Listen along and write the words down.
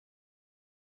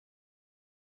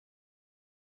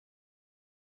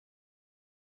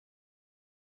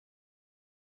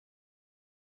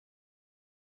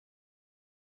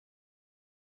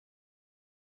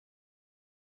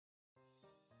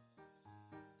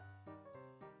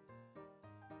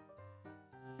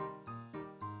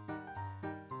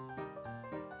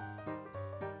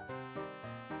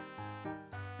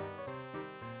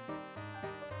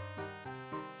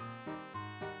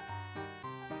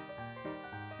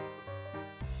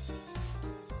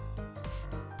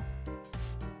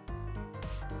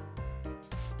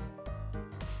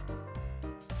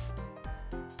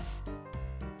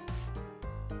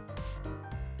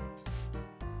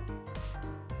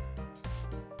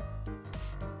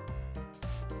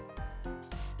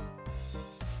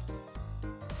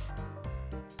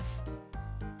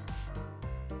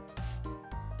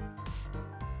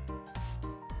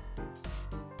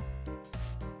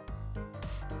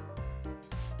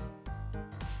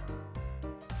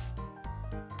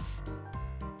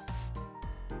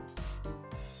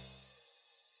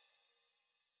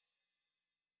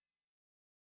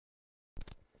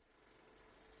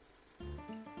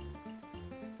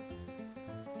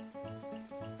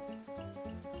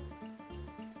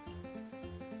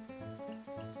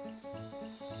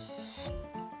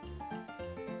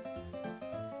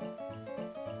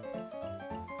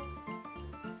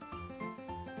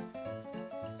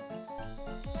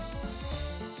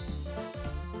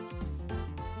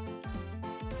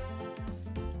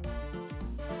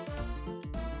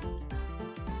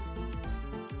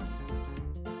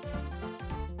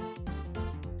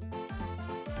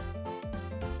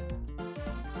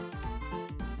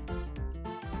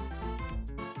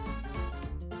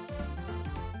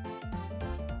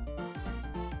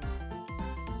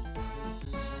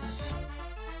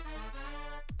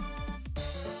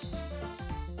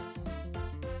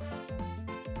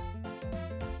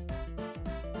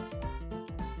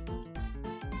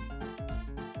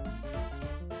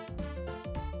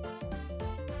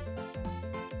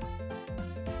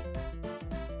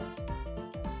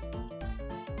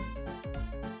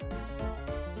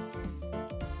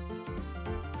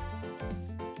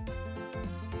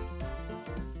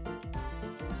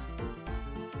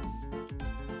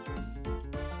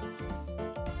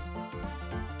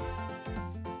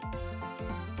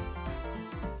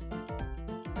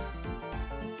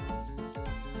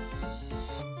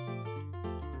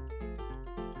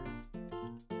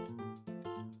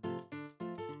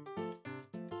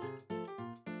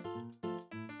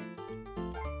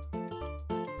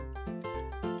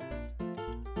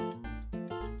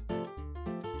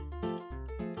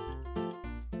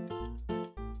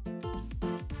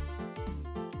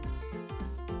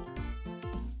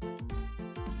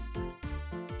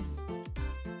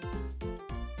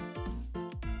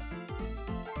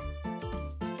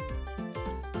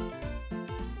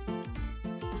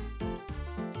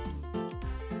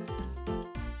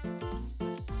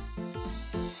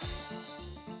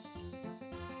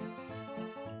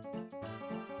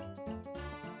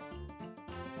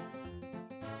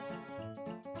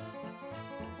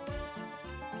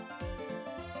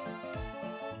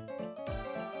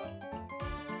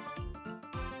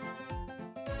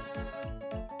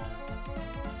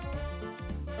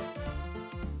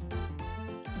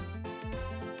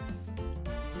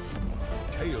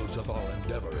tales of our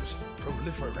endeavors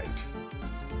proliferate.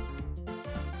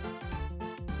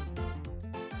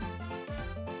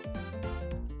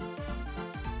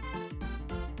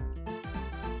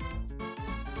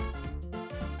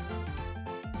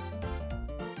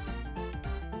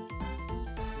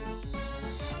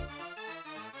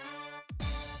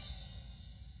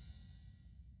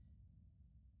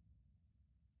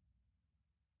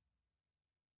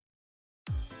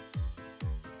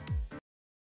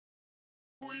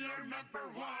 We are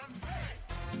number one. Hey!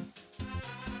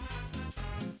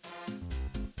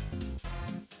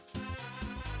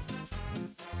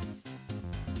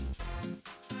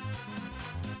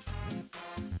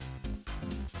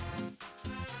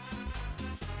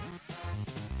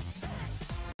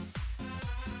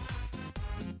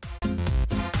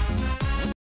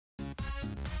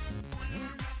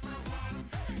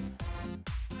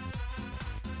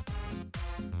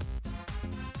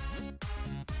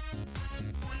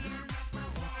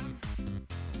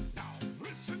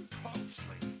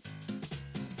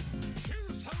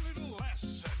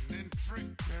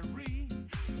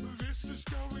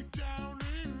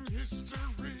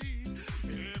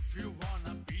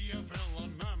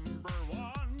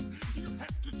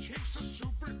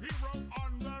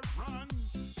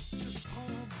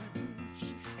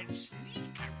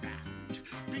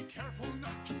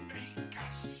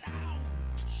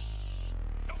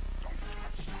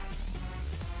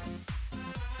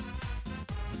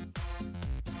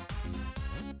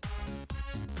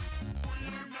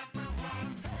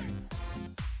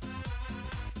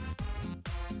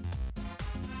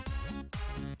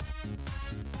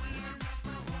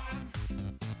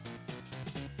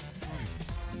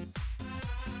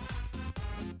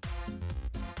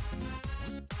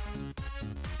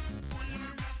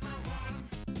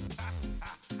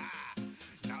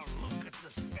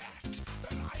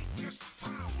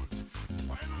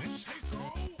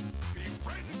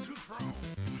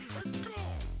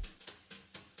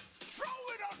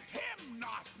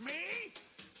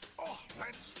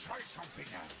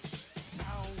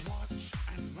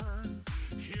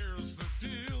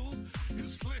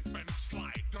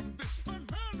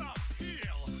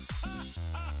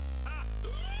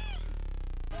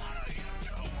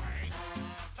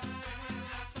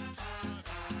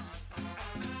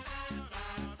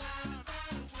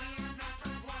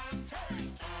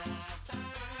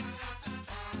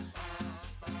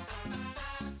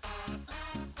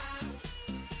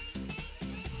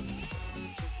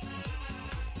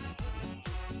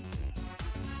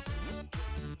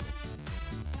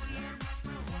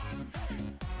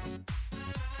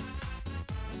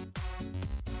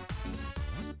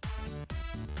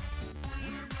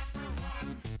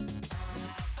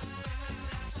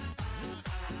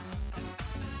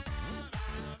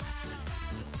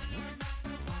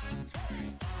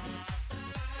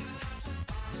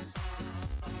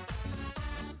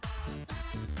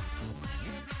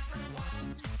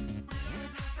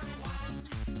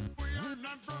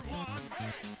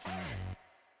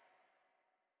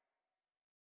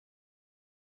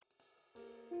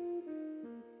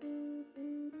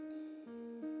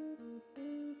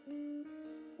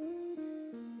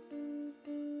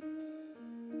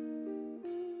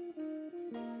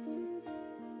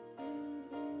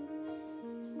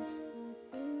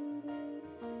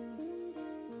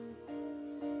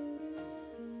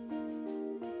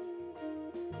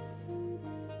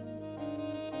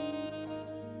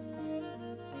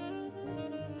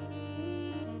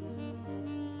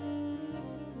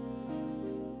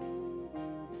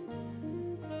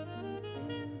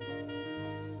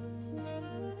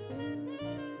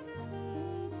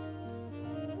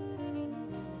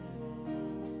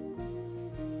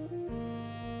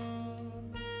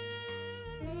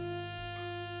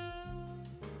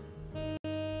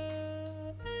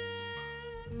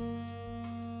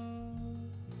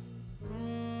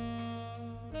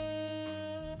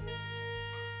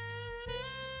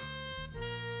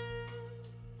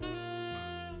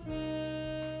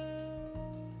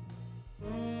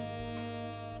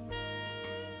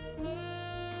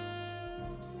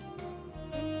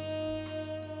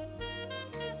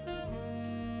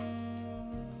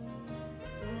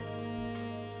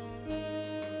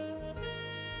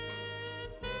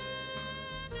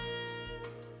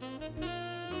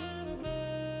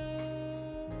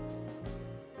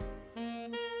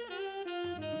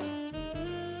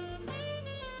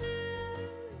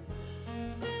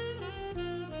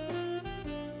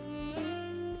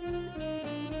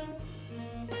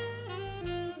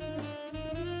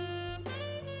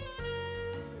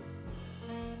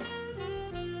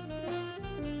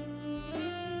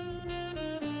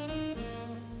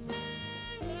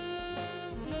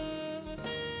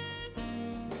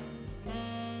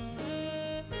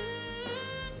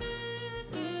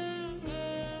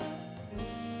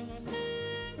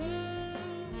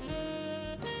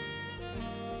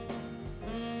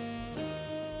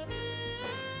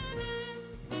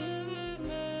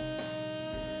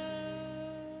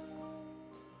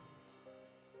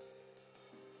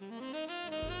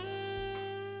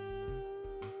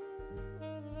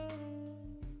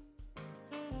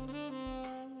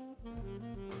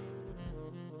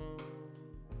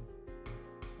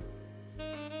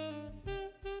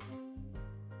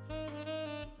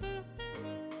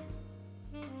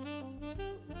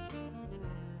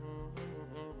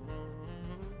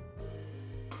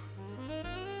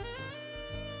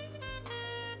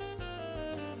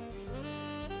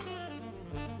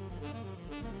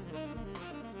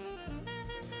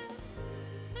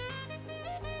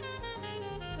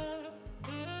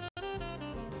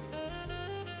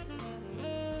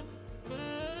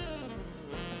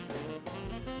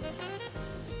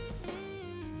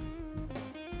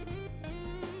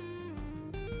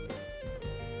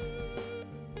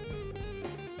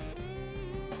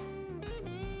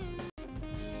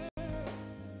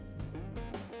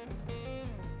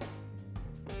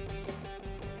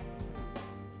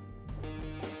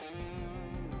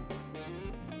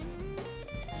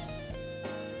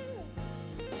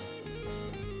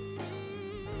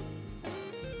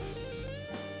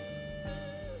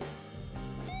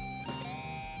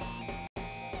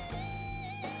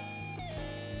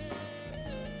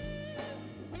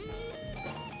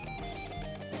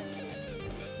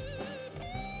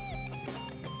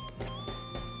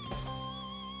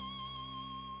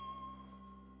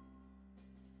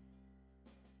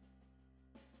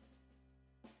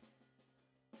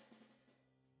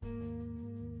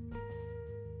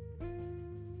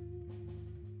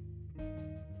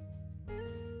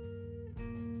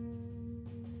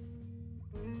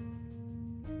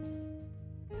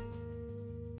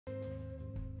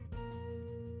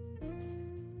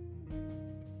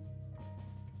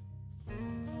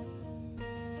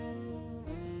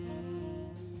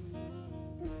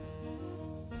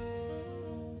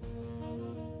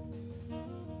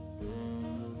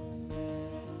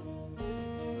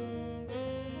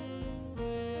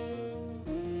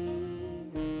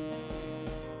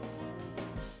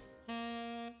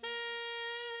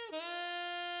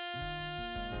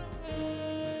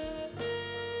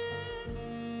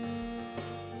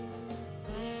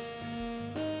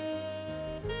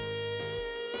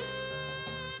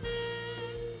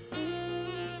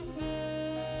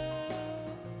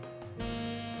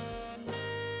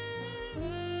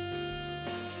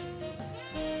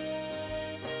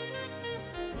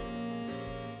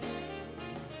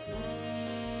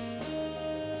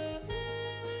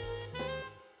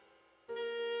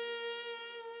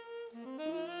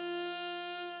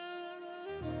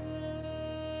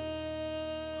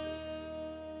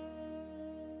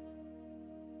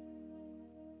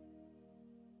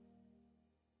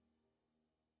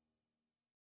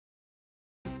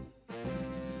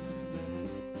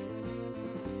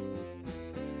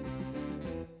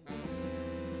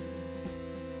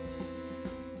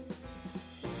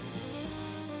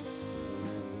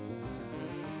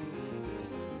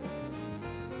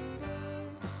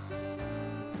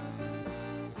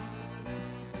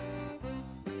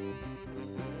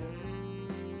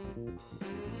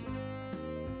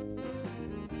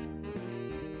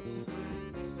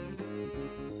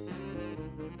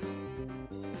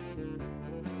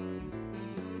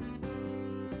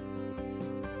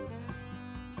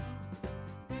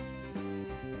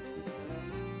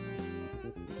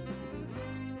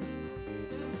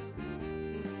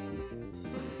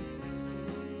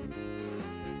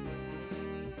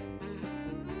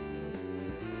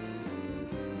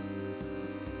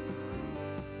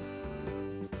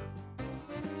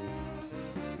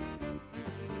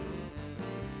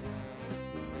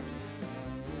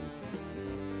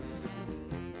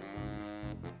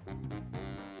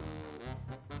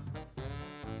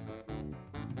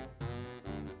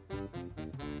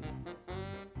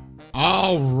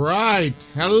 All right,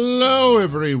 hello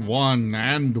everyone,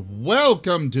 and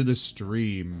welcome to the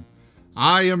stream.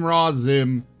 I am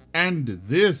Razim, and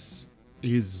this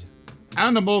is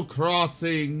Animal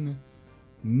Crossing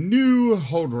New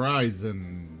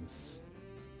Horizons.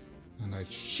 And I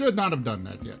should not have done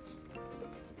that yet.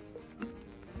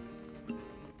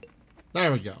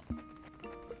 There we go.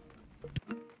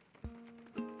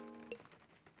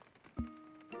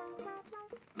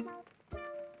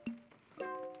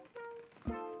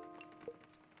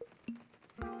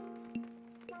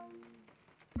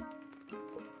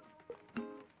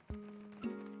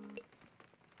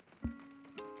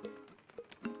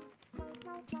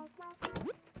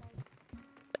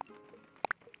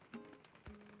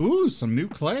 Ooh, some new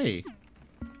clay.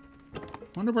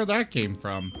 Wonder where that came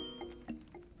from.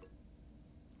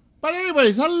 But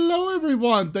anyways, hello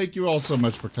everyone. Thank you all so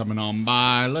much for coming on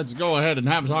by. Let's go ahead and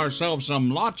have ourselves some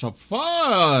lots of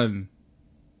fun.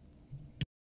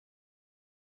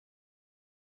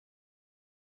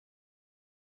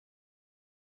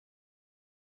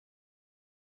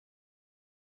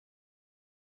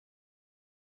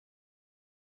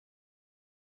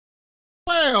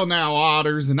 Well now,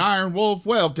 Otters and Iron Wolf,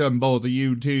 welcome both of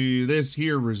you to this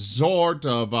here resort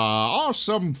of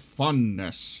awesome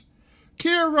funness.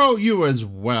 Kiro, you as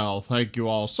well. Thank you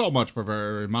all so much for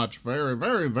very much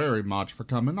for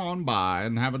coming on by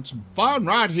and having some fun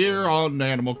right here on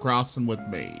Animal Crossing with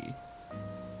me.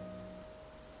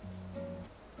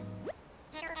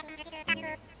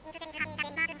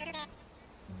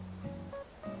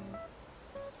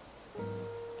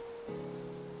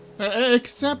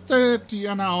 Except that,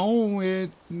 you know,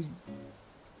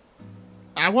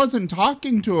 I wasn't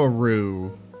talking to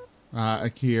Aru,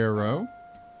 Akiro.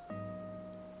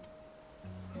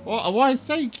 Well, why,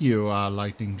 thank you,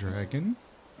 Lightning Dragon.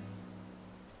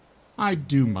 I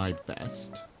do my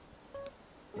best.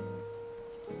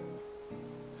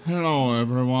 Hello,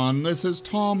 everyone. This is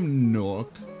Tom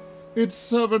Nook. It's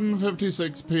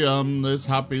 7:56 p.m. this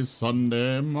happy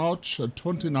Sunday, March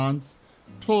 29th.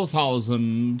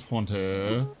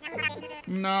 2020.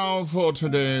 Now for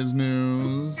today's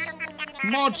news.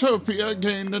 Martopia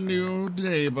gained a new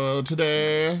neighbor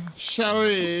today,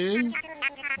 Sherry.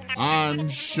 I'm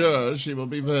sure she will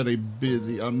be very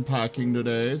busy unpacking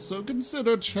today, so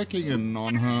consider checking in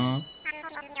on her.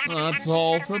 That's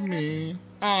all from me.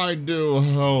 I do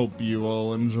hope you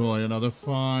all enjoy another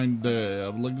fine day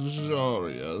of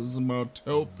luxurious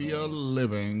Martopia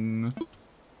living.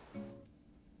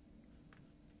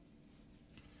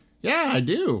 Yeah, I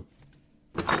do.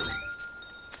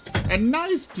 And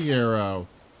nice, Kiero.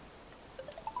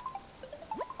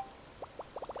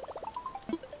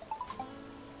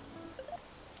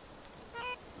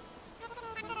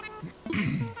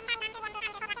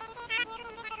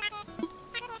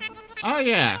 Oh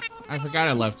yeah, I forgot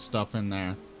I left stuff in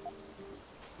there.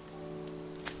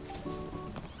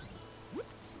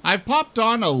 I popped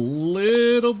on a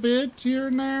little bit here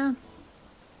and there.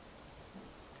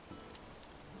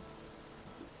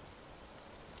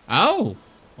 Oh,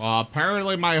 well,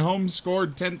 apparently my home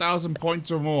scored 10,000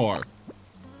 points or more.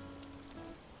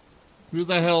 Who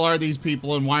the hell are these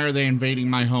people and why are they invading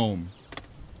my home?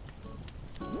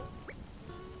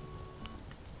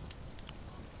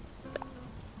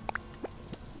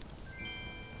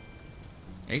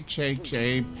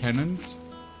 HHA pennant?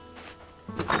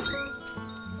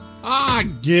 I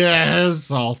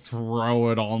guess I'll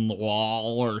throw it on the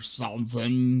wall or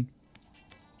something.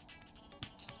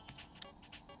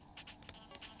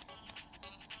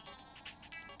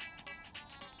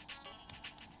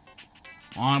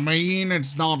 I mean,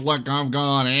 it's not like I've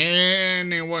got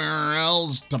anywhere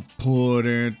else to put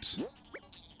it.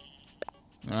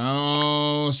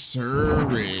 Oh,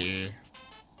 sorry.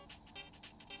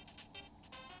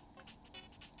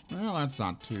 Well, that's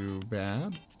not too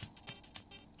bad.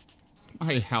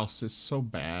 My house is so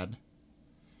bad.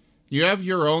 You have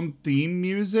your own theme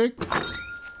music?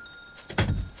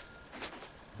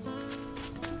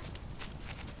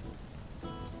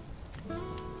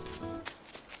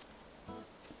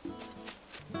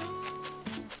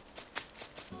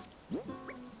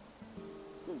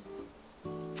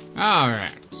 All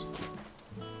right.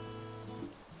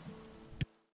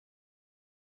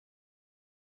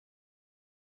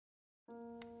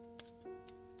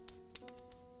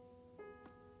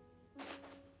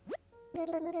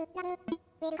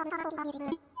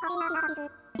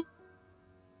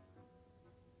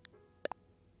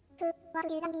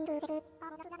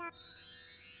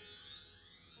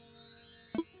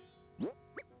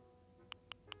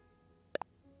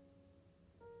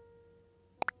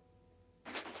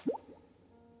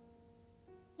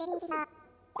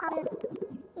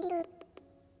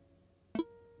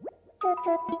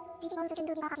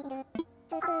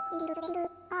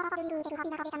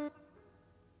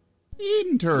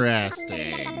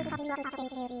 Interesting.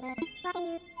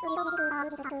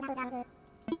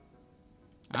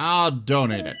 I'll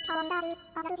donate it.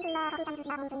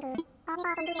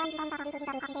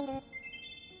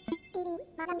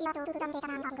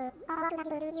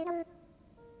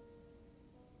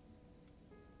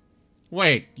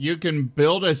 Wait, you can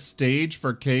build a stage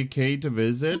for KK to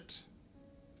visit?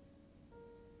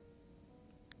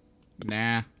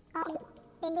 Nah.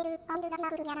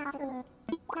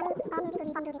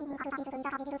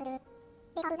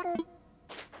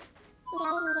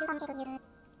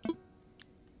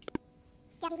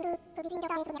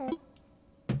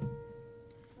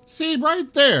 See,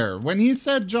 right there, when he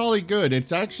said jolly good,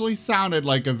 it actually sounded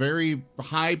like a very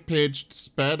high-pitched,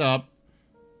 sped-up,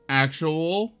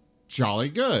 actual jolly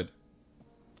good.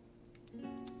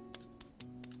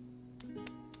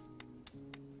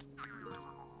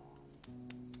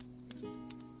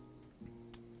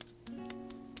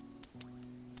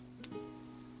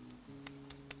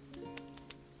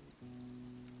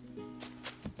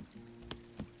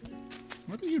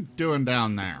 What are you doing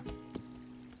down there?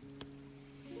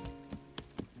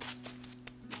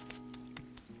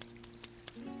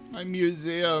 My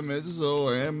museum is so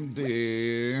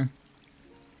empty.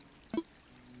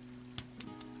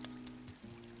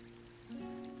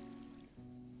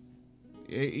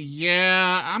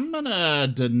 Yeah, I'm gonna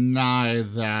deny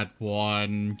that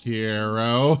one,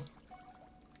 Kiro.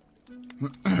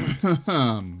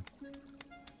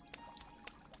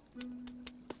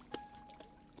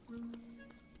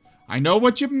 I know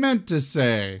what you meant to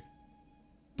say,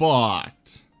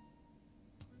 but...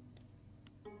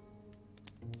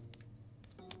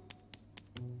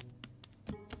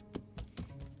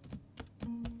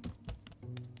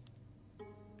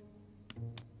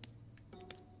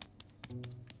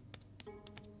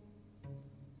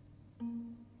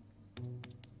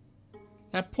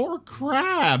 that poor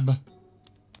crab.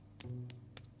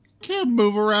 Can't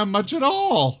move around much at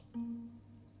all.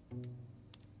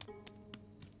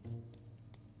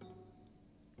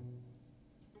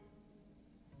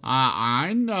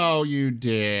 I know you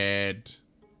did.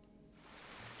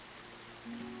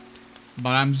 But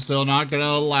I'm still not gonna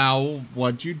allow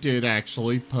what you did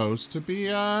actually post to be,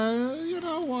 you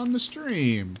know, on the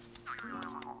stream.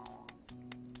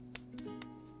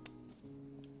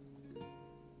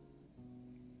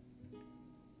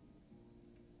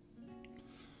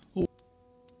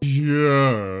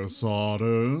 Yes,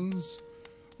 Otters.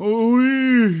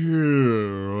 We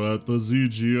here at the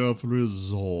ZGF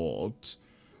Resort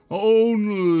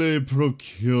only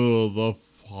procure the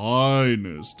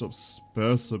finest of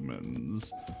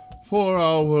specimens for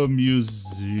our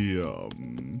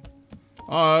museum.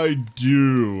 I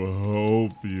do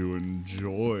hope you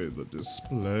enjoy the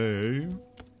display.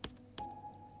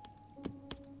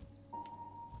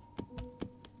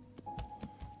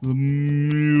 The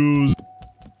museum.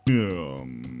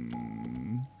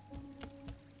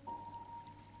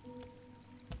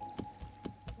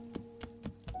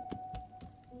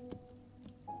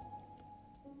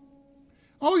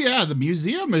 Oh yeah, the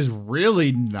museum is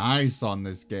really nice on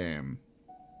this game.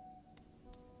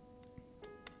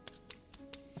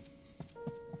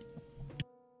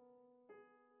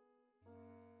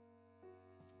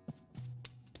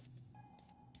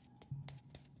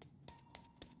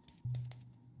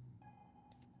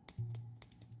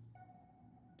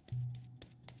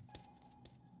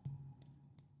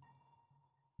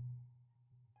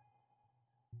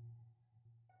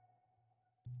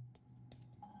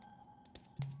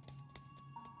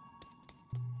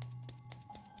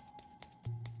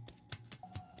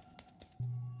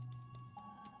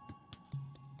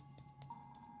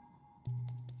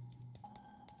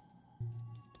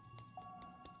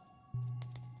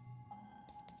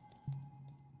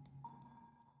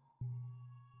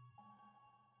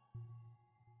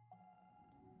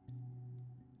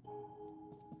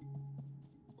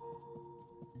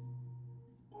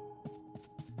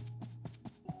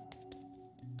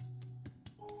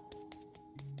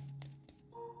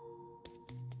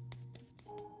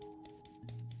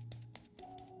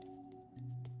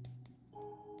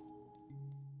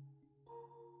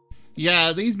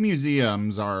 Yeah, these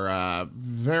museums are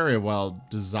very well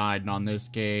designed on this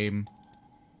game.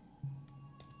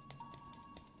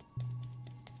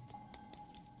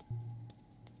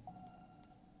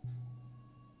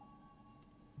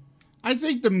 I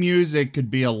think the music could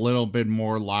be a little bit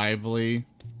more lively.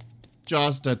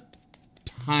 Just a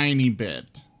tiny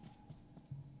bit.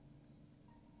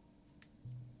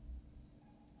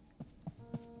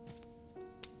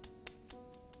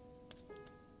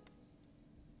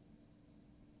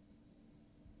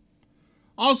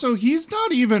 Also, he's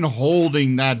not even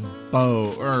holding that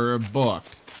bow or book.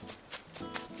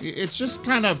 It's just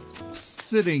kind of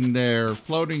sitting there,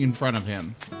 floating in front of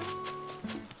him.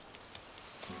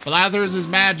 Blathers is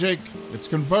magic. It's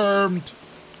confirmed.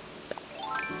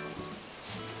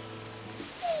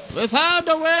 We found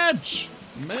a witch.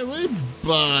 May we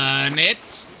burn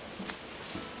it?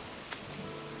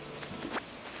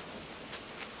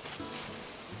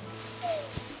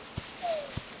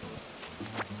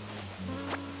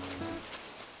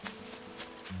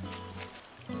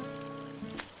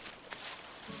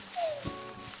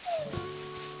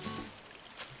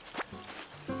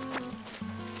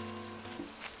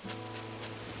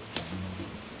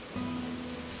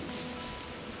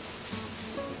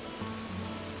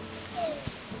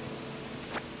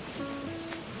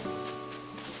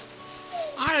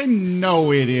 I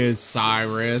know it is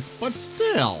Cyrus, but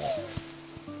still.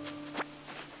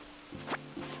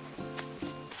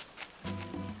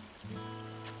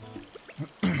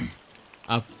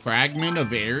 A fragment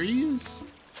of Ares?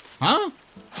 Huh?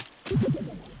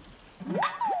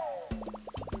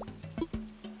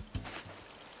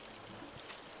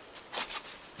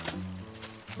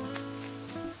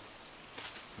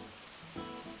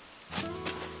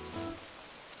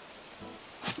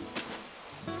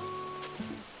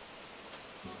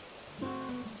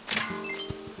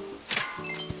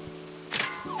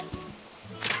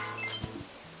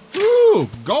 Ooh,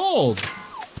 gold!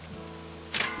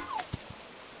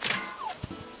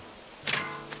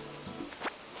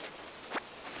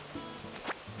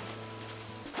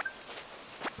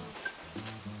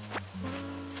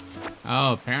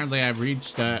 Oh, apparently I've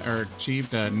reached or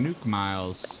achieved a nuke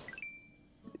miles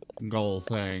goal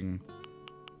thing.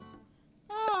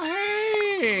 Oh,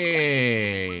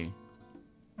 hey!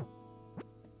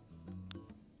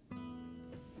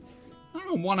 I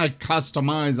don't want to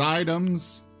customize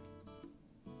items.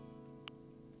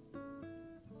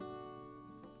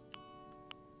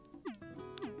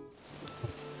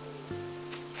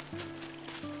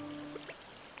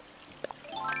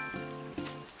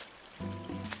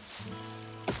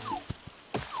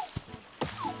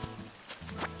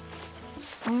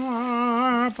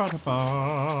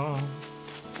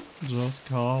 Just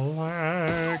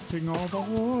collecting all the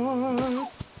wood.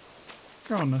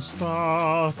 Gonna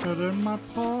stuff it in my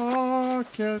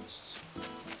pockets.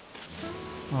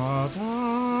 Da,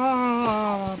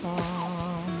 da, da.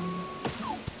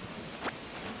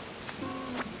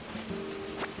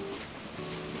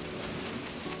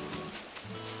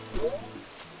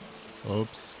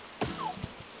 Oops.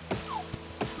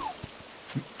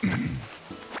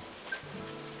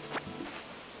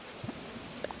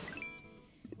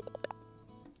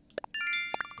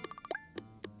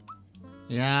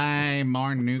 Yay,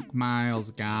 more nuke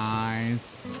miles,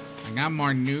 guys. I got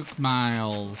more nuke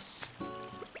miles.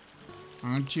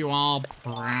 Aren't you all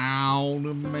proud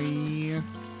of me?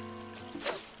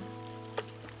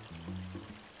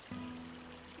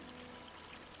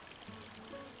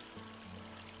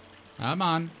 Come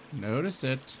on, notice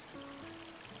it.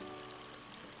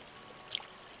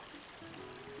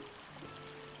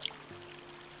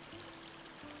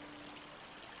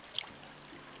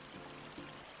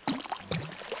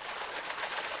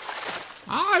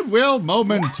 I will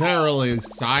momentarily,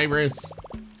 Cyrus.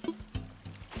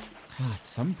 God,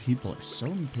 some people are so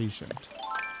impatient.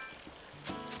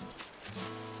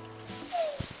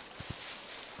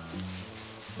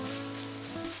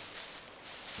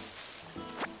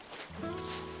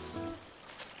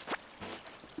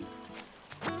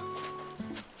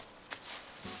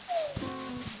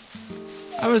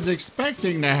 I was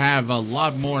expecting to have a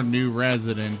lot more new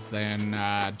residents than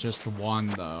just one,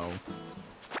 though.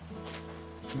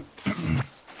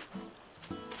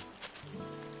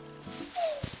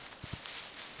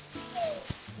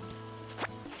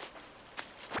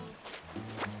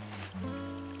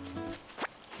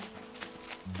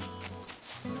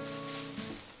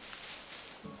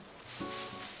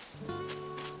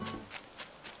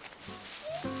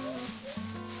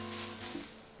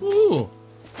 Ooh,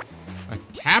 a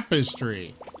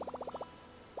tapestry.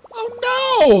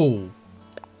 Oh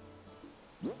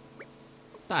no! What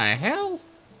the hell?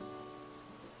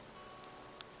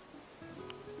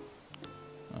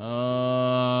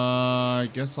 I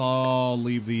guess I'll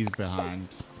leave these behind.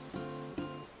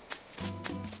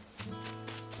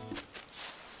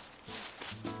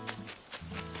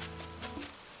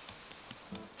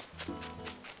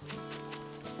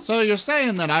 So you're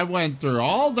saying that I went through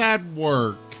all that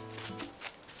work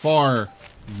for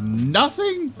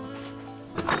nothing?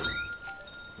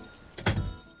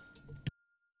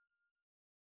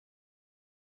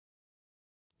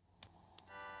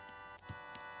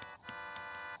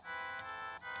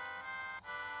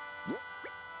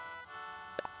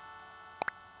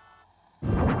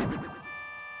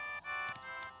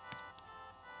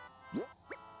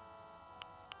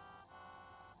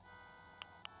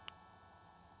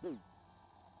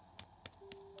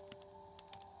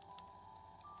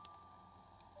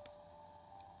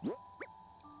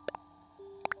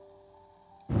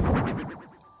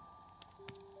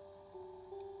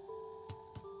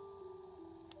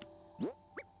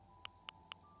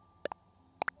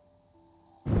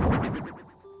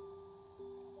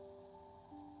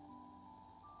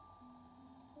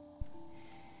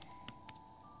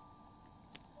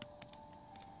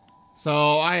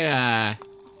 So I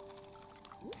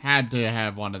had to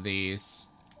have one of these.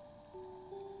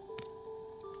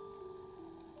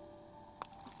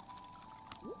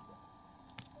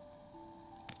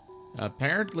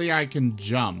 Apparently I can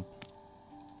jump.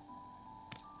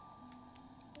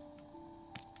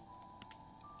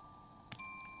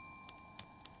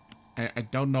 I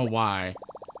don't know why.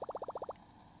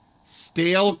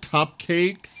 Stale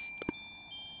cupcakes?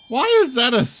 Why is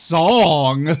that a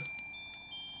song?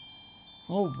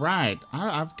 Oh, right.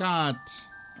 I've got...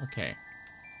 Okay.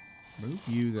 Move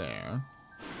you there.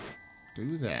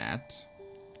 Do that.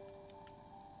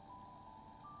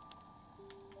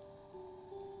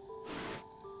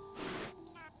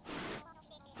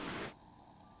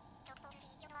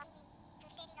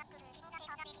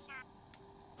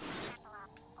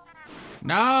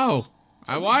 No!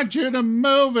 I want you to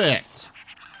move it!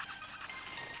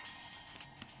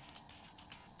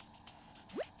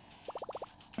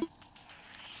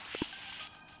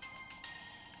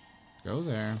 Go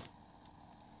there.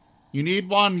 You need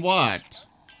one what?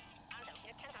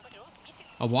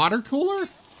 A water cooler?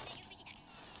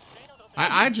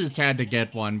 I just had to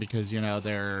get one because, you know,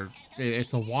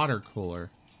 it's a water cooler.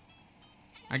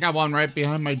 I got one right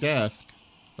behind my desk,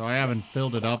 though I haven't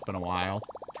filled it up in a while.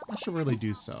 I should really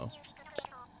do so.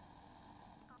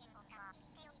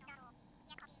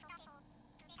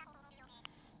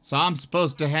 So I'm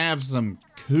supposed to have some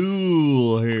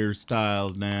cool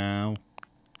hairstyles now.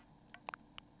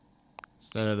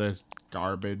 Instead of this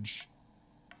garbage.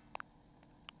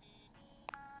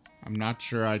 I'm not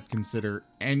sure I'd consider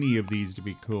any of these to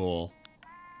be cool.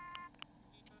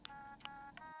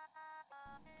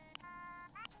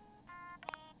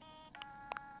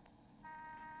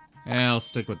 Yeah, I'll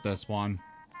stick with this one.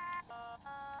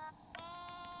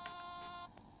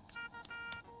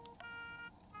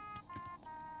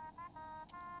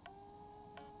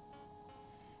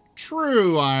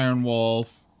 True, Iron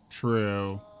Wolf.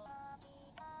 True.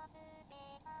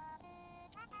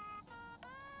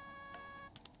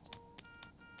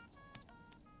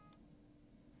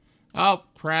 Oh,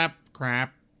 crap,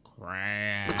 crap,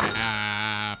 crap.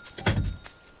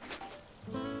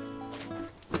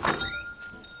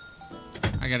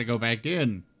 I gotta go back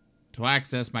in to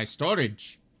access my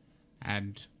storage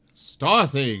and store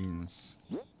things.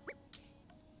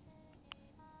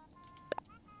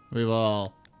 We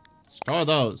will store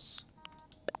those.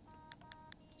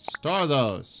 Store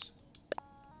those.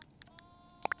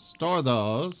 Store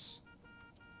those.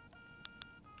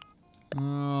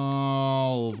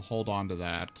 I'll hold on to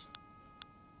that.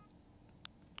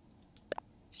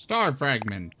 Star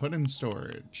fragment, put in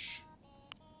storage.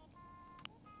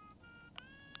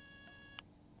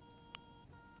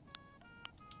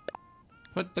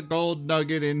 Put the gold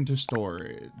nugget into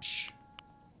storage.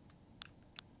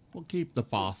 We'll keep the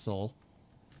fossil.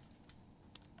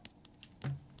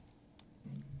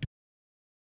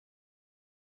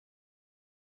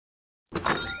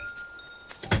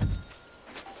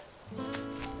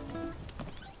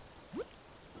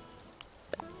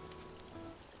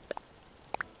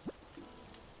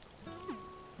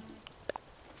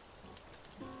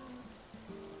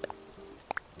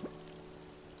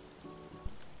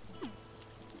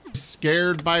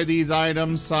 Scared by these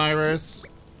items, Cyrus?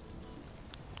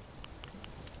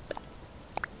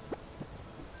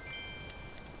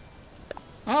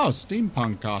 Oh,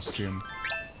 steampunk costume.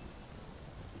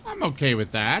 I'm okay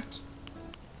with that.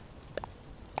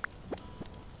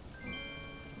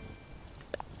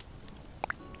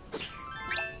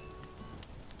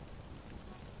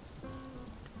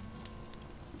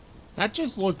 That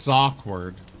just looks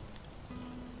awkward.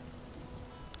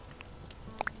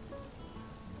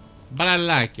 But I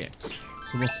like it,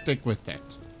 so we'll stick with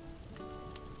it.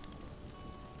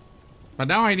 But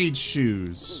now I need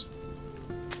shoes.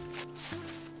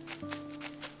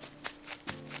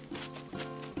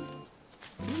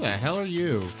 Who the hell are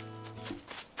you?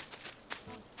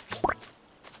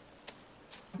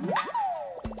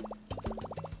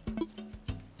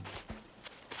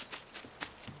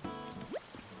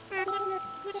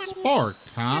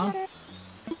 Spork, huh?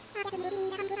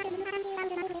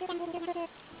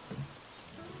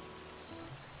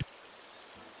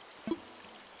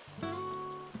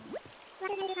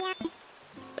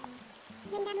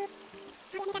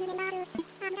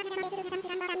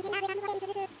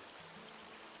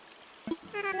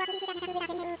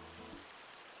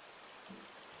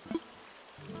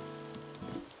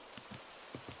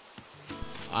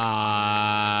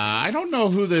 I don't know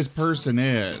who this person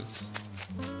is.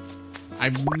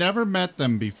 I've never met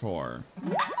them before.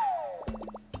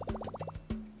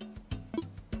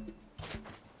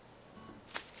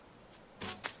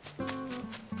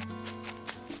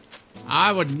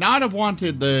 I would not have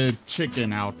wanted the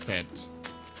chicken outfit.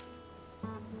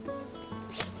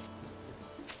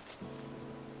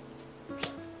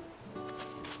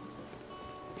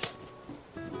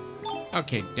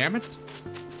 Okay, damn it.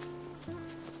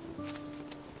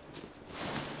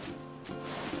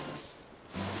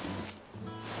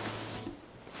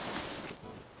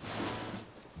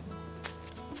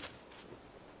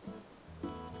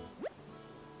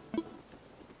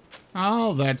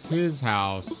 Oh, that's his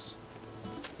house.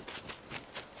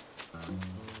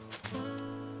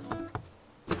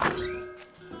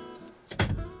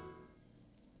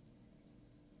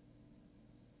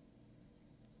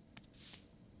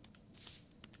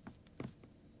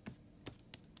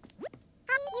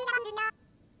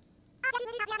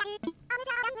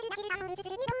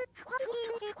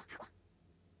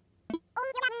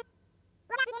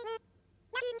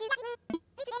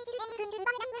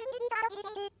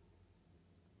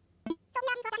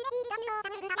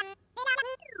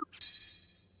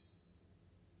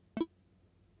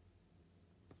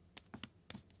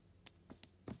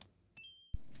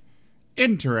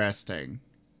 Interesting.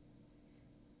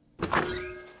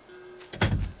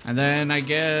 And then I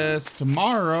guess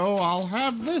tomorrow I'll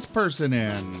have this person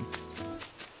in.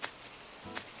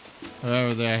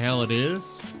 Whoever the hell it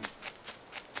is.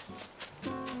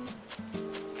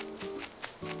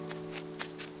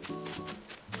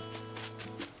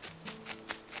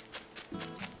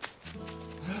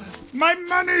 My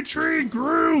money tree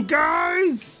grew,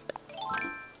 guys!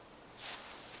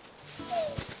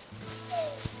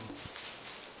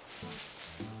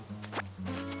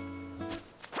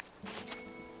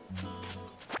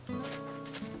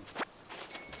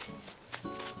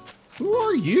 Who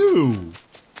are you?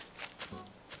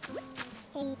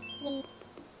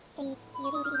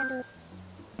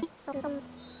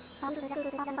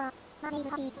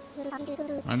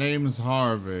 My name is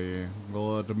Harvey.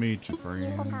 Glad to meet you,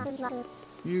 friend.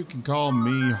 You can call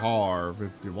me Harv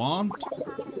if you want.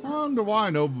 I wonder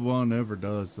why no one ever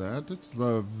does that. It's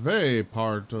the very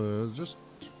part, just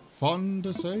fun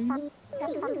to say.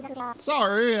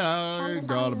 Sorry, I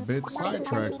got a bit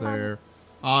sidetracked there.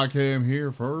 I came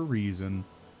here for a reason.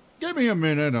 Give me a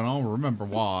minute and I'll remember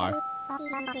why.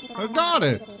 I got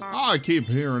it! I keep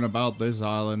hearing about this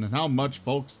island and how much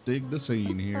folks dig the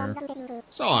scene here.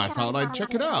 So I thought I'd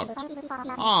check it out.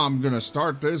 I'm gonna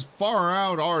start this far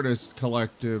out artist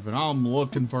collective and I'm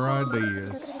looking for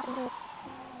ideas.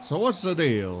 So what's the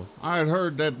deal? I had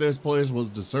heard that this place was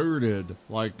deserted,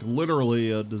 like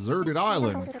literally a deserted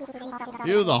island.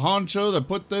 You the honcho that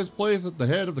put this place at the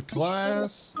head of the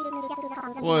class?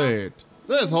 Wait,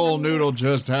 this whole noodle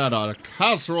just had a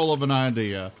casserole of an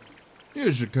idea. You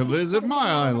should come visit my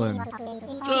island.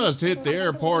 Just hit the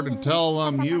airport and tell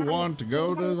them you want to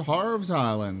go to Harv's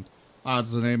Island.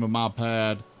 That's the name of my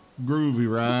pad. Groovy,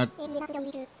 right?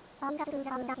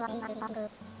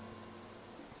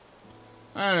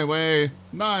 Anyway,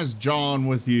 nice jawing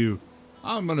with you.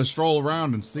 I'm gonna stroll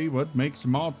around and see what makes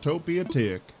Maltopia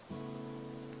tick.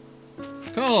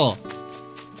 Cool.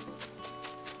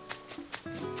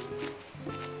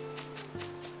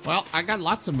 Well, I got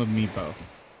lots of amiibo.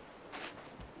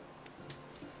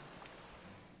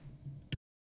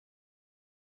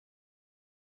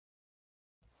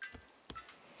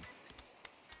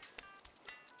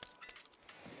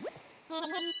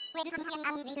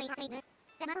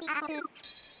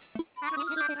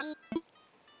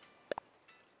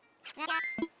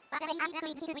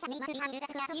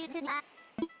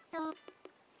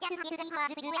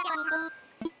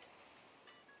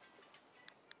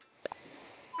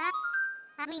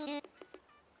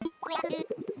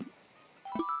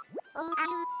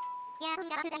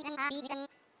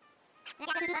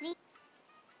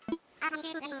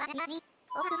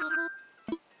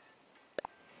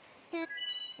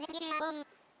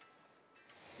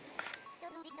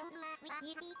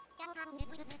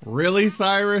 Really,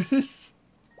 Cyrus?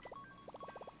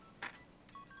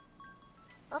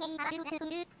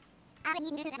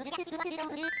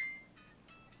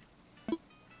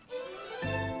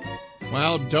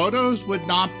 Well, dodos would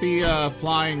not be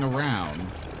flying around.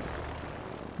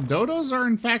 Dodos are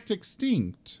in fact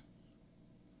extinct.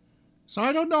 So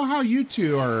I don't know how you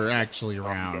two are actually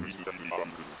around.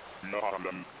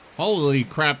 Holy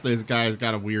crap, this guy's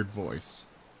got a weird voice.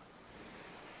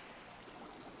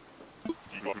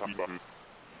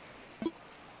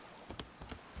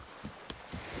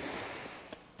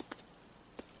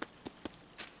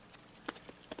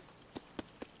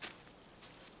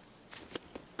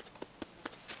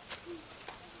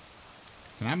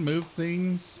 Can I move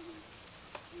things?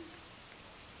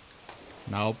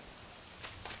 Nope.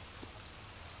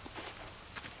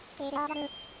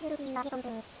 I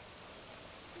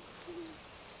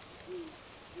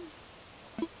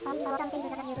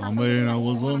mean, I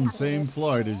was on the same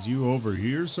flight as you over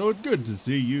here, so it's good to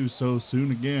see you so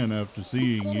soon again after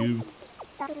seeing you.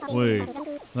 Wait,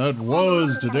 that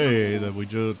was today that we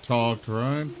just talked,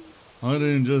 right? I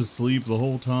didn't just sleep the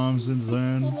whole time since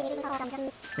then.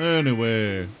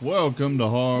 Anyway, welcome to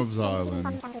Harv's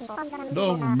Island.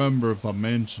 Don't remember if I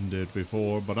mentioned it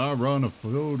before, but I run a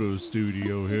photo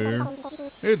studio here.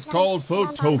 It's called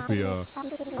Photopia,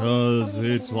 cause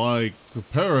it's like a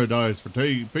paradise for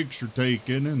picture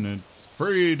taking, and it's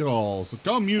free to all, so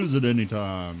come use it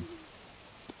anytime.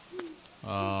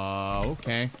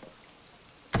 Okay.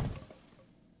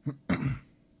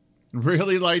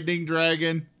 Really, Lightning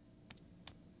Dragon?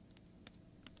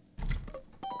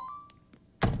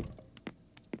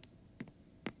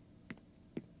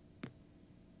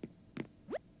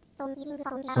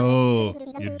 So,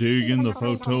 you digging the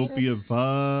Photopia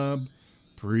vibe?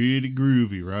 Pretty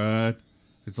groovy, right?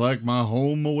 It's like my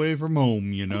home away from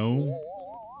home, you know?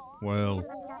 Well,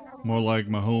 more like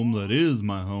my home that is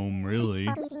my home, really.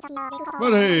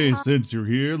 But hey, since you're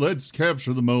here, let's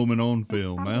capture the moment on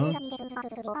film, huh?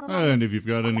 And if you've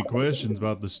got any questions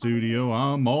about the studio,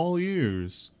 I'm all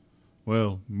ears.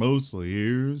 Well, mostly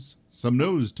ears. Some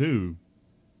nose, too.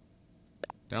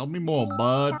 Tell me more,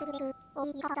 bud.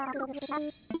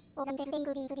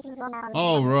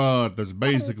 Alright, there's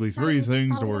basically 3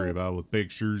 things to worry about with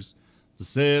pictures. The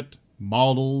set,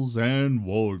 models, and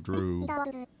wardrobe.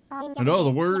 In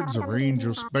other words, arrange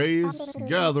your space,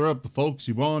 gather up the folks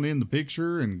you want in the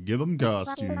picture, and give them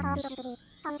costumes.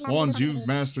 Once you've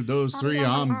mastered those 3,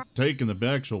 I'm taking the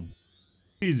actual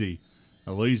easy.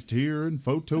 At least here in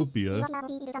Photopia.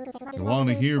 You want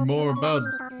to hear more about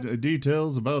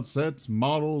details about sets,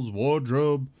 models,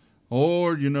 wardrobe,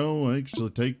 or, you know,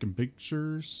 actually taking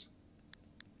pictures?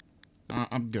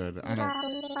 I'm good. I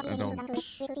don't.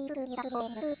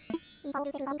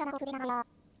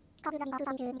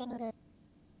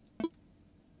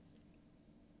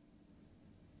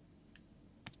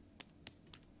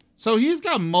 So he's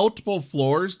got multiple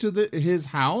floors to his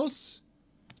house?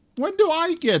 When do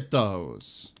I get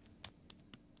those?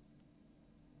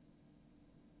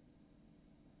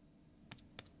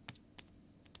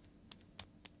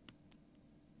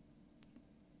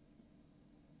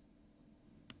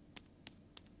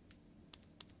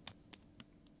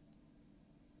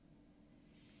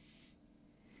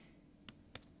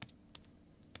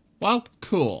 Well,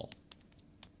 cool.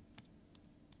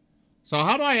 So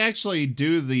how do I actually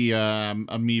do the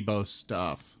amiibo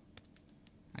stuff?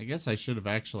 I guess I should have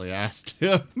actually asked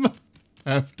him,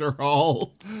 after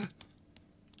all.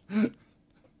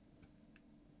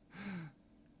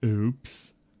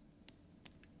 Oops.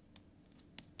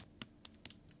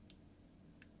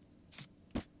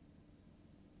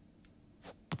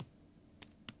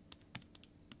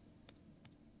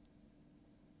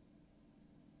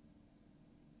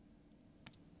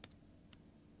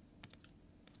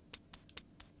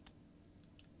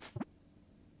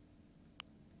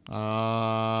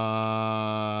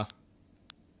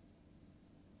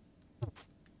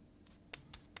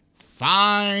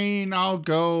 Fine, I'll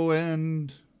go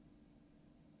and...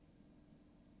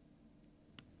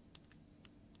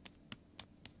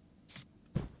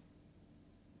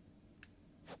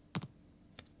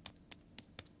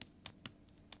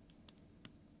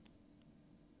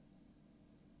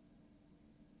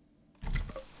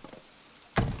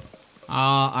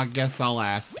 I guess I'll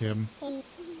ask him.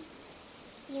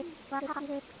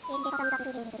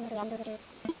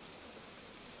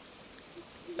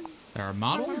 There are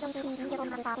models?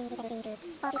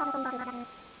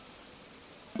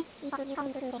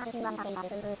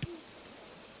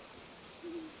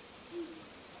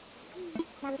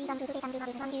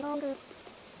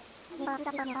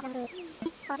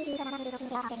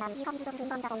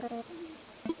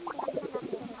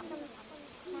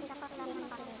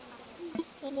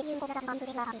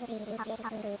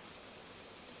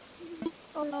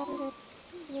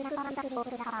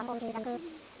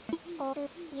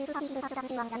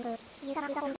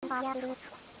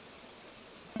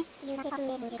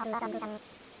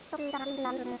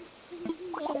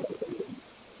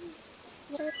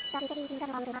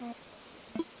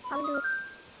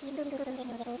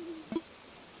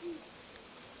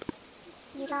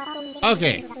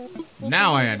 Okay,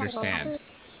 now I understand.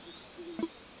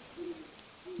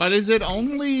 But is it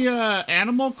only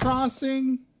Animal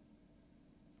Crossing?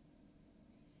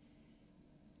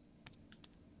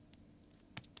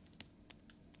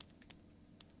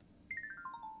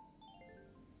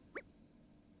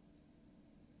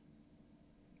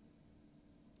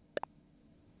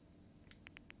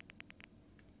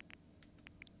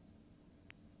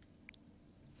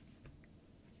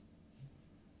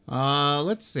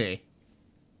 Let's see.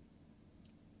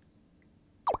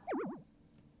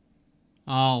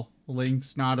 Oh,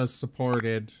 Link's not as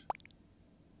supported.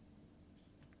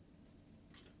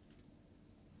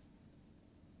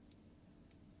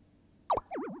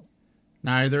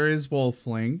 Neither is Wolf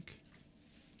Link.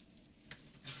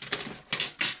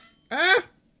 Ah!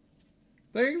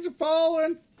 Things are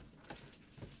falling.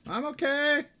 I'm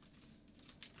okay.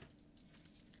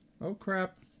 Oh,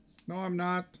 crap. No, I'm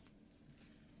not.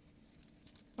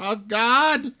 Oh,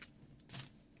 God!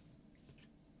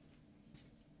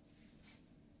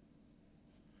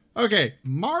 Okay,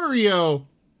 Mario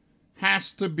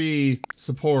has to be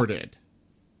supported.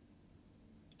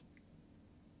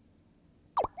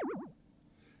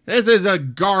 This is a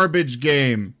garbage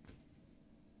game.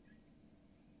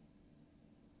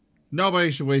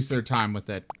 Nobody should waste their time with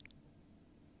it.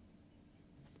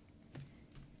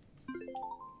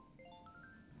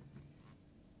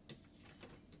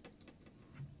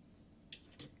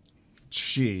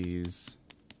 Jeez.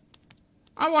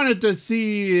 I wanted to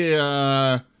see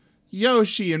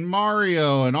Yoshi and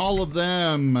Mario and all of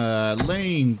them,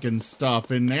 Link and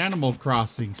stuff in Animal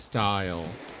Crossing style.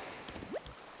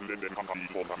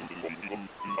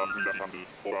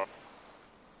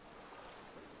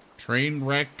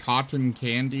 Trainwreck Cotton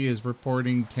Candy is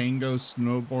reporting Tango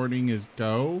snowboarding is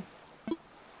go.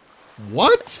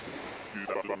 What?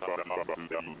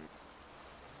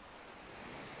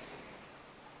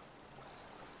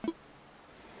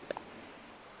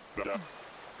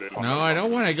 No, I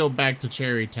don't want to go back to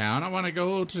Cherry Town. I want to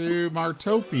go to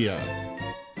Martopia.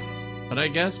 But I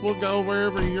guess we'll go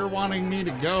wherever you're wanting me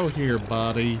to go here,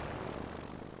 buddy.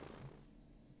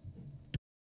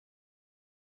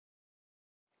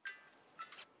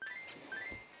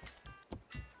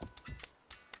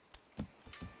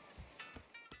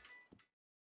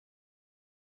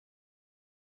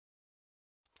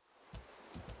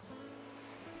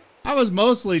 I was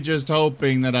mostly just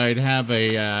hoping that I'd have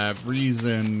a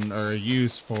reason or a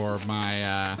use for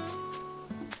my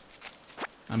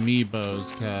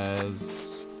amiibos,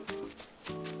 because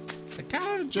I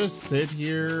kind of just sit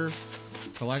here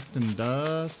collecting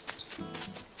dust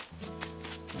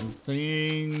and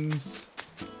things.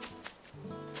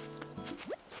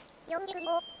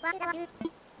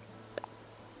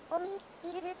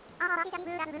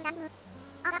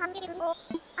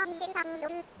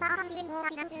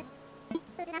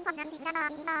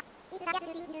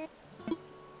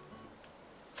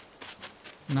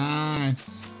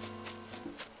 Nice.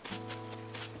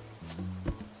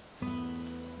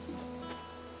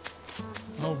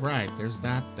 Oh, right, there's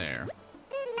that there.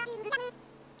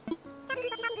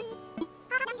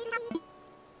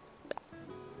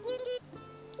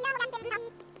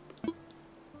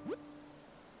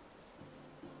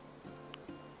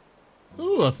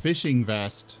 Ooh, a fishing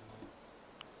vest.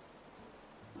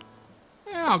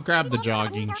 Yeah, I'll grab the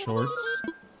jogging shorts.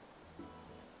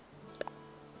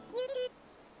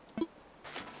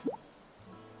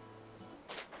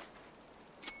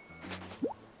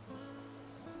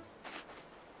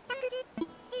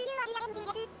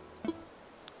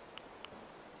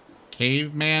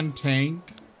 Caveman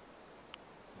tank.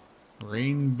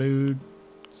 Rain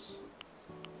boots.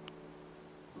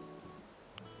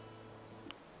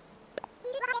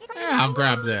 Yeah, I'll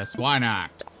grab this. Why not?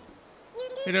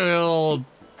 It'll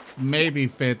maybe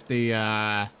fit the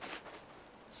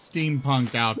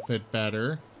steampunk outfit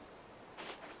better.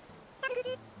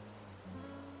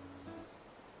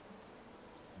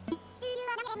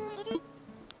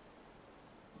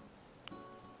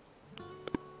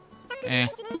 Eh.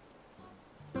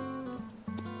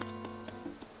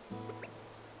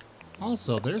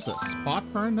 Also, there's a spot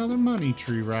for another money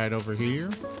tree right over here.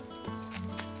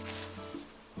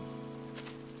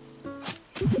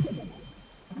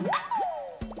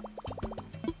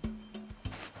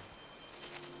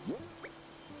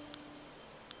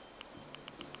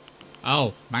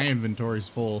 Oh, my inventory's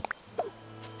full.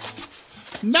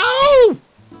 No!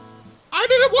 I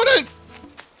didn't want it!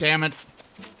 Damn it.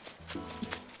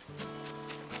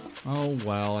 Oh,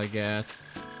 well, I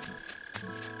guess.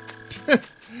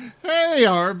 Hey,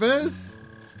 Arbus!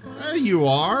 There you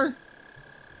are!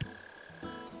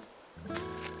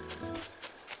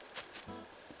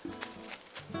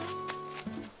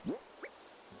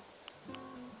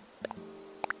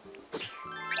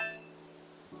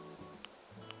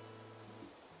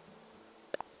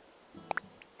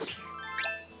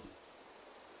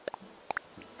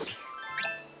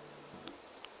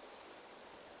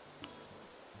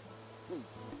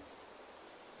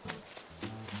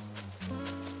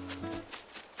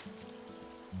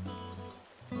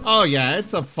 Oh yeah,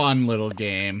 it's a fun little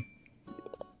game.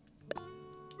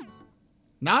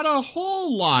 Not a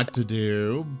whole lot to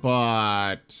do,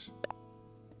 but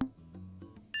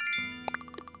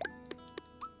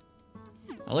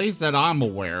at least that I'm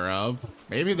aware of.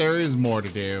 Maybe there is more to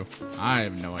do. I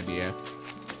have no idea.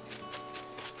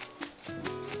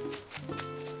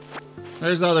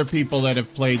 There's other people that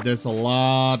have played this a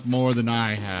lot more than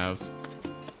I have.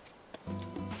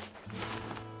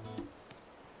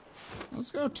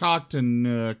 Let's go talk to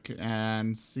Nook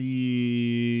and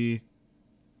see.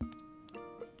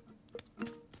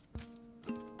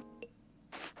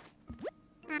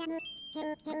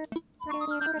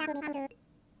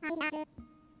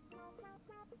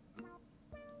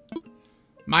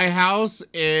 My house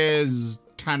is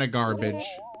kind of garbage.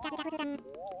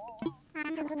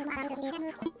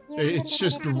 It's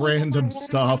just random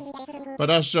stuff, but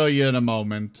I'll show you in a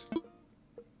moment.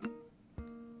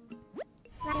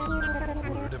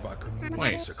 Word of our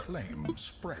community's acclaim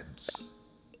spreads.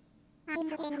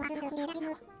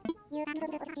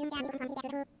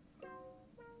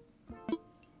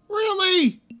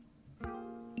 Really?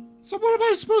 So what am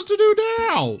I supposed to do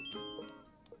now?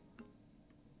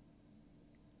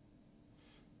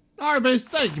 Arbus,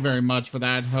 thank you very much for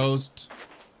that, host.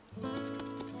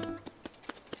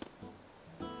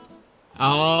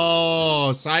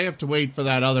 Oh, so I have to wait for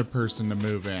that other person to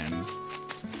move in.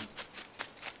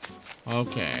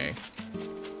 Okay.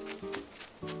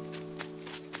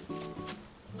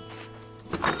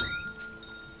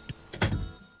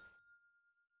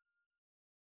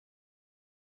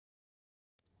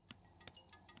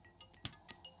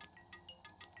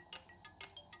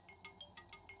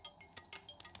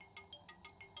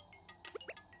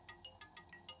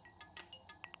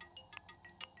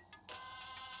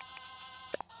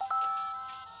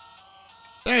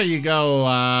 There you go,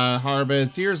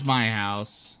 Harbus. Here's my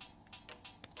house.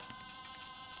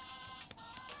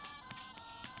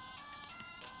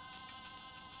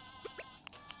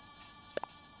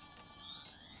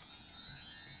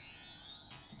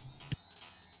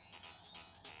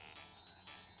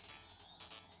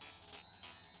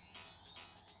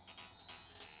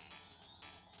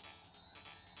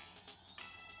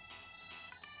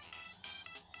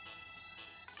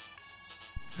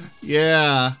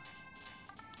 Yeah.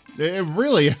 It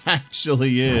really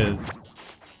actually is.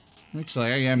 Actually,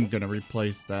 I am gonna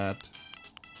replace that.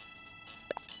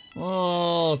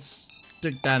 Well,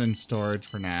 stick that in storage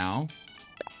for now.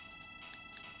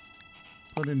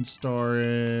 Put in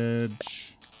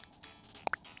storage.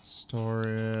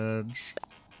 Storage.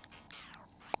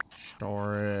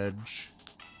 Storage.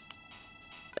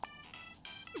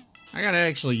 I gotta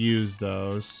actually use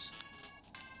those.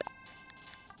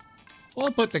 We'll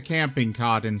put the camping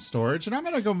cot in storage, and I'm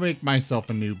gonna go make myself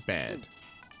a new bed.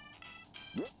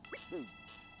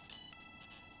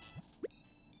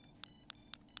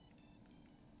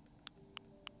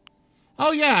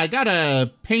 Oh yeah, I got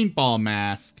a paintball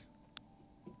mask.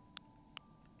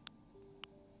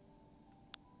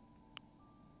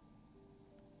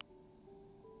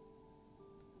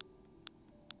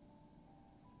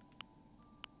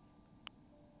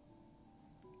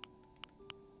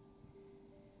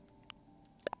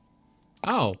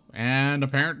 Oh, and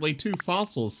apparently 2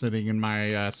 fossils sitting in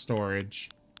my storage.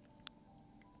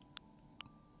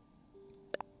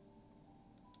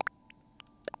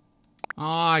 Oh,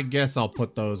 I guess I'll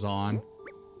put those on.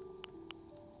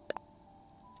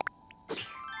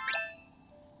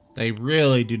 They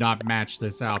really do not match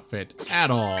this outfit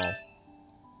at all.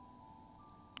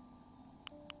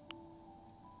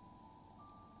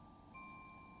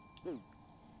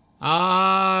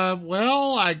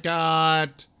 Well, I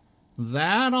got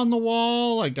that on the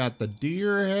wall. I got the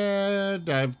deer head.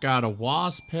 I've got a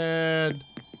wasp head.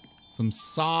 Some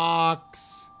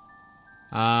socks.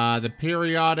 The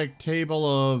periodic table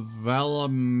of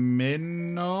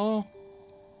Velamino.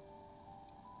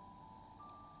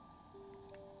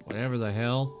 Whatever the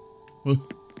hell.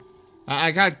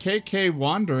 I got KK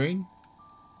wandering.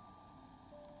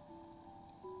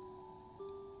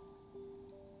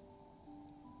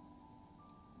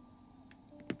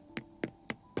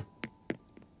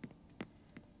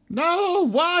 No,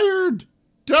 Wired!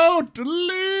 Don't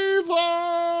leave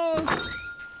us!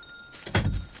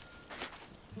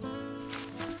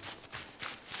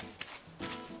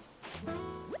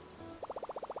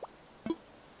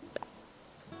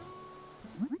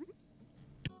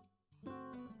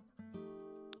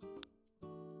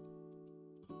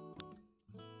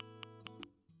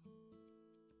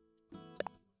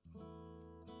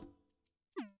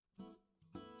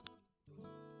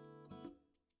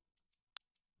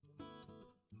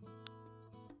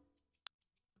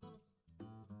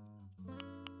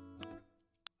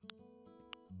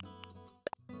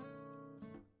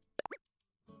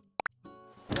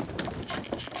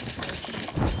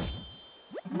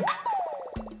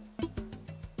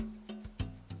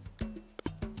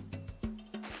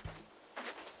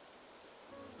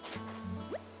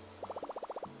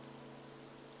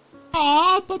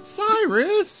 Aw, but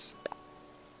Cyrus!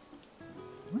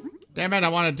 Damn it, I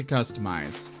wanted to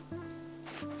customize.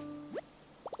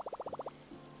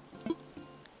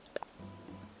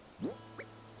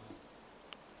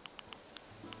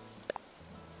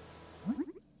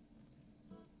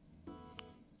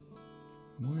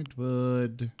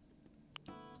 Whitewood.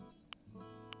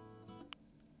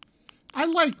 I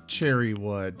like cherry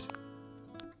wood.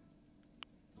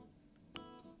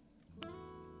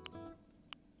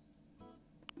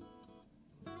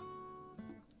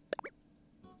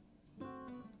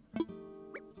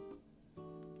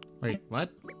 Wait, what?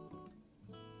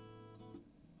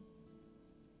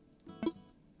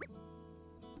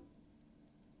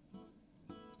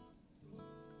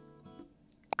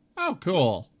 Oh,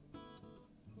 cool.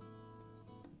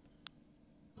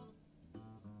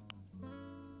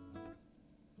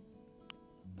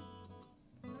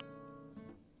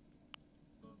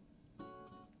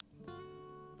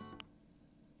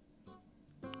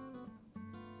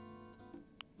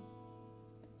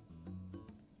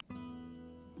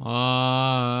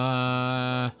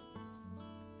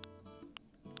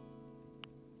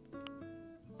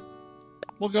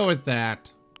 We'll go with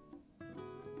that.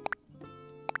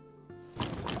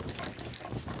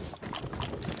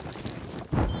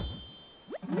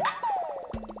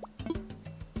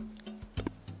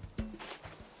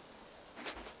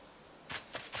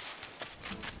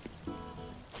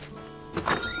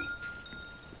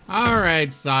 All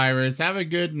right, Cyrus, have a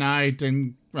good night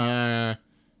and have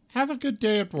a good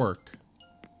day at work.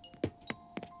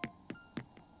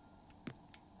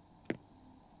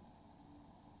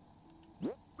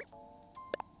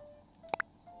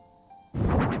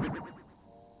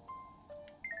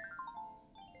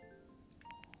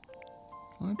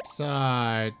 Let's,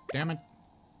 damn it.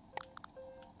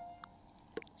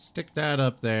 Stick that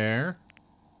up there.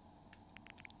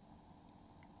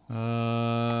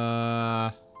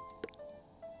 We'll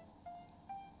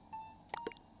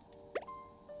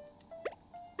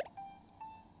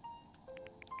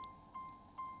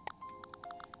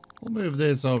move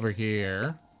this over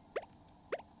here.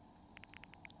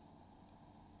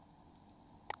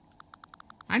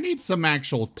 I need some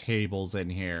actual tables in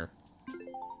here.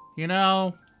 You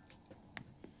know,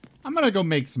 I'm gonna go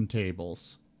make some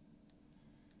tables.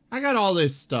 I got all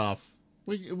this stuff.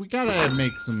 We gotta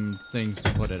make some things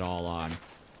to put it all on.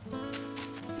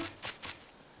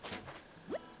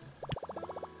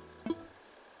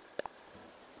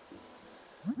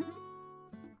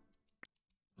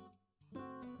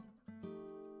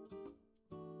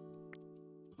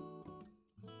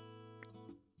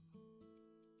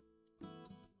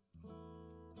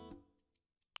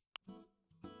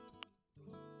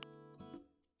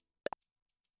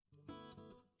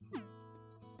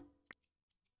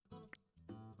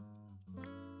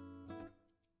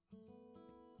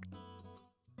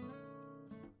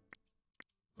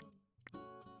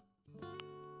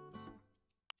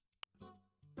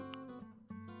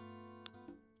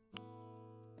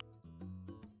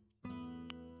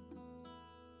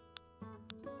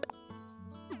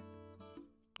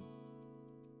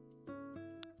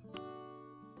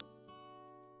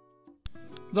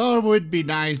 Though it would be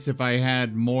nice if I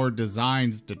had more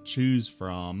designs to choose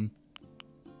from.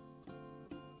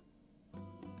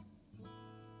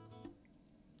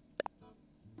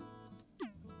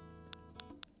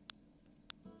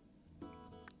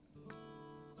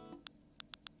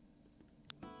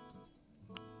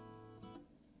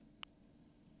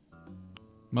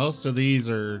 Most of these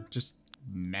are just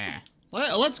meh.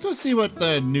 Let's go see what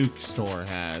the Nuke store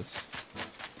has.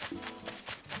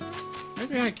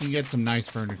 Maybe I can get some nice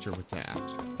furniture with that.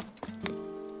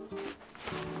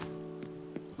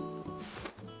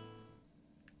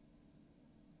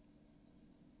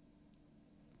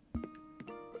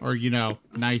 Or, you know,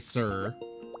 nicer.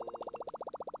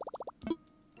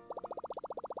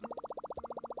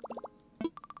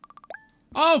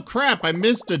 Oh crap, I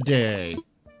missed a day.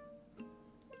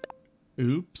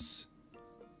 Oops.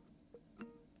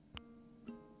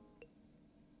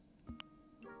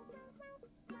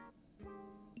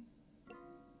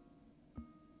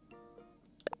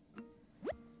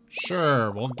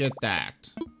 Sure, we'll get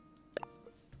that.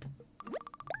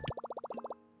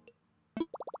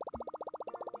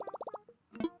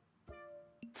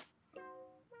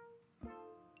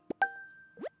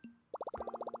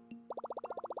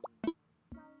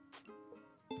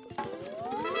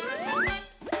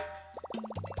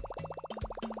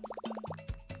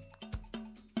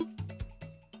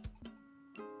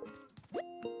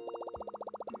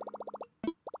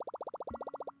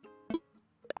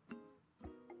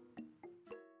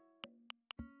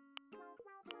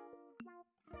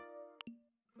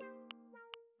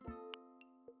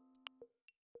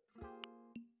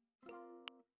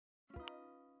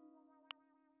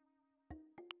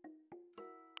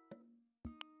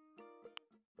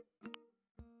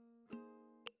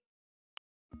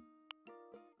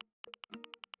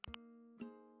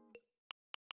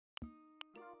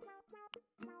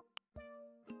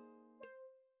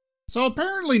 So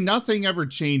apparently nothing ever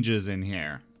changes in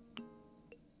here.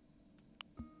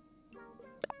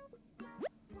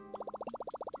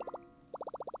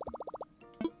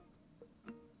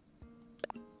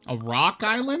 A rock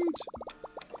island?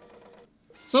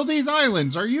 So these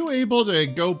islands, are you able to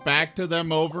go back to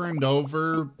them over and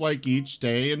over, like, each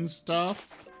day and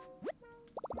stuff?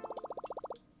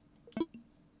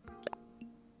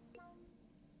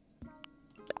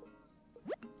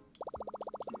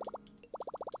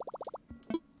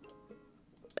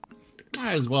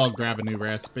 Might as well grab a new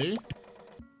recipe.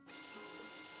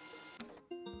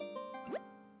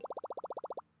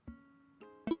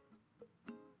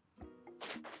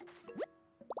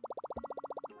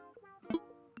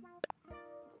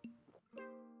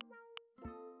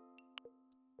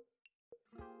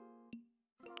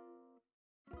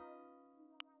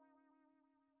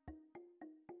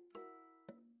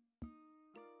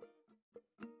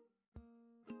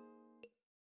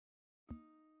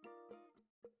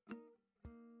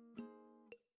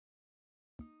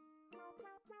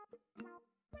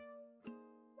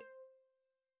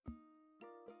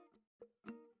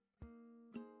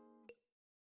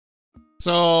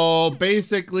 So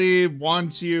basically,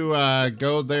 once you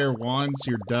go there once,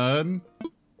 you're done.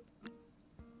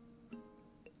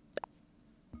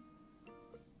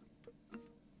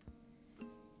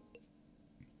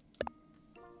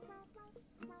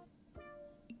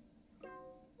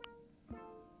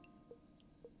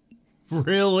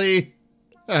 Really?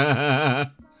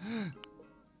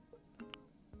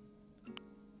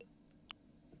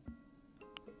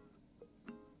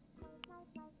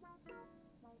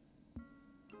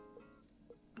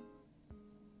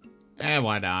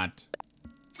 Why not?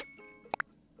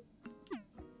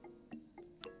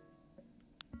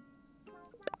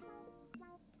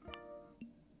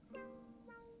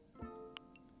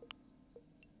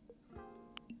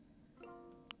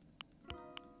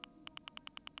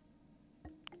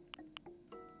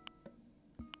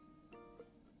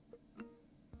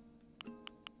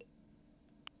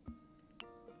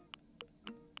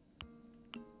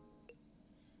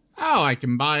 Oh, I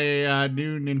can buy a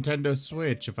new Nintendo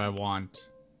Switch if I want.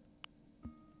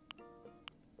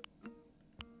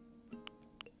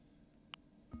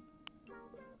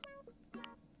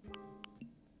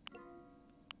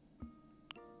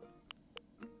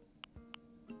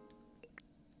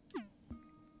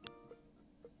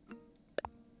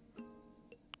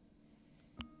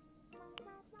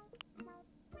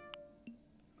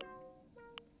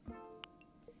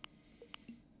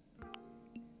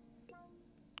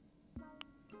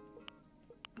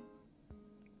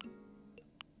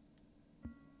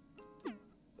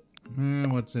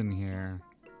 What's in here?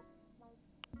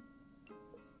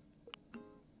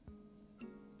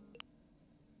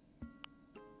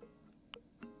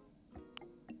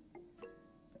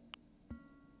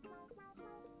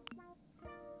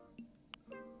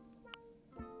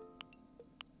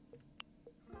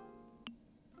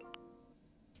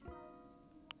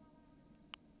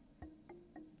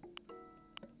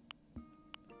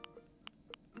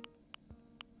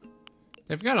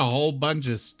 They've got a whole bunch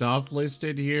of stuff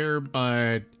listed here,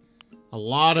 but a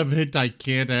lot of it I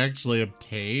can't actually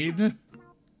obtain.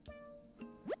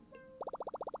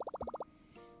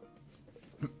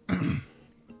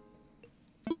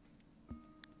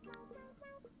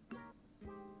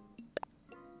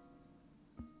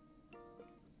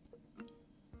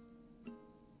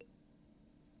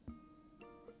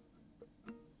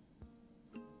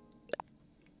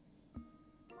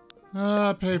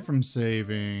 Pay from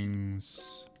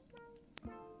savings.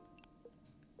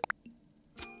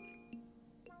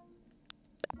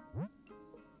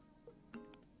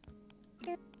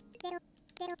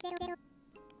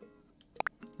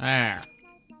 There.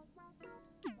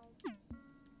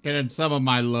 Getting some of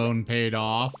my loan paid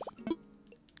off.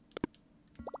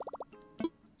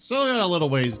 Still got a little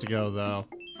ways to go, though.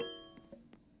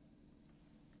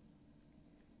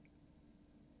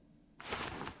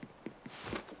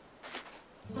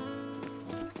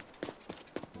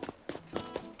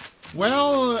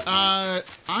 Well,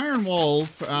 Iron Wolf,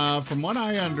 from what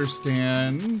I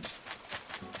understand,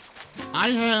 I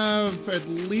have at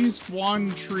least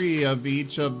one tree of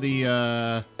each of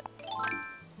the,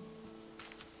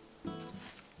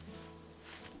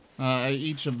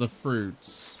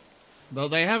 fruits. Though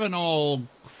they haven't all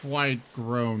quite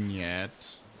grown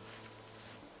yet.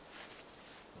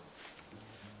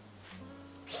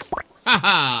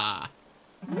 Haha!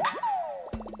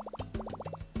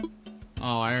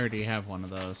 Oh, I already have one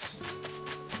of those.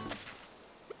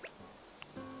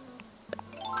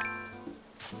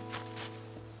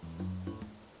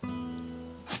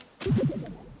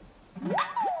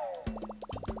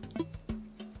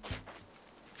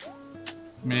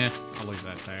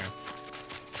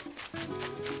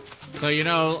 So, you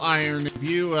know, Iron, if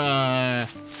you,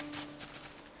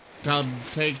 come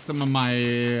take some of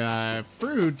my,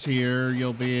 fruit here,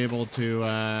 you'll be able to,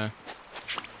 yeah,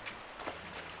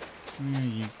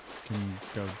 you can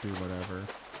go do whatever.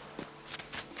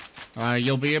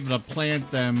 You'll be able to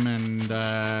plant them and,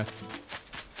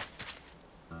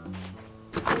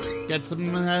 get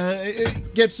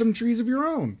some trees of your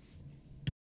own.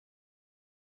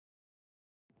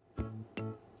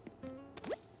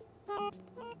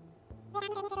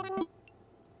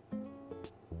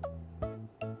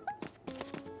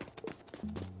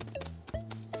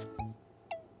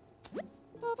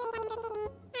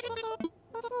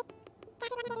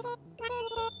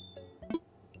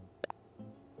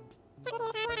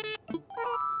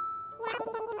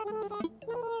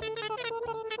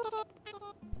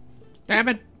 Damn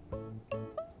it!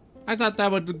 I thought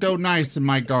that would go nice in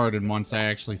my garden once I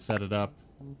actually set it up.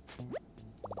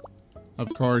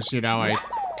 Of course, you know, I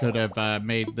could have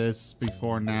made this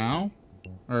before now.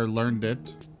 Or learned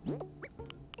it.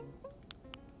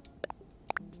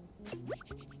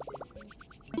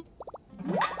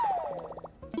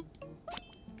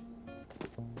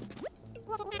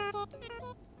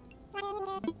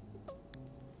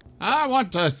 I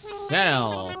want to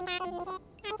sell.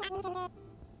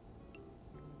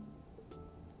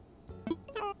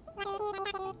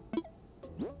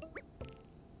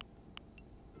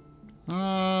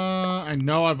 I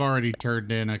know I've already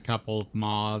turned in a couple of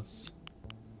moths.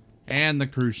 And the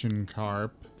crucian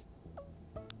carp.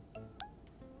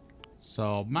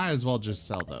 So, might as well just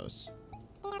sell those.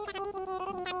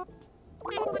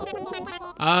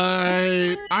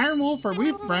 Iron Wolf, are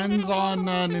we friends on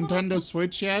Nintendo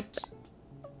Switch yet?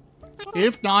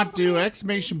 If not, do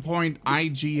exclamation point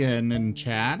IGN in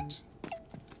chat.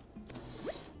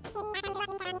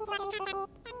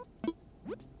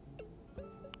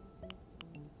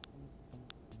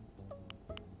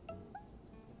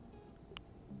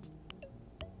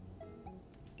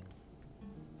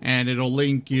 And it'll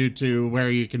link you to where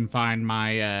you can find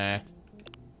my,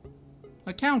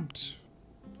 account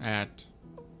at.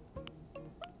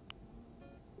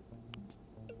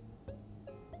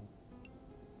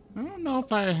 I don't know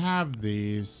if I have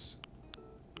these.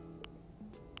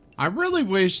 I really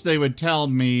wish they would tell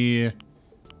me,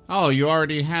 oh, you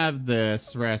already have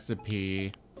this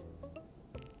recipe.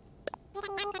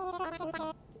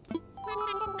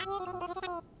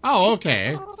 Oh,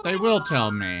 okay. They will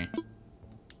tell me.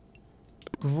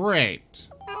 Great.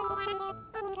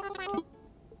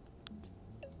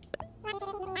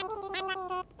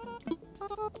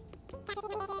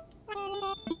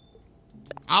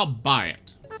 I'll buy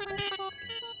it.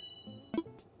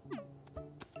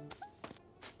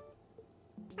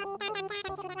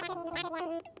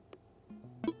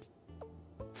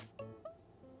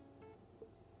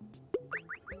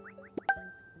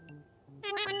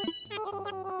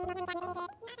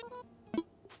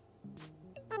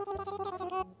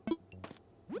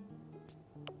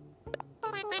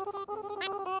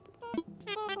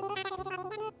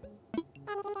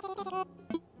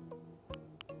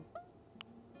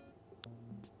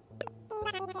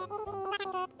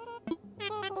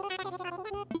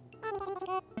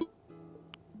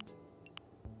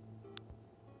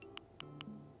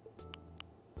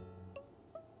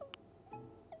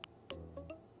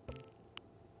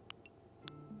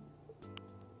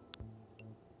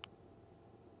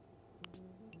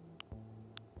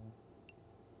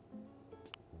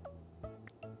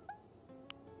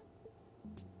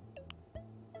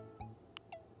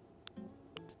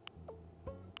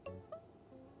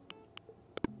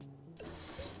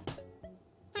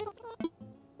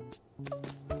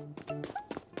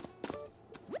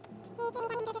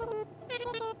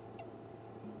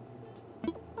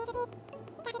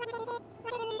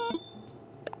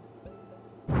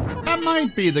 That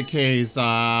might be the case,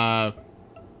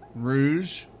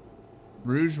 Rouge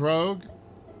Rogue.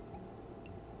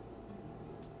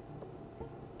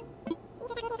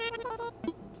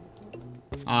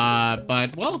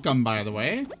 But welcome, by the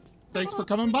way. Thanks for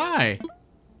coming by.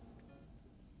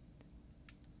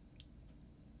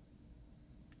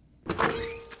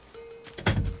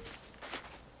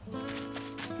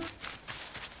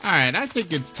 Alright, I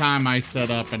think it's time I set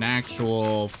up an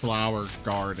actual flower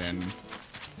garden.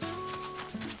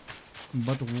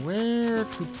 But where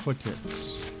to put it?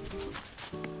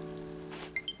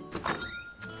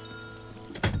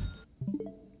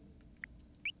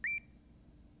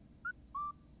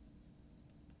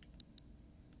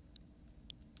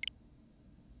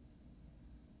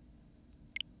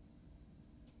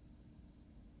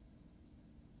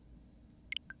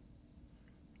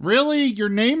 Really? Your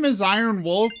name is Iron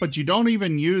Wolf, but you don't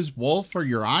even use wolf for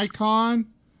your icon?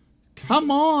 Come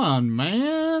on,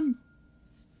 man.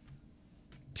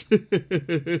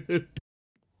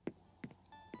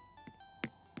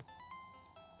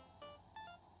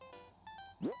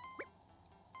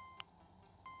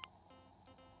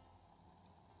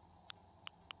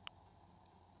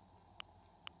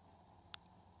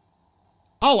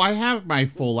 Oh, I have my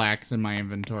full axe in my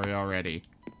inventory already.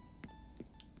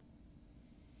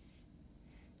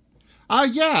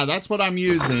 Yeah, that's what I'm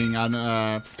using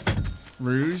on,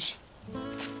 Rouge.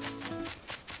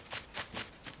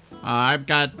 I've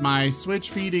got my switch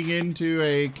feeding into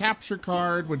a capture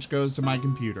card, which goes to my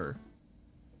computer.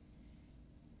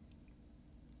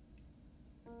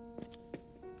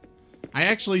 I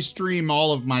actually stream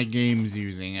all of my games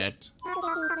using it.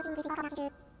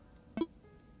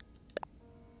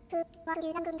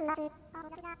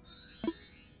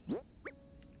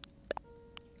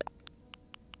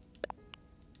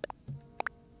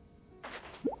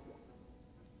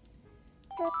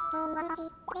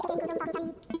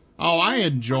 Oh, I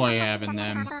enjoy having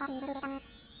them.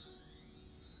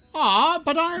 Aw,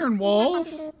 but Iron Wolf.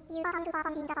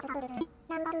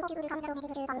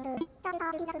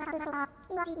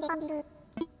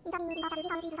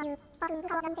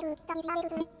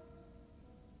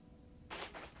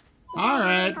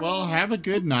 Alright, well, have a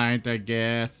good night, I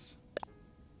guess.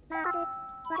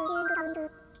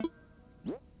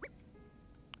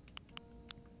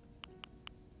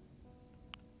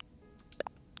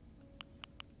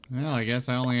 Well, I guess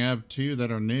I only have 2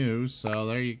 that are new, so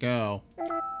there you go.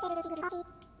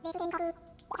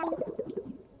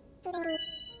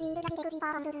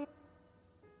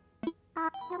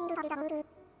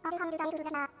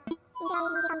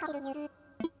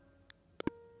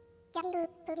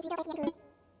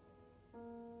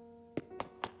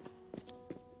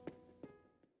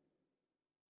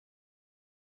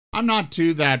 I'm not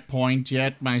to that point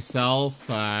yet myself.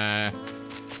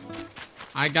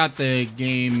 I got the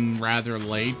game rather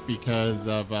late because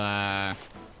of my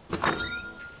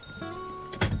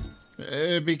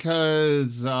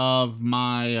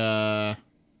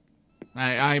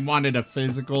I wanted a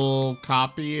physical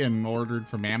copy and ordered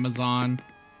from Amazon,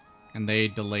 and they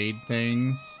delayed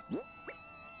things.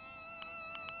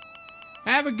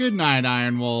 Have a good night,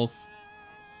 Iron Wolf.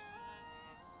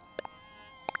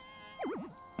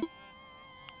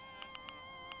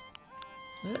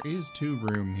 There is 2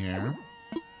 room here.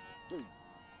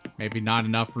 Maybe not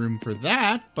enough room for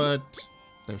that, but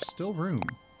there's still room.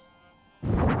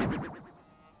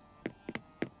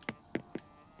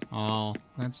 Oh,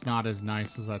 that's not as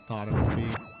nice as I thought it would be.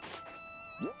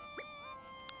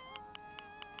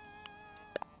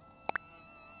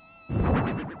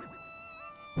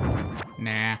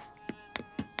 Nah.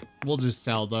 We'll just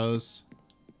sell those.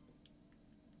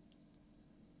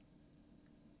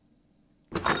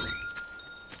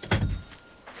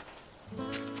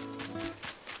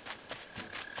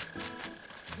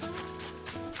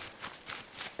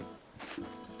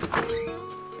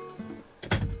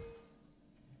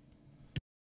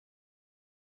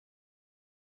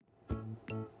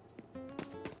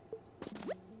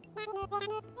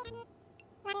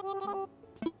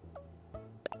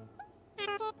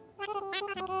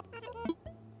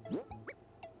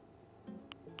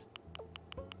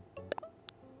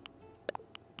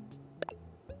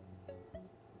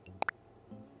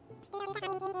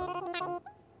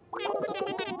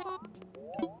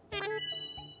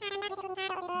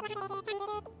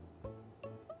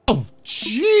 Oh,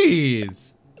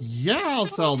 jeez! Yeah, I'll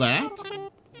sell that.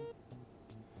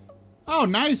 Oh,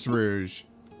 nice, Rouge.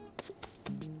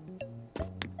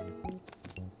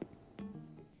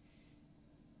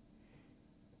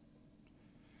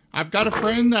 I've got a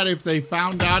friend that if they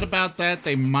found out about that,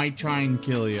 they might try and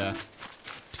kill you.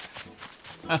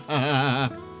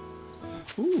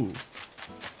 Ooh.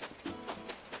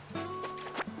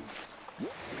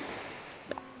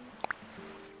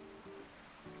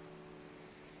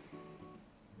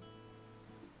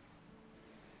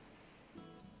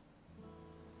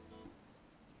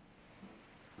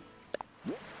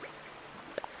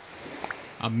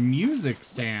 A music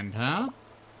stand, huh?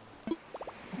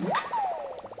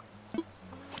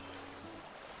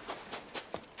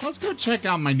 Let's go check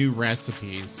out my new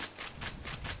recipes.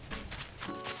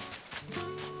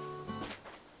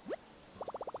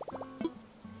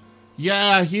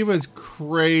 Yeah, he was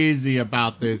crazy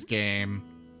about this game.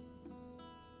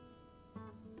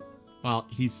 Well,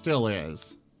 he still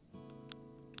is.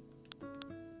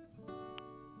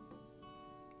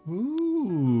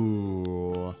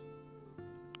 Ooh.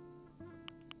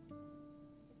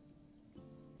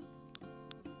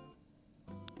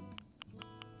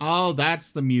 Oh,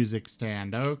 that's the music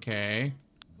stand. Okay.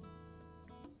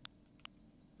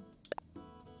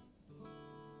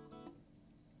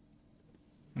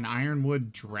 An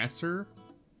ironwood dresser?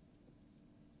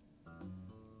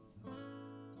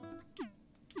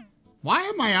 Why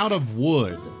am I out of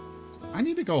wood? I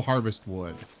need to go harvest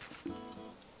wood.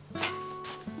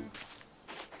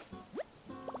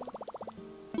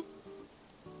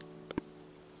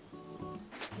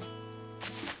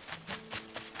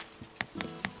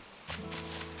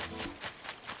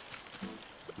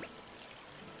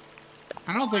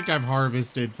 I don't think I've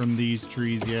harvested from these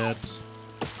trees yet.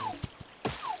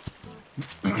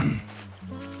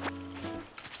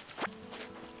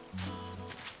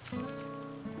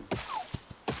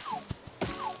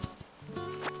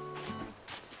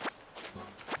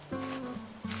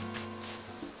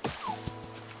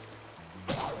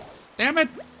 Damn it!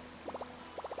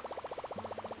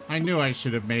 I knew I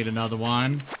should have made another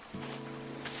one.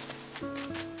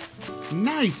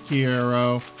 Nice,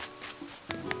 Kiero.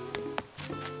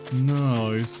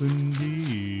 Nice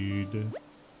indeed.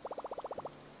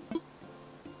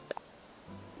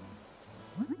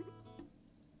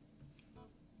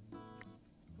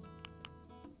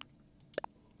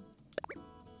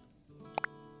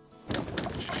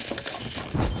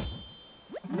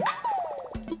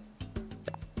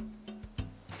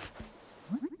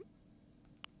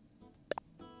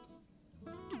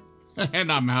 And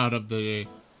I'm out of the...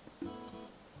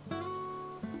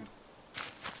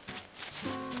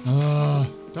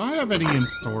 do I have any in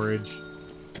storage?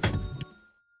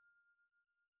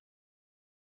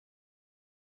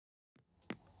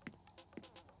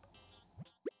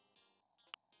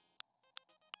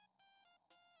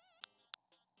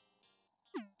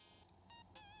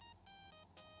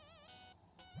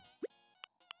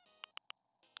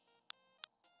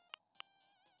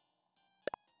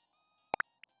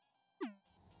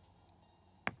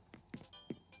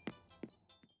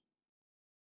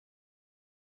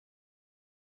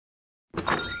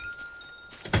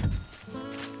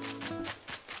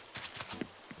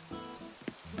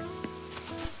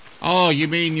 Oh, you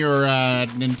mean your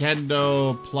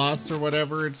Nintendo Plus or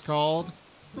whatever it's called?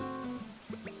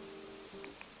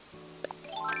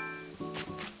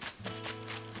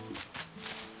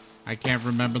 I can't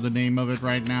remember the name of it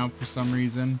right now for some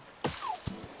reason.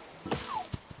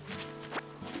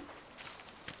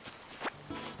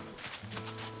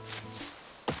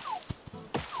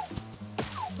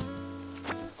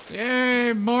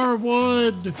 Yay, more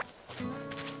wood!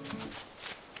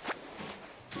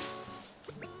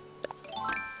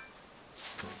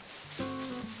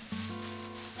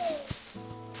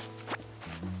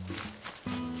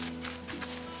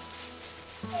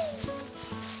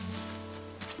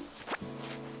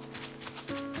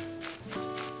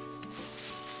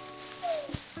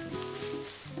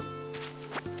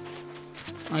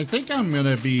 I think I'm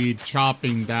gonna be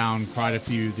chopping down quite a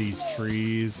few of these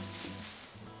trees.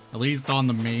 At least on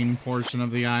the main portion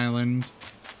of the island.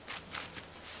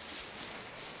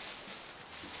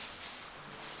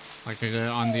 Like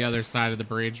on the other side of the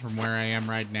bridge from where I am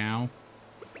right now.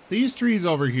 These trees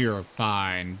over here are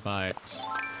fine, but...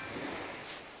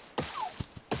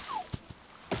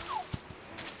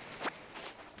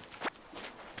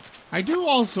 I do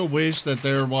also wish that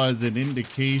there was an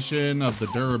indication of the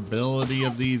durability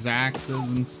of these axes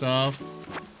and stuff.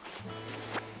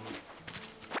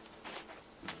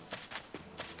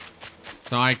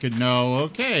 So I could know,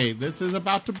 okay, this is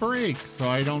about to break, so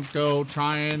I don't go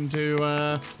trying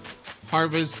to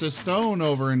harvest a stone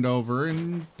over and over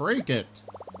and break it.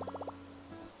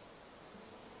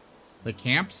 The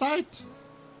campsite?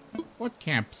 What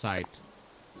campsite?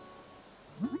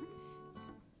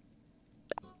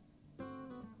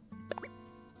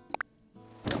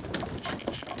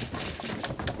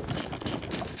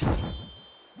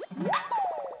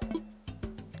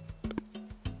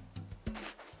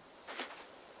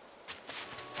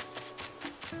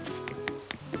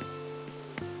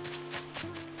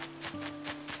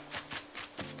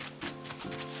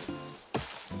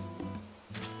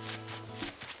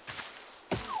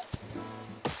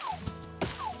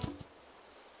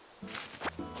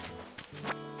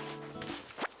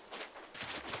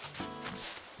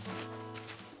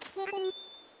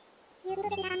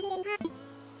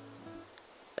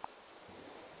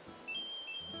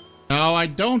 No, I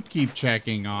don't keep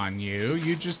checking on you.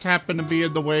 You just happen to be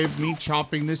in the way of me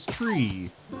chopping this tree.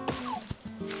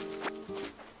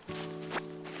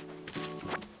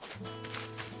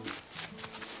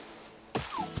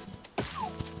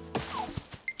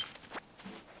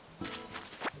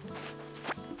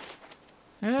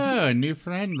 Oh, a new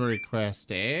friend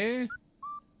request, eh?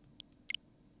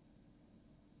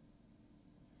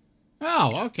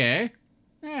 Oh, okay.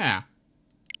 Yeah.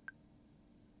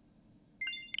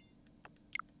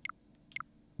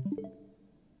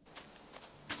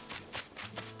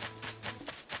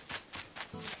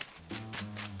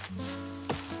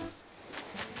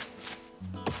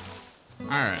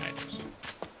 Alright.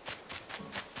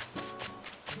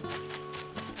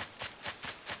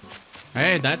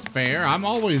 Hey, that's fair. I'm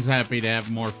always happy to have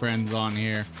more friends on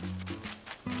here.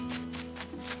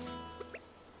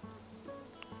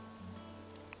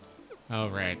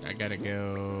 Alright, I gotta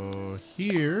go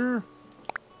here.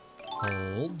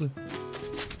 Hold.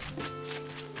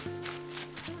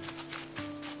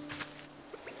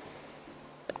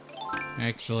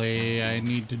 Actually, I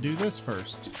need to do this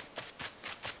first.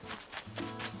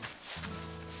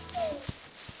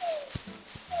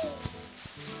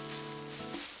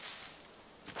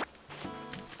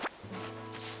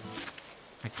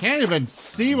 I can't even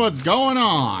see what's going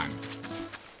on.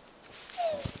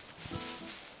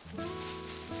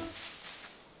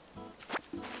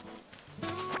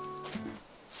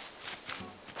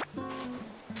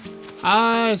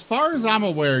 As far as I'm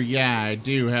aware, yeah, I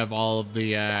do have all of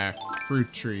the,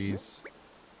 fruit trees.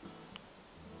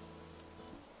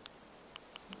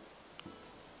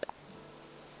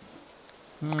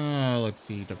 Let's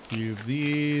eat a few of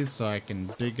these so I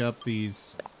can dig up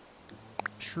these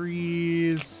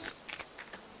trees.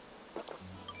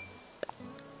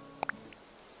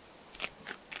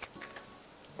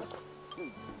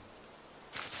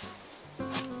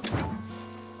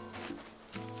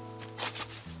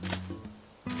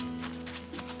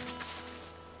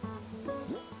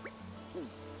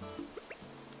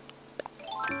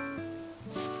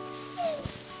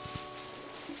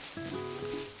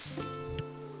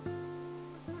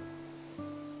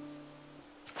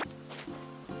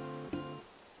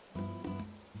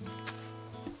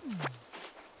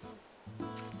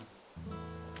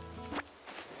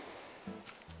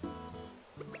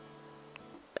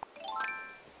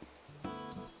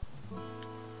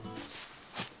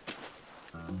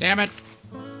 Damn it.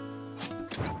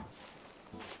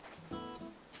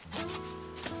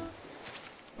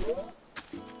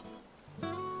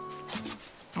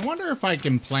 I wonder if I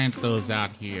can plant those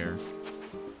out here.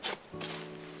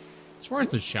 It's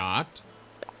worth a shot.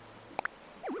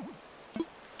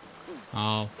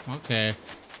 Oh, okay.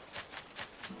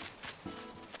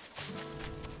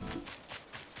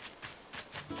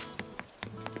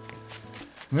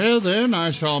 Well then,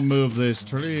 I shall move this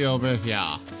tree over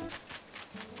here.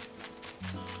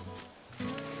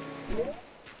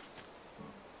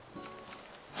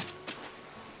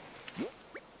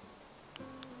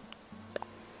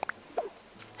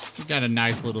 Got a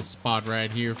nice little spot right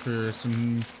here for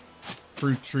some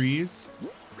fruit trees.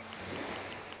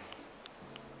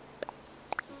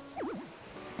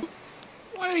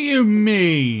 What do you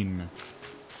mean?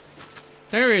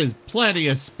 There is plenty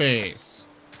of space.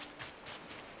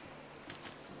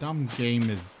 Dumb game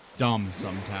is dumb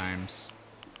sometimes.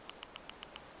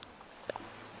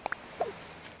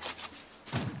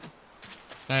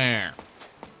 There.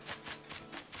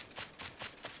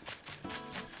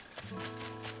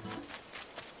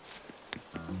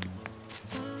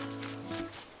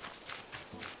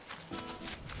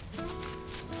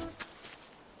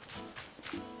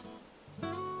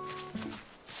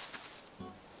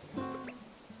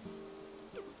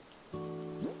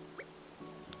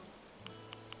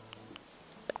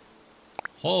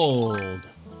 Hold.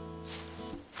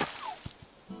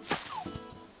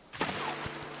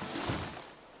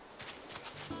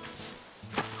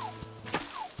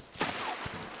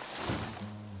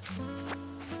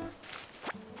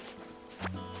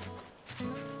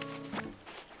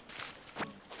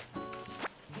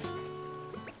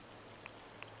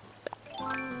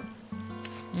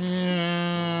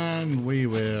 And we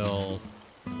will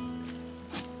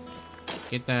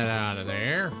get that out of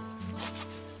there.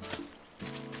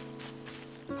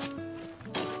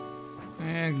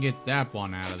 And get that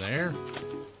one out of there.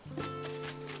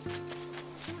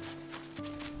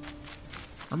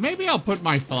 Or maybe I'll put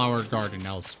my flower garden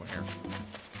elsewhere.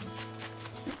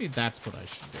 Maybe that's what I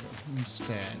should do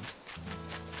instead.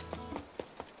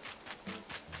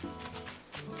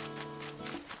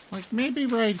 Like maybe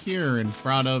right here in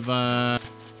front of the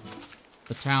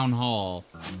town hall.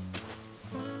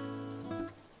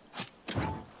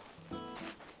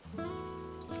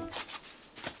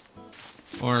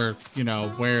 Or, you know,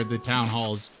 where the town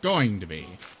hall is going to be.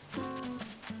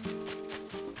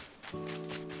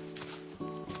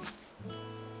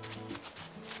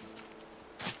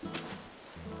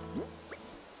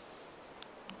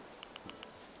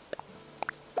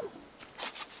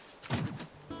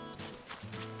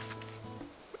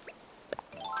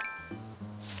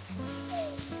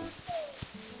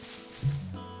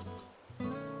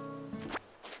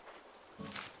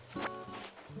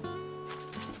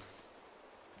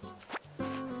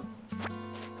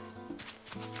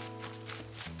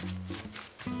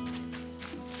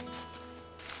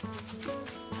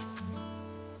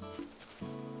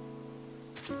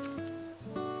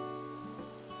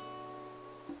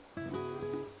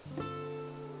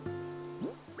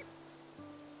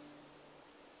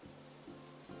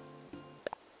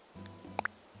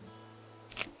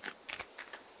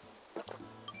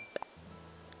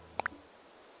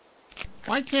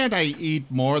 Why can't I eat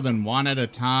more than one at a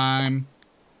time?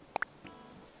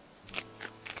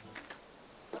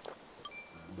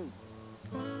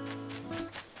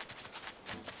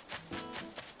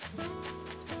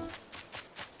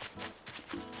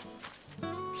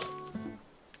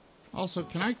 Also,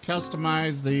 can I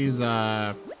customize these,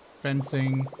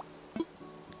 fencing?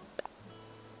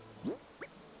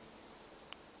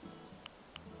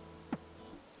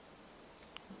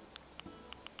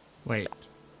 Wait.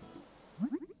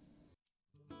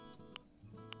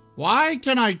 Why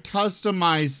can I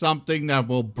customize something that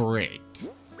will break?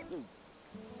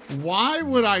 Why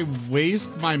would I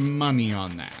waste my money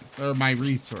on that? Or my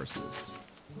resources?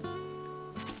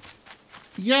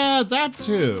 Yeah, that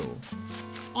too.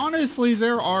 Honestly,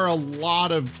 there are a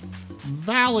lot of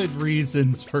valid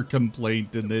reasons for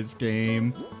complaint in this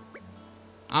game.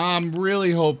 I'm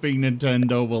really hoping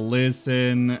Nintendo will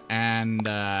listen and,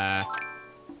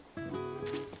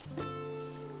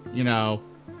 you know,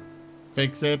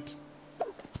 fix it.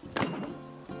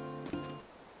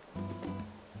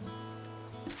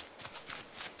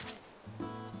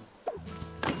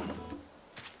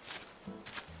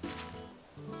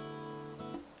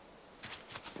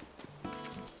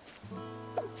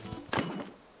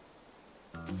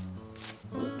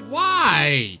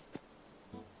 Why?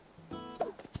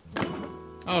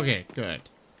 Okay, good.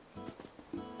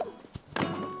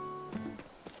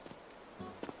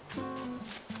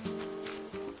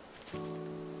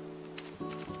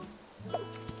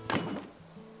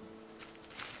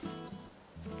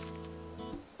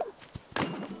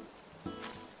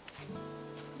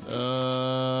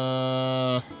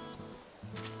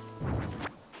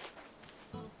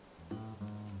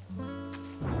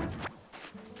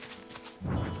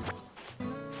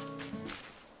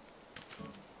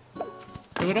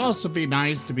 It would also be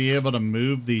nice to be able to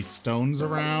move these stones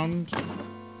around.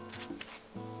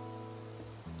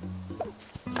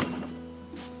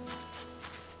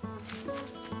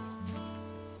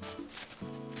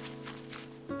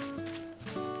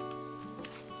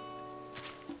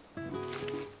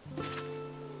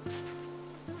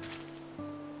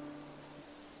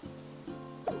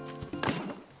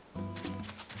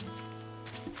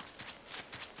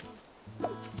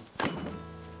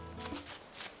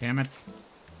 Damn it.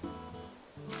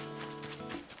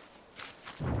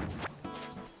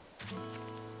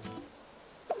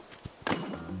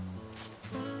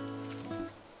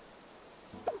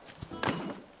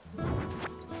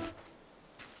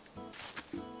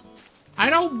 I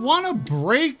don't want to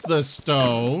break the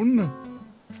stone.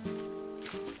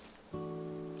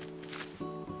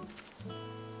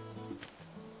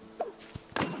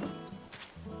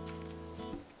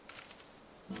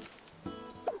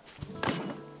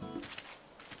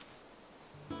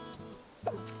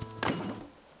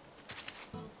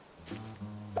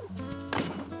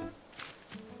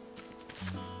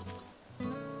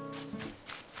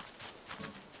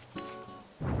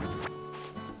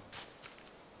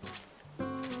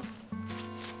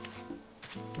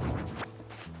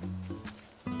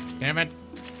 Damn it.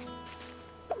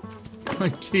 I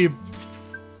keep...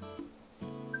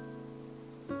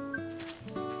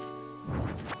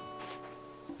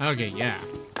 Okay, yeah.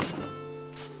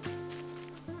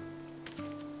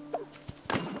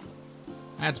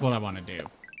 That's what I want to do.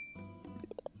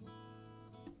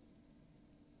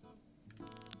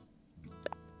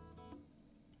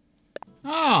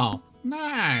 Oh,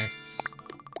 nice.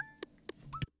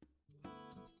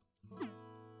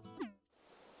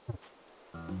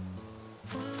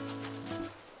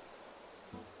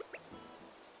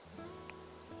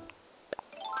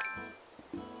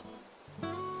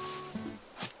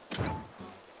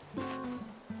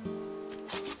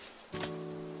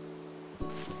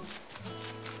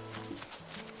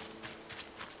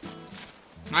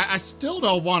 I still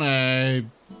don't want to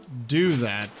do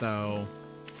that, though.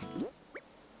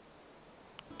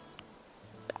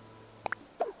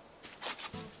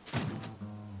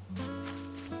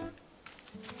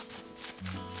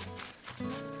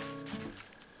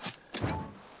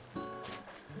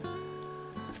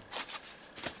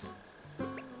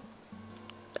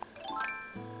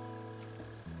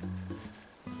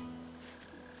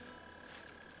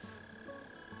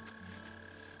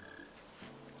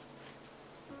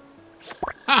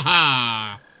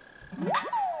 Haha!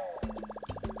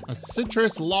 A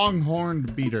citrus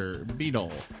longhorned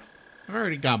beetle. I've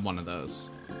already got one of those.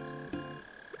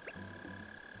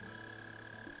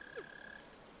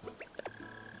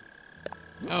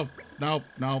 Oh, nope,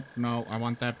 nope, no. I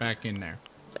want that back in there.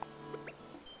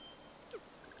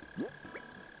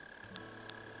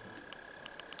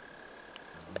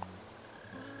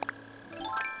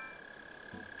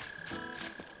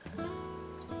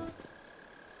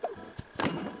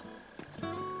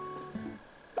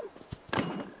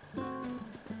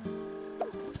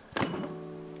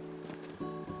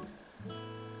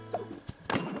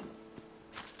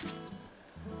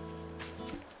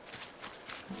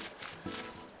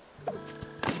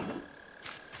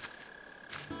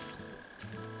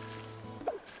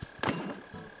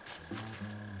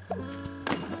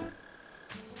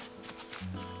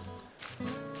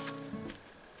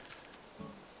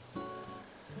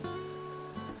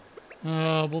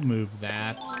 We'll move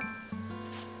that.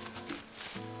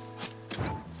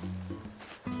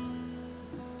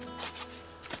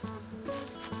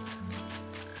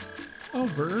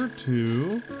 Over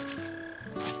to...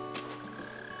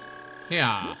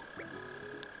 yeah.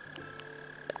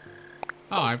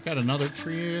 Oh, I've got another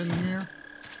tree in here.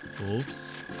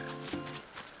 Oops.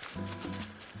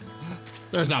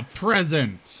 There's a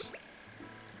present!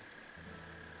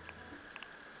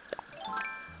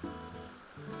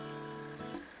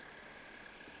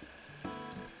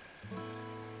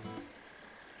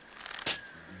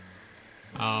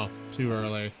 Oh, too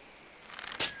early.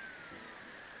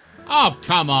 Oh,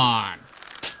 come on!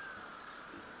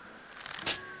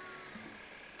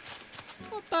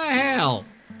 What the hell?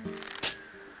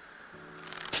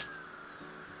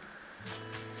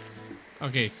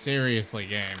 Okay, seriously,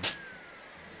 game.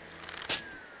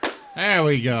 There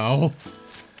we go.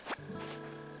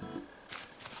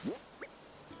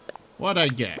 What'd I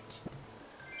get?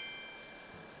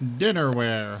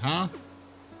 Dinnerware, huh?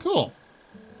 Cool.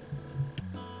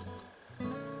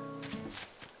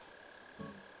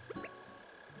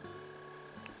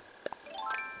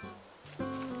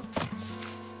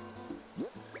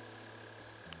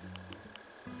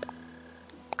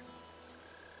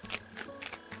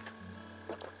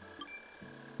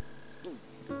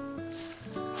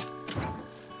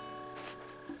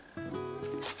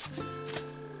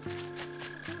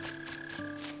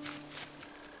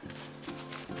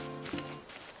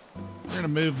 We're gonna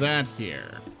move that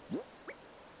here.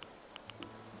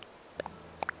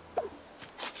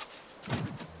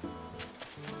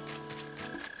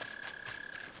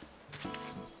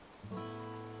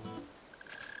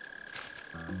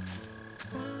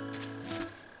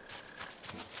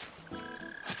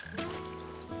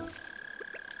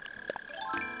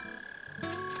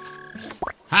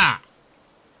 Ha!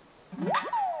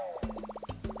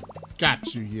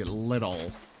 Got you, you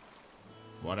little...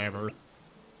 whatever.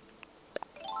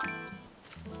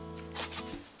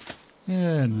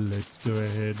 And let's go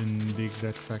ahead and dig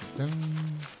that back down.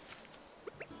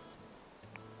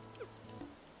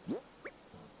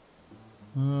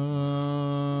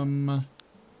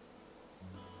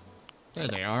 There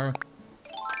they are.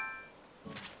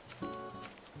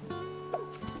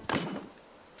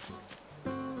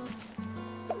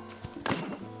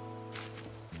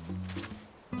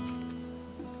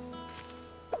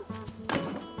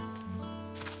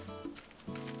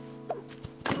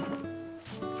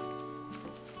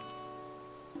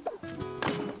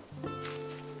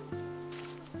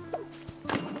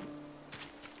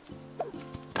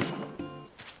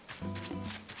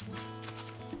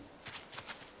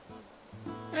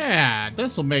 Yeah,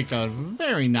 this will make a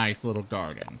very nice little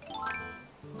garden.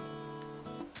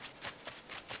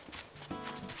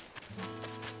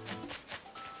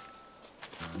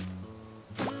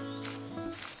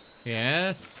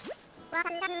 Yes.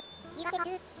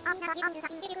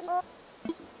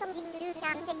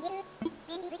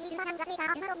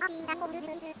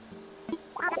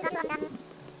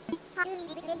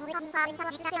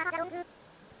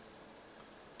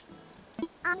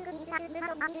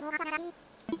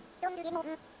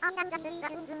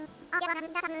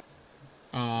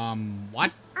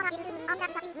 What?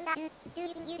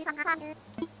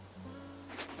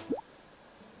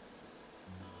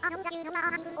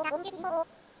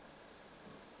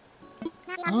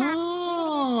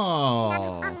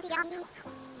 Oh.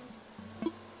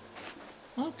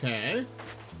 Okay.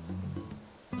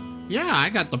 Yeah, I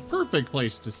got the perfect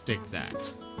place to stick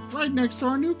that. Right next to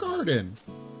our new garden.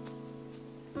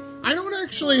 I don't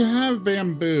actually have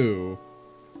bamboo.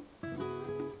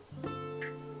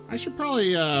 I should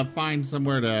probably find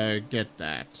somewhere to get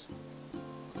that.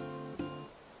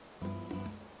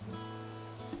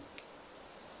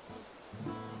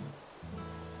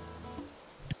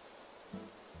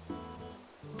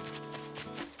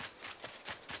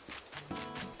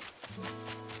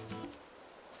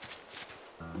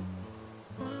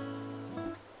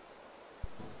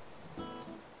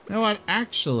 You know what?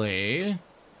 Actually...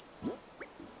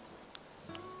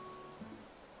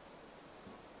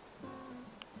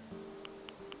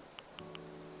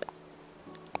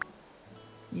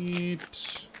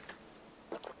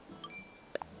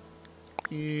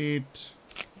 Eat.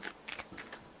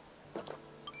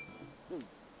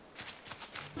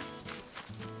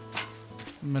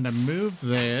 I'm gonna move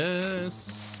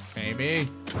this, maybe.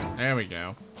 There we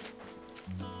go.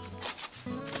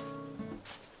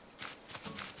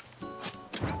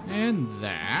 And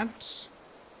that.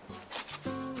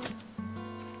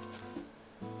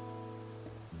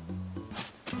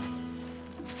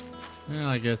 Well,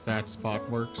 I guess that spot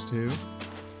works too.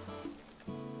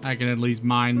 I can at least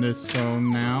mine this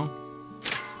stone now.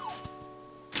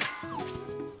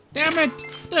 Damn it!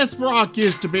 This rock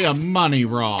used to be a money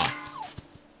rock.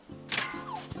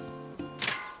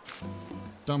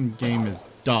 Dumb game is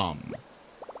dumb.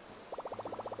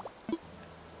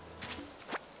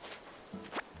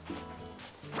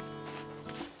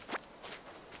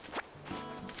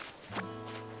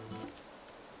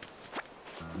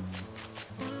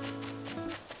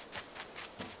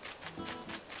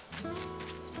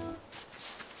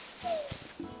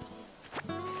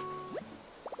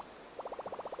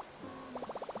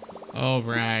 All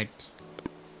right.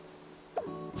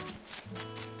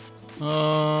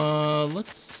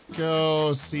 Let's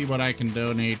go see what I can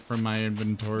donate from my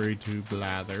inventory to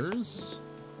Blathers.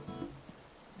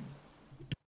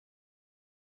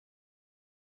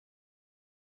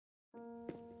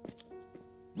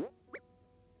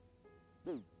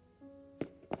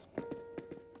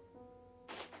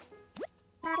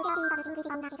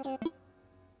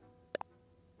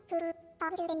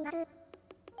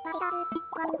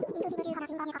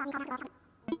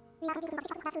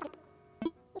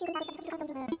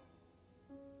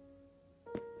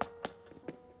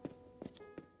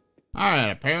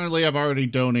 Alright, apparently I've already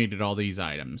donated all these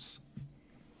items.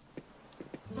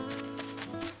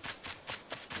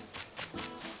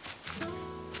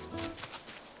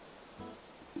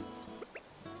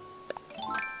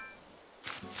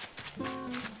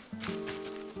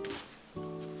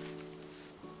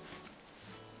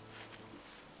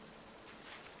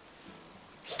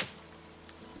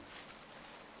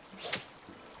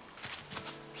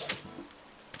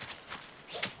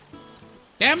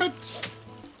 Damn it!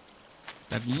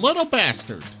 That little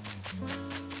bastard.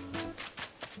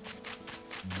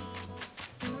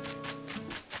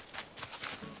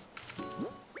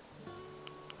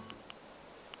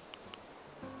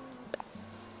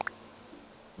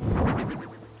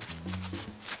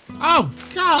 Oh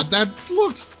God, that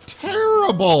looks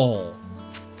terrible.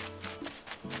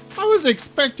 I was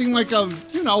expecting like a,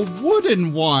 you know,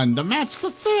 wooden one to match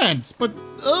the fence, but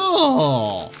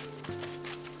ugh.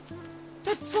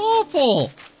 That's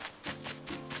awful.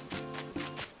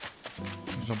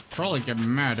 I'll probably get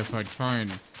mad if I try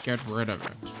and get rid of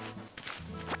it.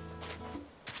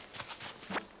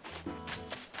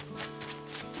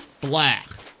 Black.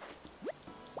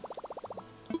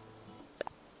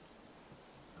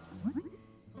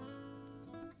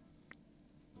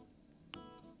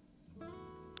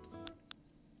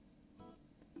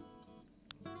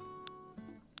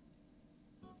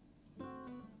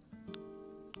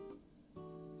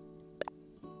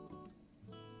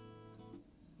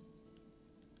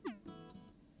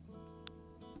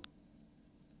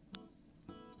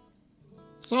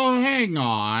 So hang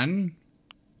on.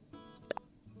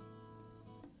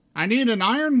 I need an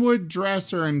ironwood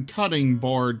dresser and cutting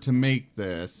board to make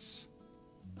this.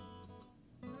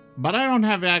 But I don't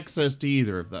have access to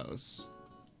either of those.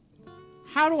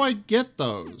 How do I get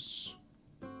those?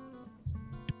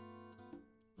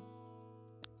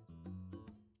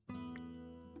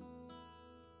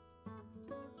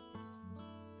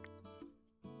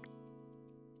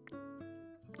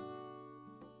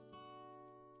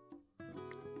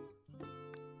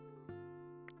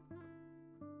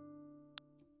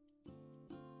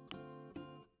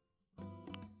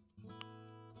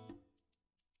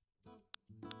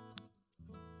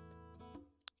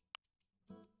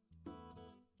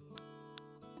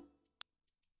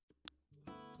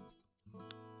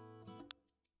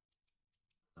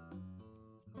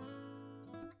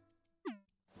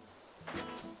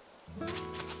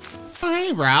 Oh,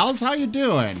 hey, Rouse, how you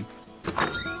doing?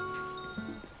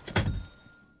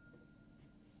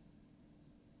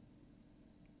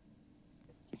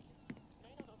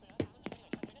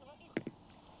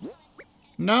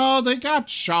 No, they got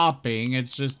shopping.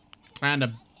 It's just kind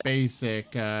of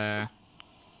basic, throw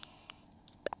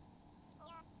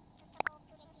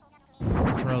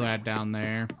that down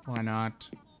there. Why not?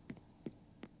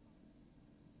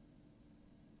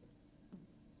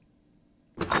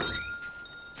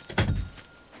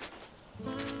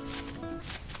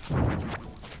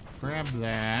 Grab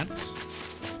that.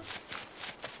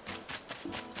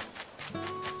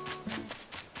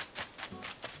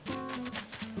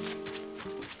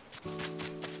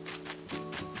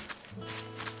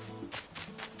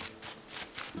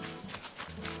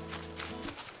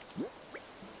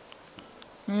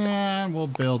 And we'll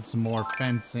build some more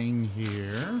fencing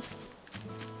here.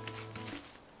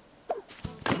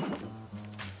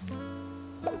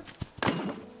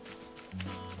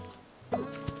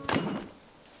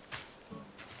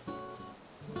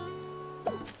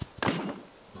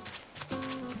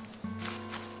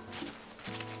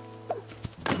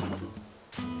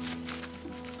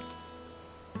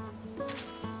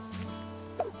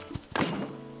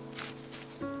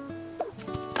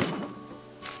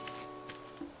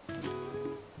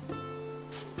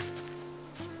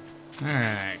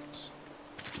 Alright.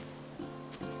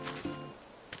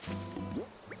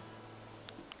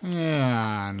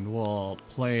 And we'll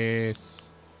place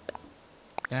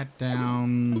that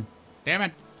down. Damn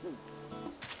it.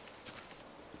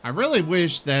 I really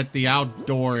wish that the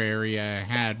outdoor area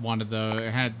had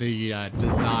the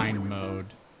design mode.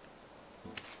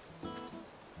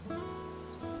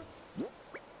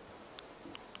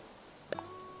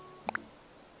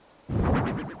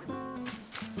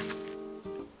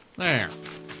 There.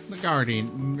 The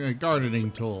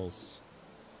gardening tools.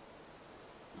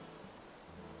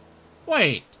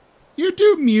 Wait. You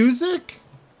do music?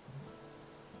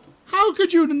 How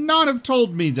could you not have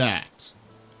told me that?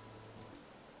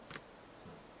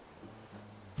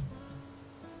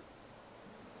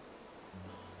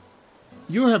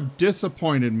 You have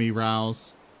disappointed me,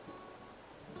 Rouse.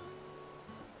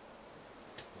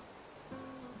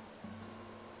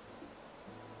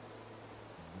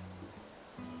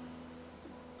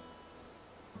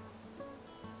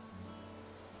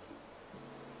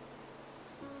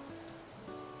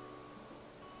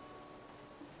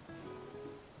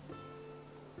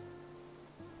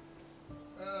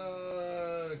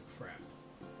 Crap.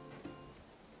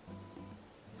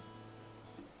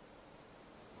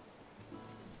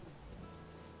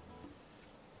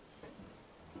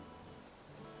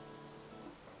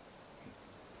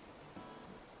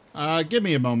 Give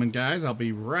me a moment, guys. I'll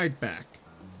be right back.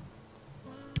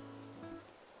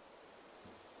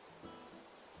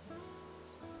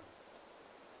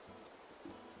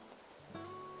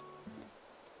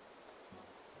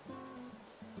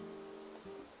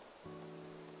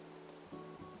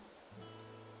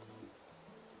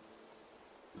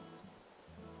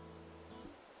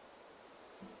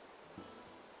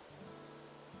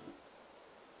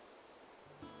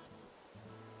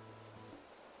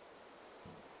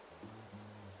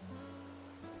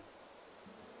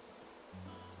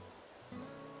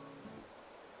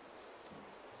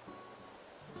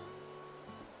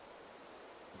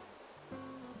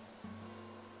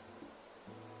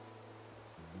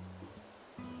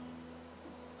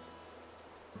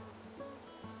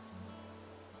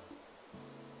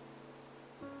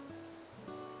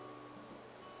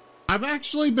 I've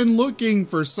actually been looking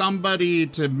for somebody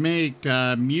to make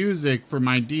music for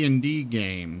my D&D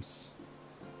games.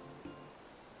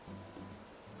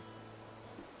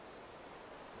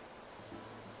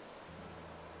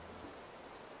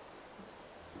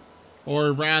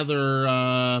 Or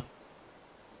rather,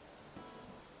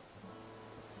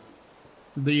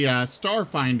 the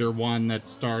Starfinder one that's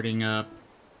starting up.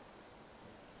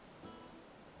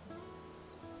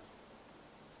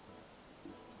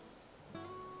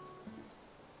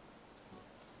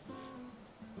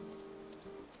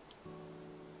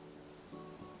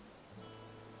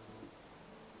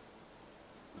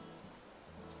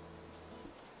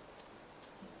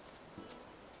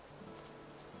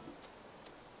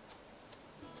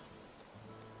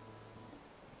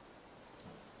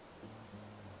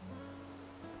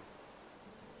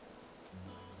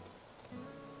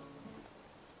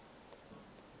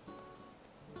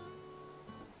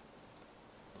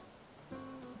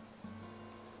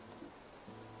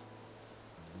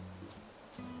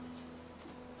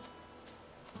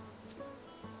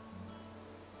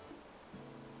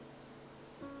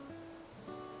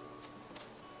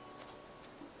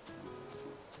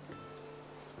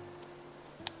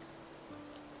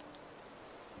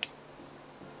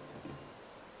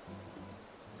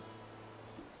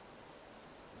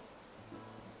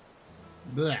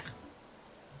 Blech.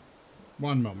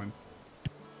 One moment.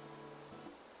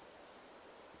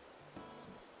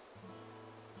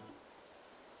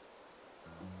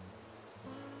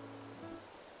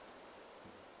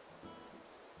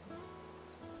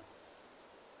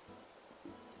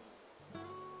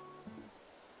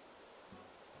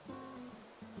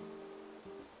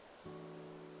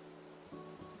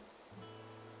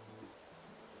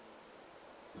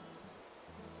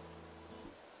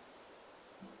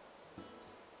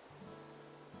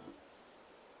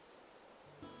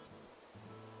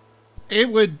 It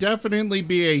would definitely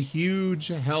be a huge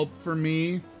help for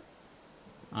me.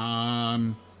 I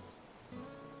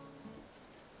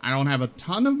don't have a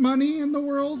ton of money in the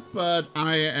world, but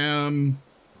I am...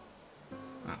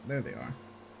 Ah, there they are.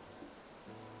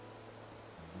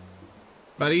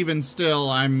 But even still,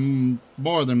 I'm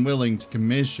more than willing to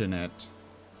commission it.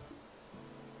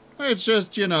 It's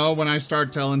just, you know, when I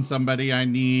start telling somebody I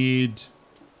need,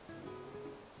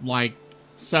 like,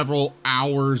 several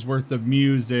hours worth of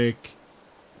music,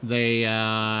 they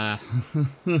get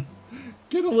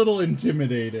a little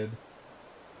intimidated.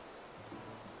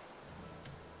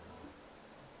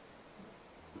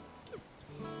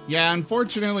 Yeah,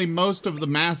 unfortunately, most of the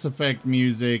Mass Effect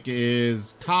music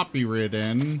is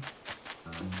copywritten,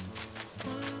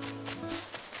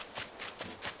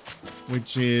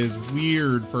 which is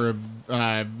weird for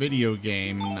a video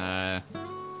game.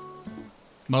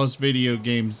 Most video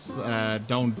games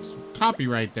don't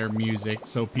copyright their music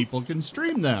so people can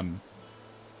stream them.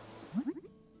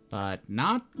 But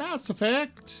not Mass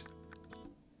Effect.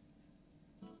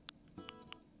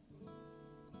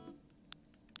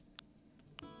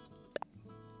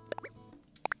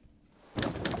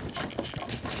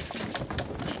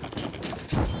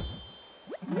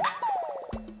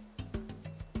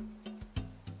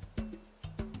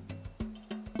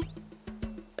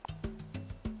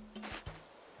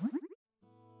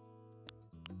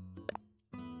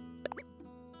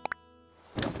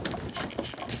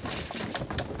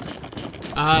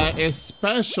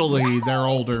 Especially their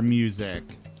older music.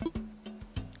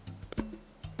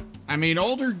 I mean,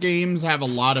 older games have a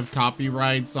lot of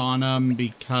copyrights on them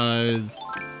because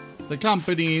the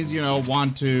companies, you know,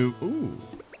 want to... Ooh.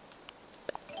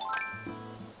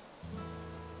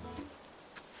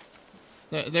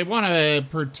 They want to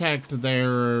protect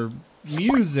their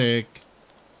music,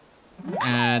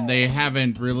 and they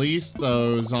haven't released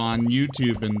those on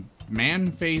YouTube. And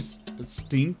man-faced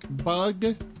stink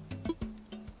bug?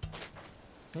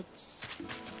 That's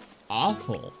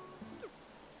awful.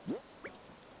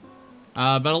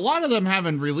 But a lot of them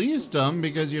haven't released them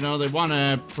because, you know, they want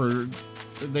to...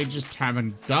 They just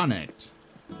haven't done it.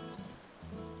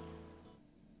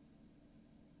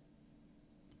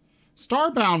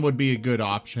 Starbound would be a good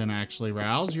option, actually,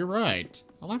 Rouse. You're right.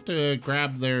 I'll have to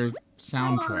grab their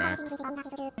soundtrack.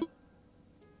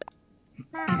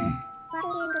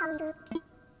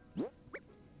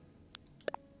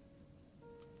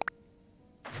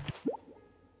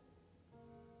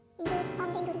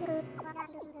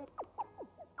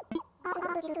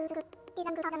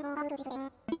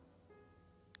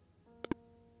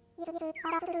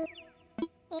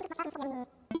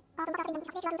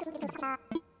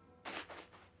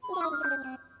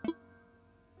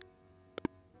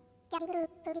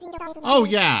 Oh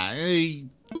yeah,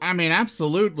 I mean,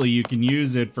 absolutely you can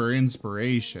use it for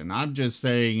inspiration. I'm just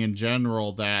saying in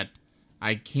general that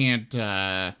I can't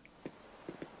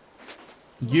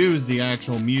use the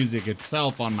actual music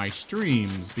itself on my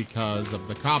streams because of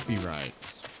the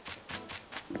copyrights.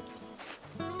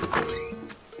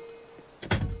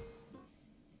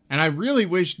 And I really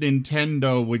wish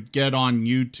Nintendo would get on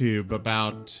YouTube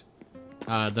about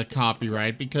the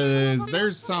copyright, because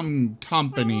there's some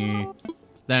company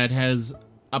that has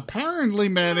apparently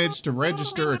managed to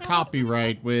register a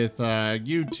copyright with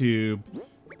YouTube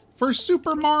for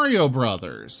Super Mario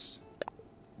Brothers.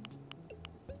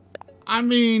 I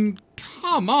mean,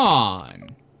 come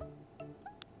on.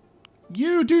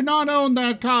 You do not own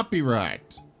that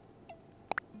copyright.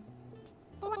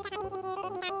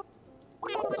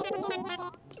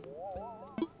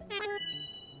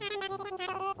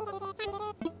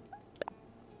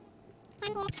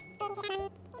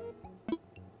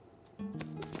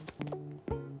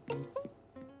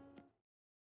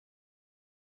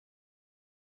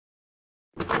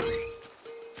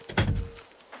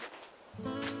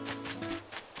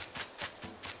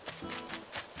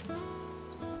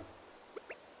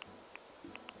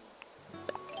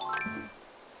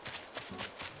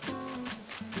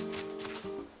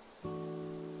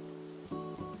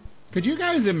 Could you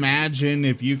guys imagine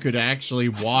if you could actually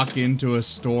walk into a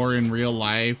store in real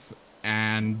life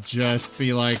and just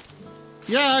be like,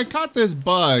 yeah, I caught this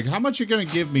bug. How much are you gonna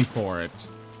give me for it?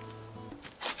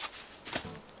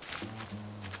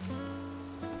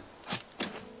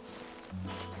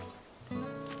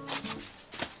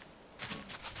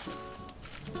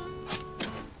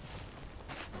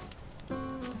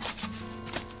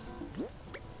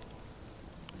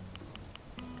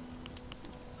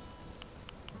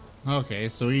 Okay,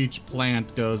 so each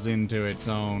plant goes into its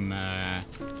own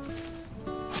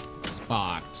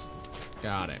spot.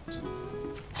 Got it.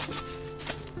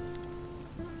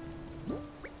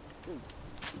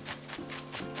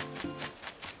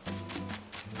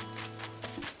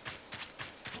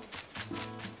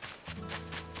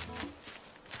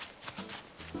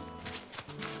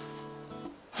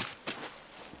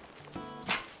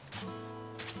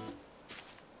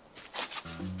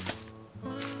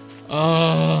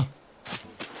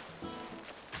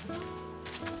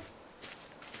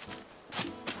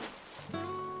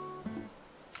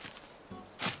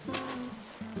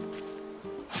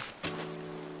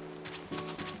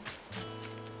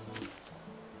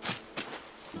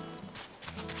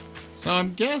 So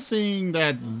I'm guessing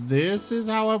that this is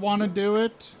how I want to do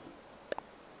it.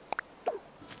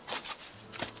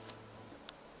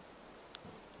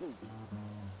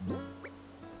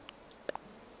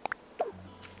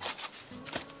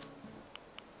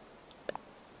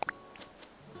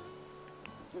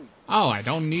 Oh, I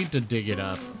don't need to dig it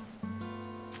up.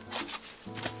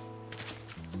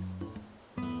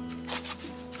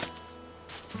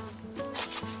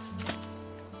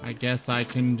 I guess I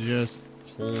can just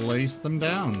place them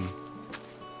down.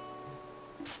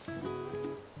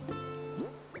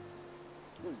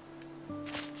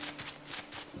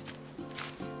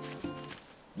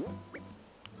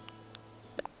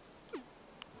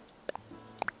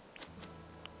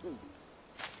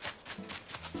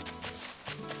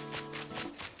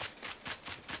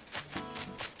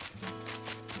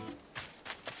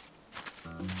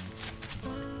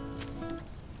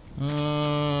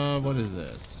 What is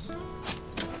this?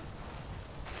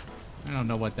 I don't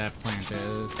know what that plant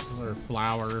is, or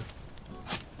flower.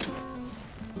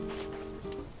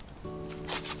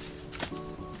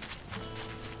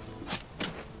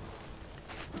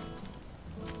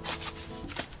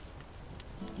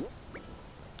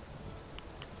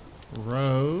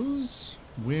 Rose,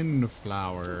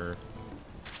 windflower.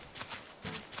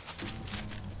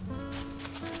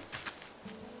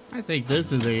 I think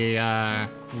this is a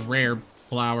rare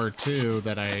flower too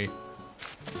that I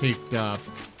picked up.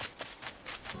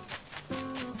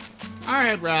 All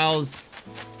right, Rouse.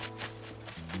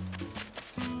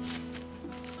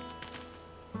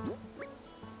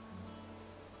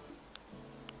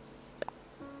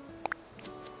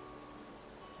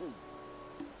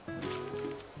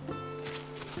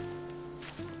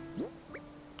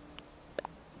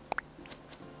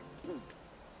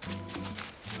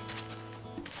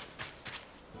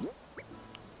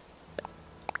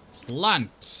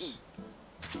 Plant.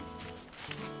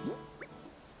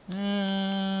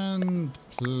 And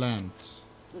plant.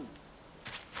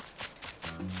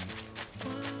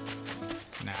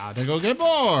 Now to go get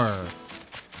more.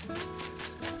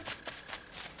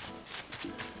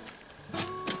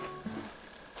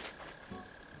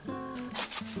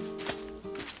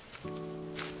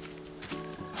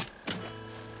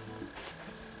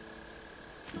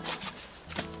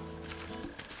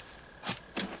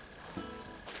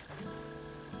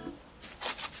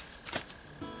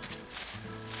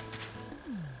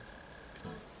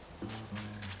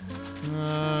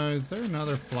 Is there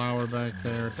another flower back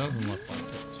there? It doesn't look like it.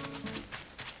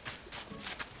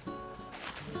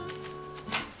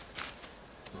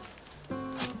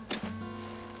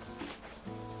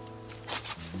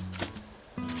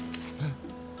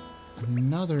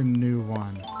 Another new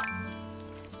one.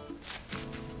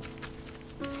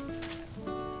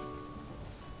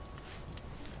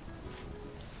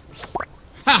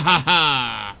 Ha ha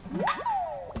ha!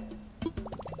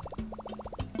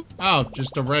 Oh,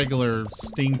 just a regular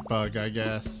stink bug, I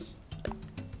guess.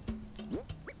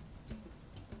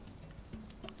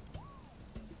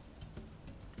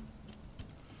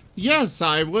 Yes,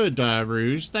 I would,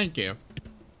 Rouge. Thank you.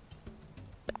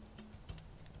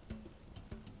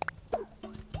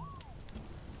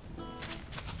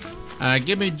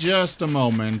 Give me just a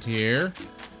moment here.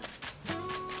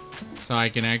 So I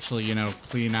can actually, you know,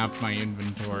 clean up my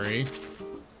inventory.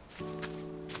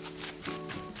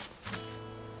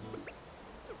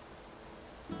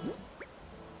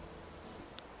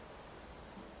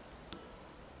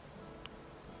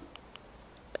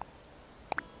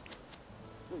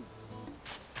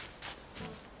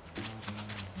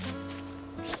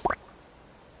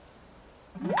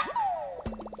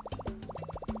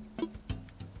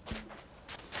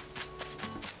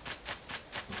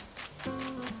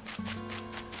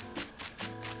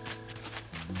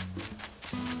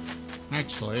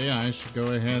 Actually, I should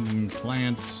go ahead and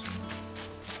plant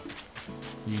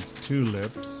these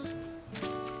tulips.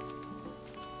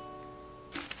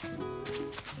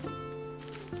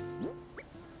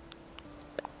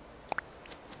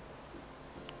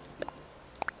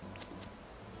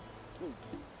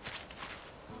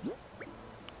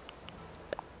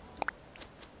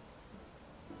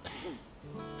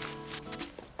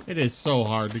 It is so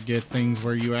hard to get things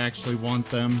where you actually want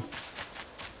them.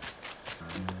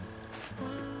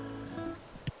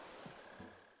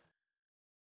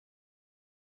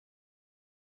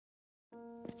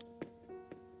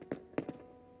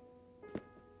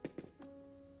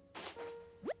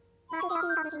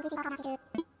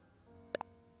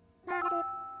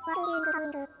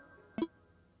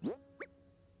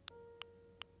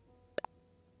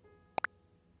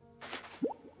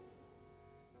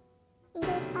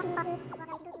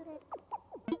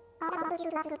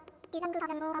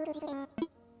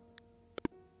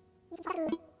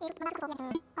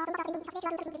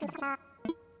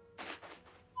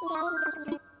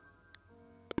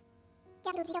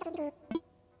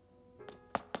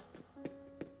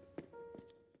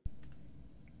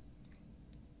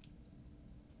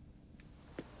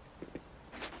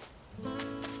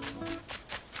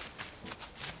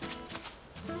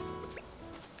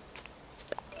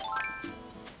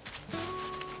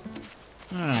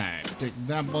 dig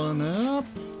that one up.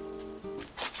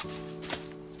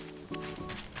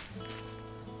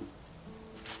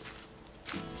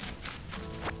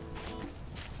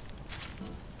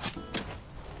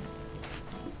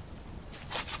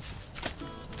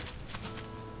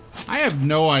 I have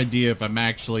no idea if I'm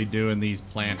actually doing these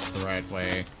plants the right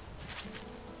way.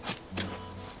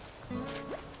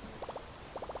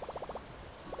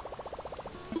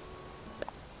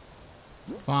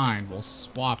 Fine, we'll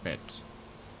swap it.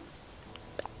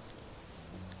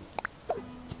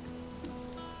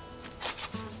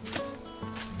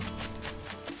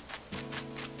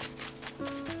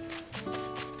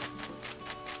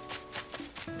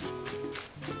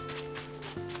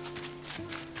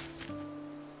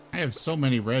 I have so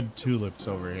many red tulips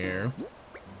over here.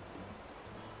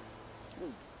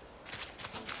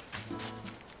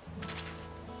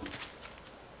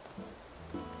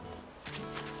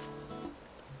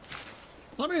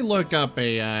 Let me look up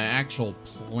a actual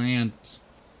plant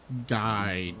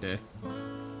guide.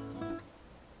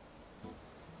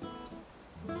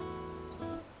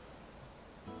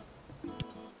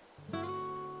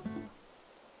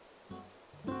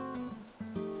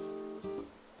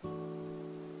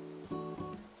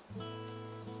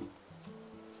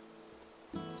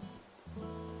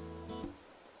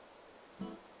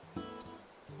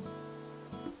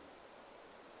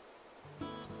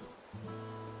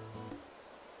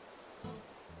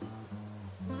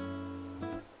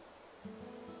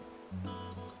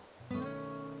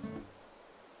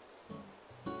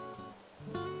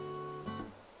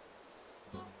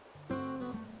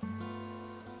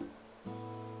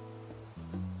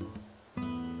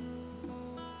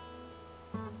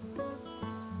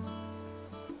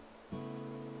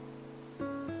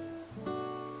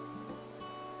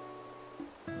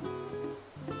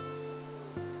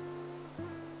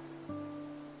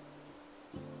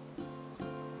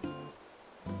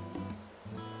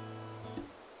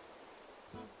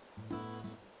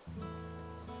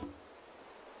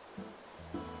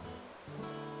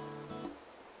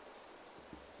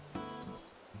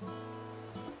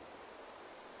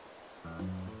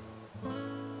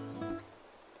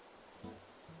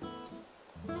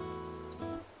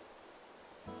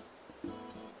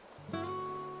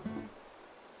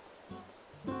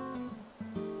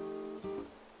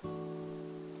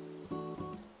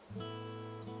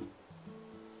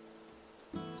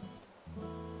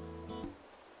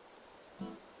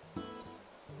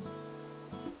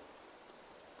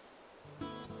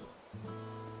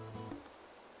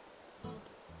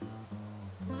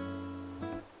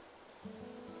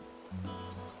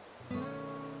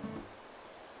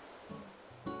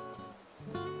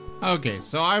 Okay,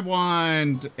 so I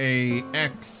want a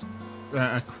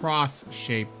cross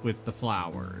shape with the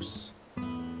flowers.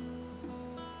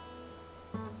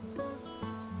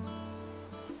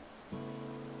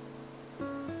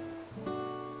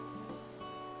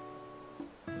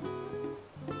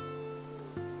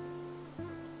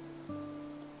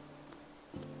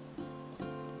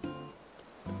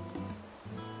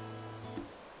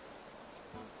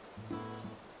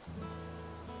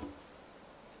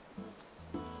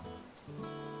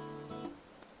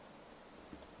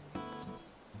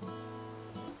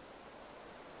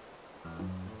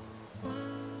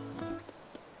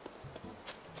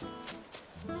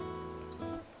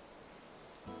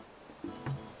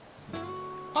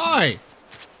 Oi!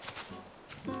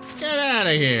 Get out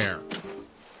of here!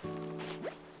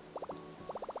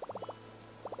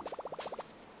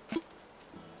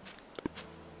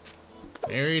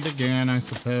 Buried again, I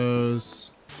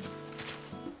suppose.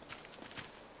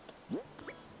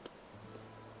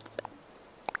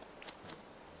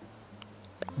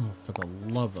 Oh, for the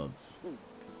love of...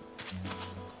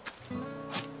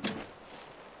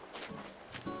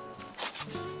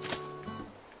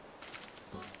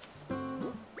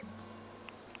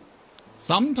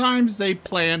 Sometimes they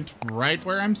plant right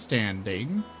where I'm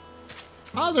standing.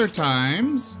 Other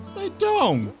times, they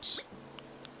don't.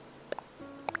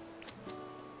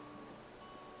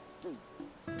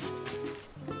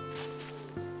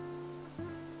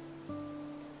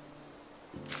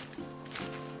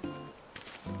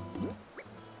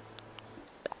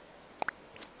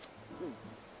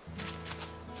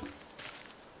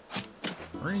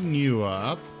 Bring you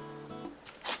up.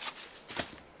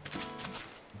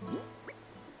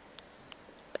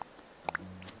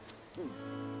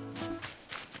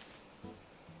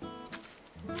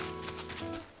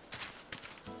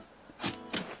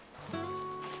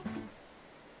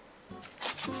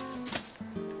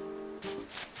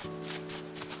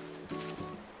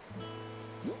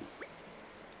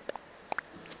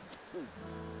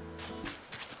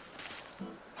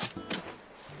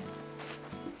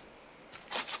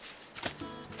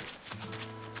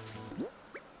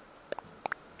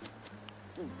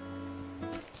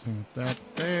 Put that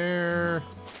there.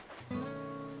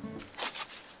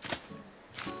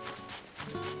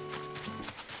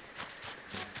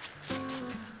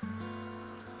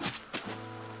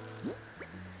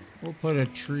 We'll put a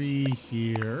tree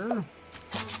here.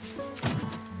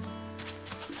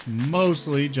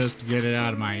 Mostly just to get it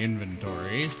out of my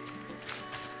inventory.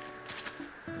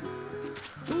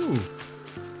 Ooh,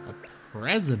 a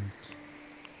present.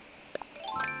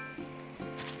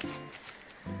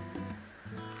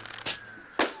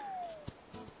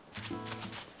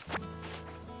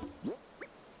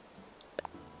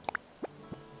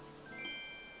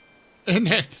 An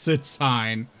exit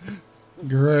sign.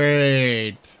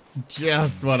 Great.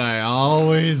 Just what I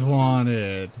always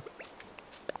wanted.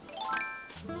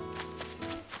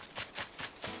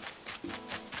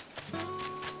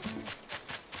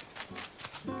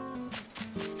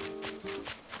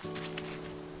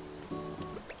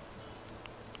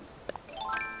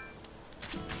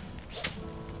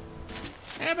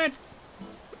 Damn it.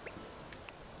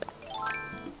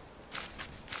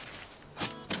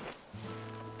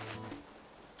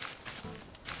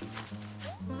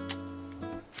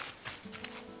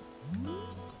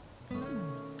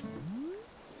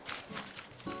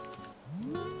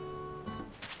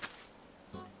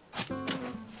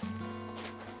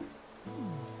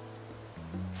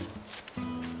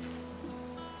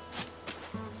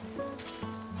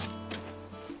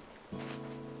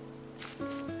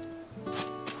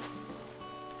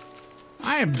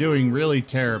 I am doing really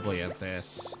terribly at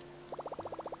this.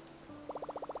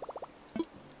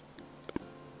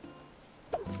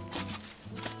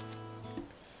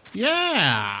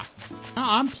 Yeah!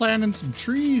 I'm planting some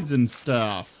trees and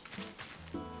stuff.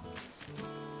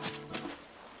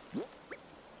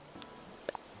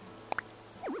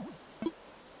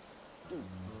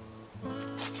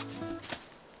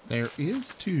 There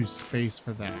is too space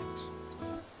for that.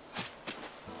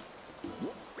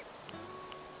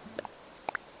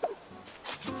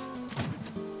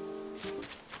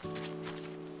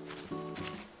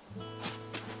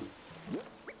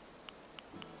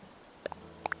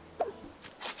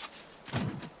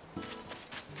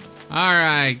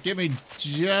 Alright, give me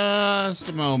just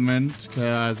a moment,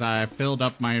 because I filled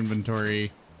up my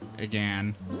inventory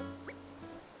again.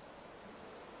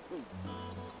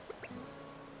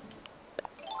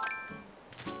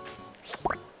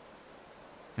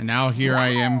 And now here I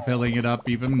am filling it up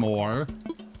even more.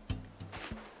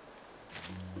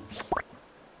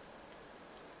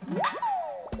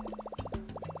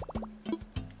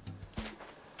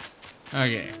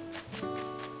 Okay.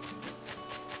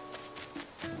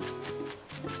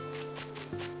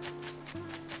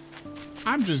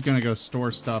 I'm just gonna go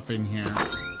store stuff in here.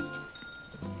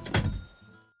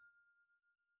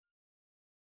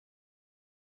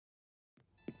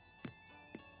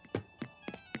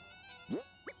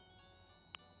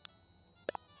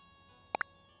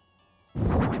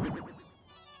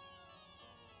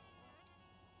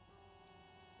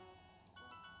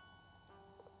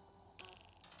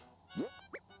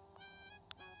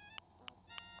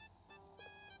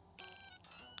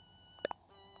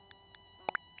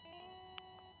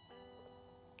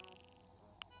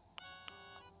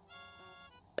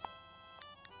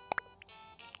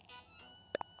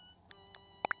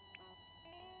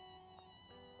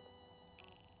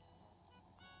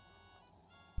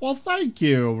 Well, thank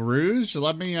you, Rouge.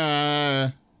 Let me,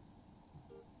 Yeah,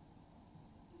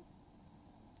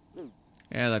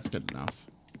 that's good enough.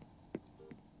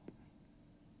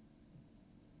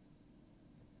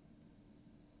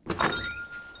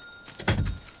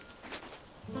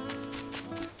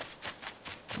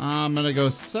 I'm gonna go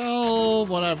sell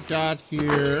what I've got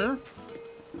here.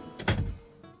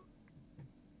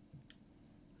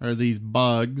 Are these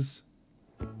bugs?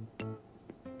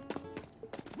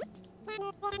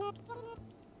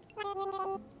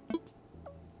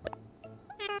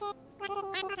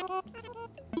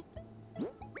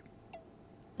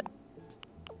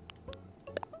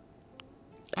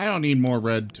 I don't need more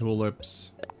red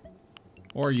tulips.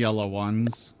 Or yellow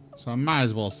ones. So I might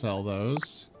as well sell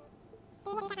those.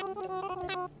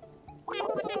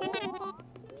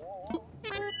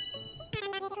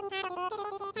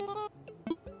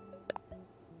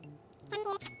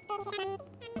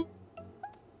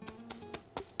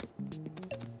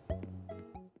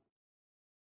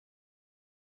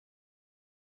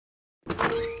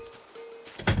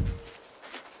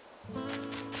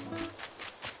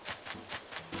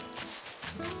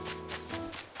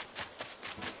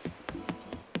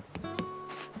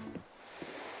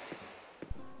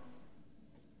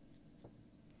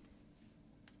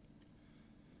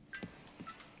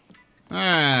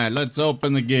 Alright, let's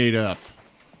open the gate up.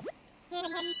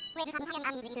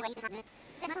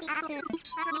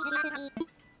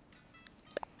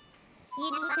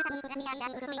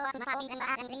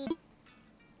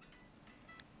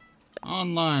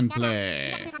 Online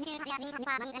play.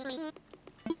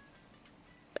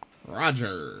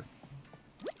 Roger.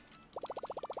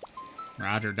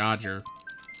 Roger Dodger.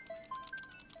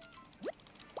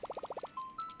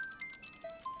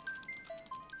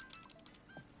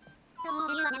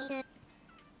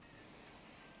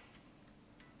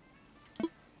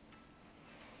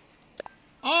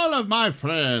 All of my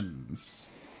friends.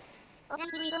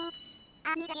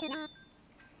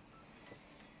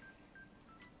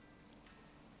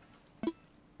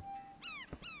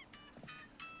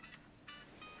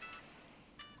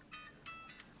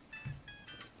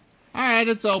 All right,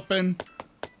 it's open.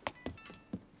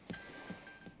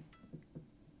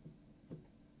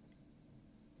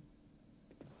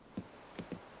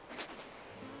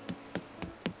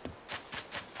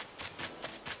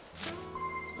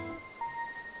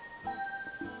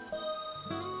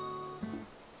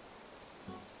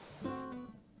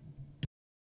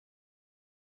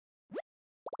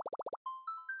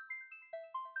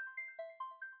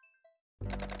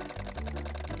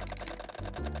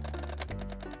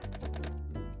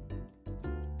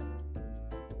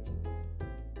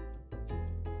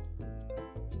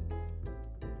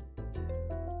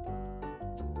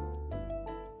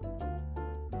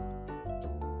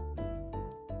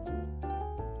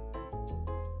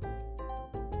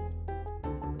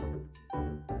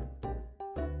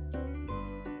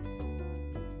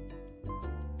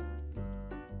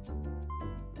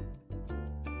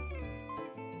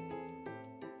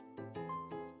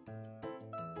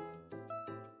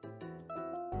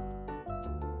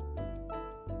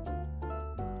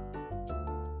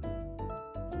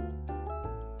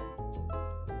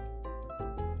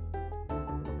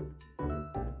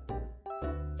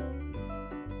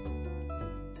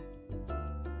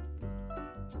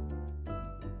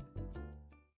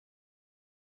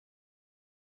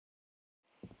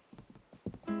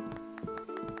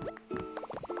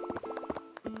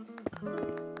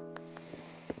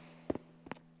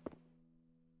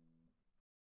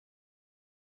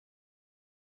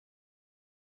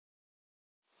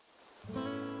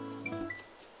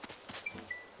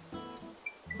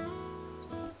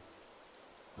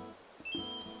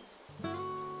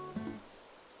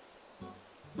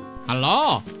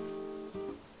 Hello.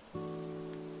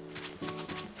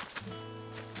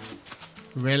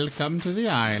 Welcome to the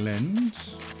island.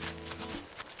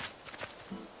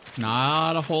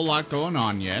 Not a whole lot going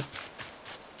on yet.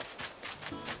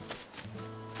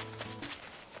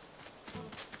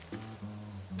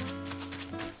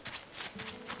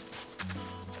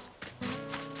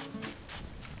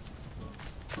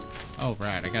 Oh,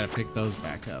 right. I gotta pick those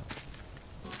back up.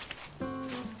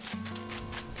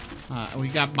 We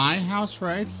got my house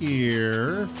right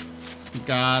here. We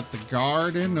got the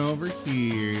garden over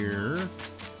here.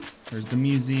 There's the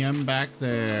museum back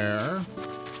there.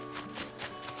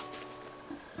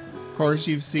 Of course,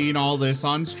 you've seen all this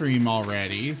on stream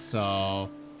already, so,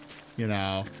 you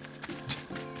know.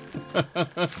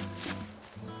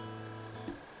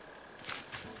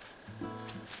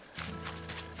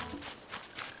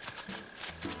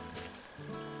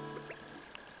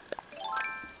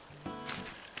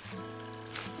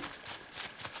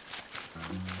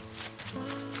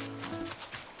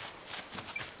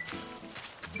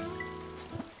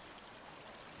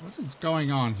 What is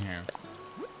going on here?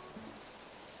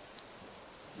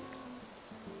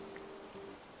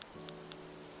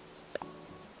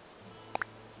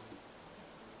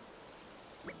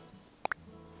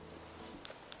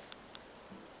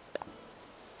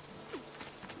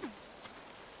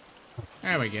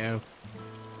 There we go.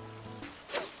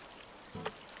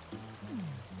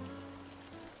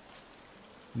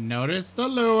 Notice the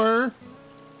lure.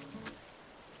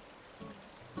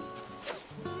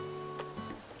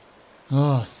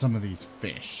 Oh, some of these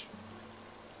fish.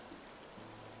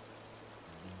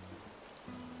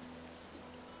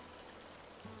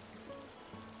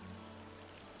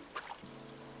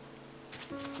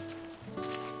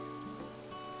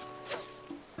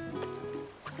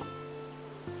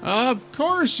 Of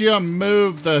course you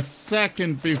move the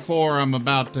second before I'm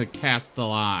about to cast the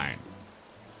line.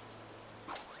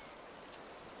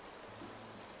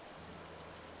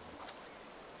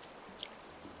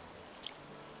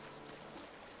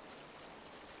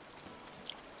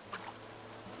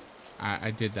 I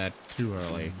did that too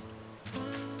early.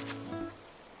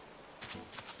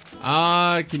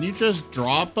 Can you just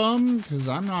drop them? Because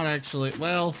I'm not actually,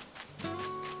 well...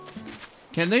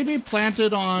 Can they be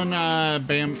planted on,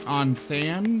 on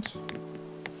sand?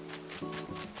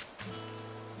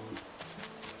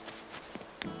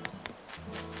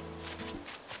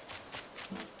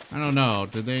 I don't know.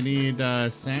 Do they need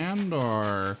sand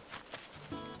or...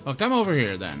 Oh, come over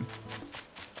here then.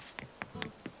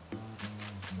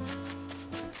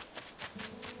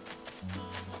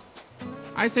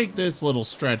 I think this little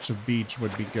stretch of beach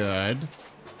would be good.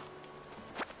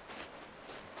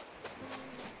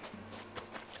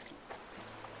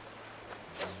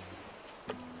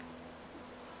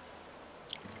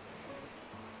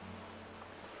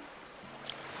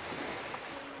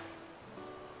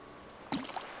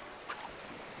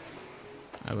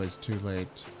 I was too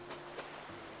late.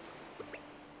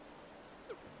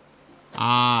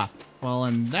 Ah, well,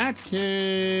 in that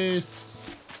case...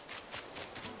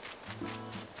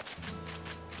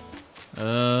 You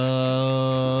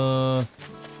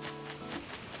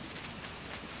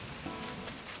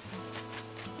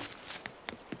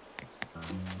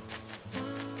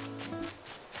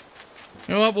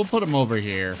know what? We'll put them over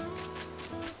here.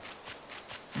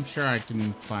 I'm sure I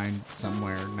can find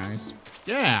somewhere nice.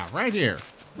 Yeah, right here.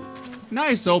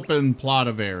 Nice open plot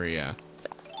of area.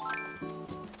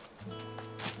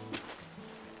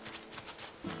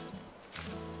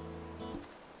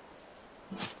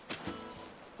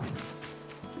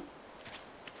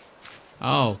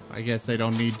 Oh, I guess they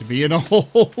don't need to be in a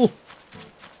hole.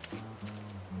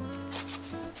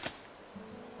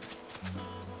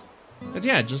 But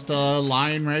yeah, just a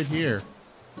line right here.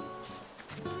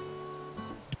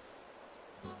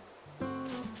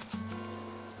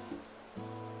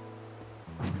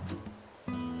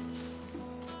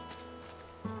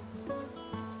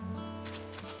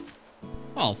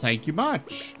 Well, thank you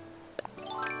much.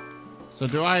 So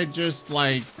do I just,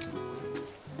 like,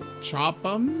 chop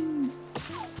them?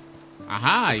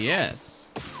 Aha, yes.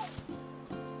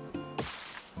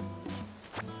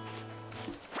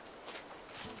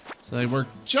 So they work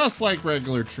just like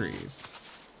regular trees.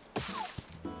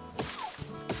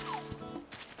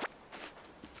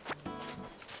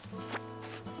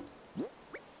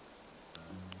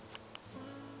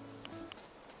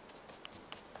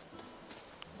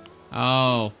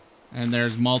 Oh, and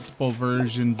there's multiple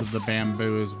versions of the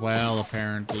bamboo as well,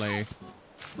 apparently.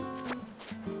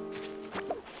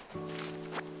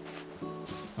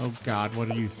 Oh God, what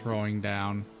are you throwing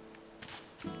down?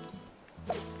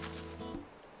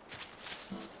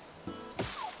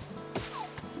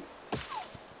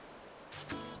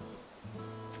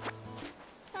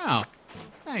 Oh,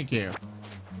 thank you.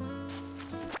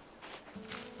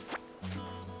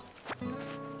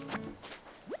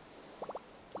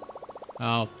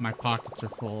 Oh, my pockets are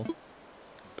full.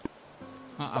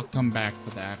 I'll come back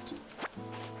for that.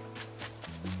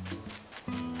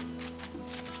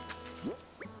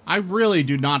 I really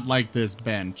do not like this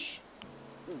bench.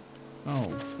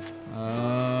 Oh.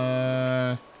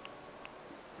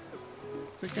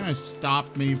 Is it gonna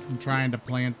stop me from trying to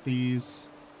plant these?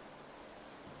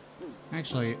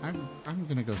 Actually, I'm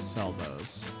gonna go sell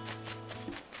those.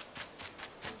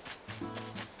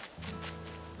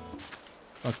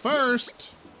 But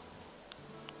first...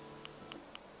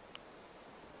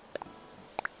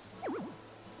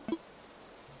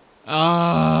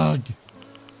 Ugh!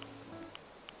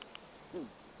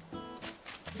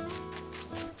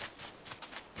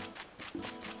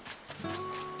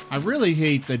 I really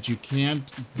hate that you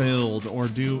can't build or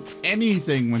do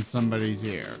anything when somebody's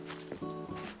here.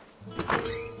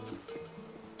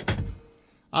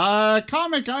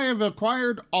 Comic, I have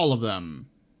acquired all of them.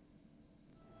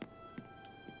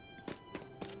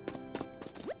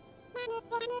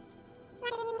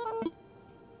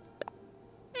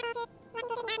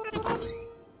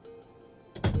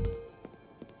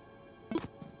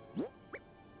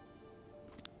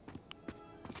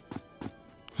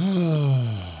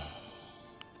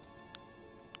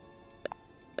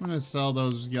 I'm gonna sell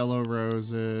those yellow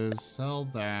roses. Sell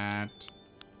that.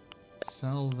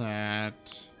 Sell that.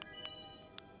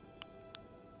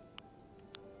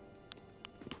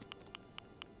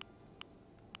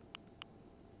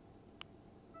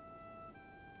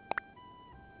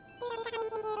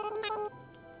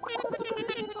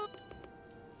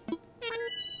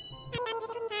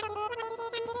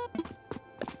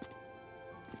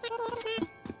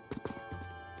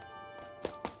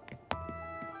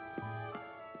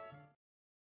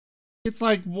 It's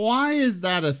like, why is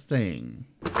that a thing?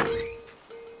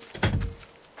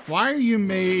 Why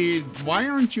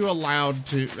aren't you allowed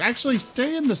to actually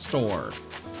stay in the store?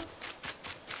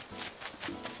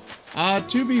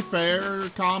 To be fair,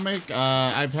 Comic,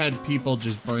 I've had people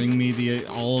just bring me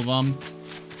all of them.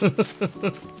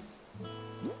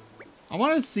 I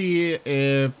want to see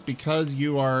if, because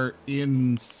you are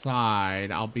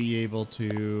inside, I'll be able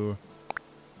to...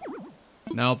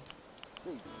 Nope.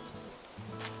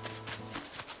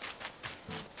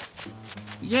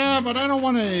 Yeah, but I don't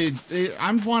want to...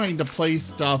 I'm wanting to play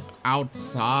stuff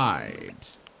outside.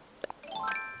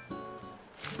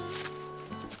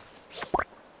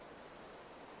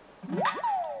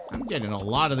 I'm getting a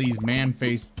lot of these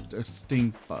man-faced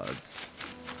stink bugs.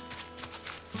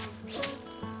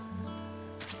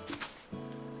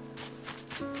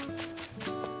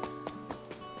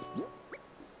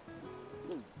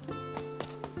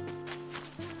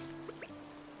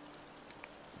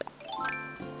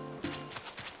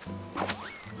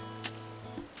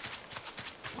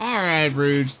 Alright,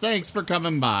 Rouge, thanks for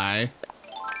coming by.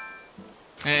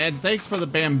 And thanks for the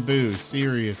bamboo,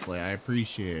 seriously, I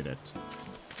appreciate it.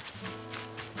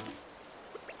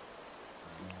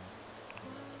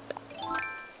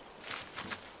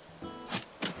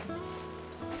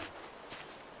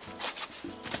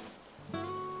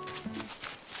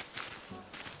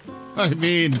 I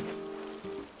mean,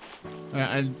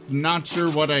 I'm not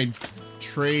sure what I'd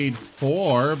trade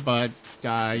for, but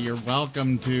you're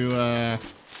welcome to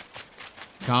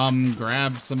come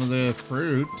grab some of the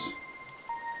fruit.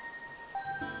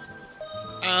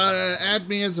 Add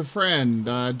me as a friend.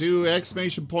 Do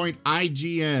exclamation point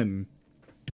IGN.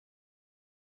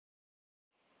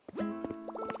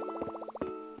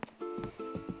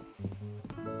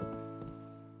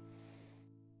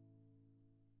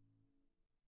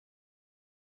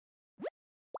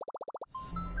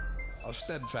 A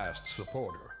steadfast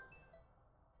supporter.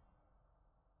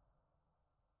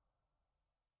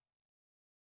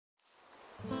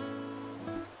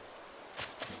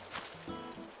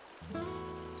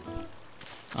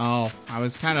 Oh, I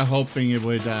was kind of hoping it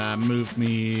would move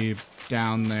me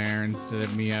down there instead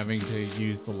of me having to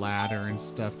use the ladder and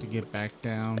stuff to get back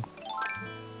down.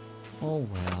 Oh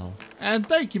well. And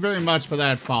thank you very much for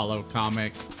that follow,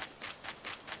 Comic.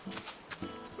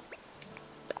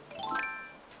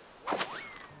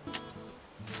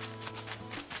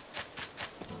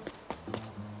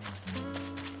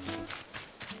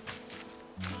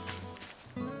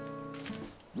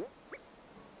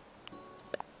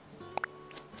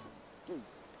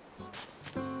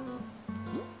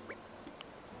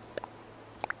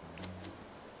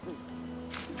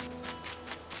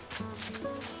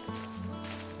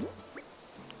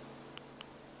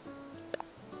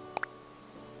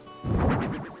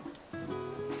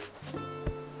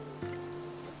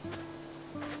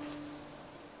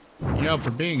 You know,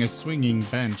 for being a swinging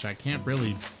bench, I can't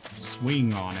really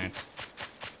swing on it.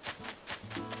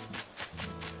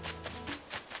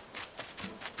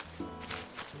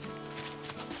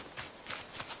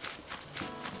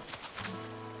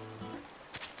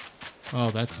 Oh,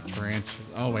 that's a tarantula.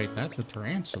 Oh, wait, that's a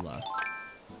tarantula.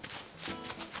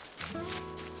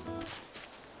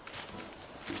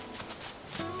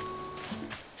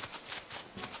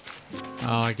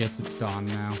 Oh, I guess it's gone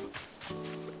now.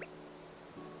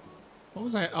 What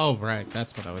was I? Oh, right.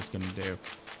 That's what I was going to do.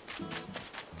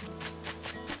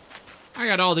 I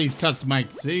got all these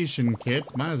customization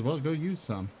kits. Might as well go use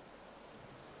some.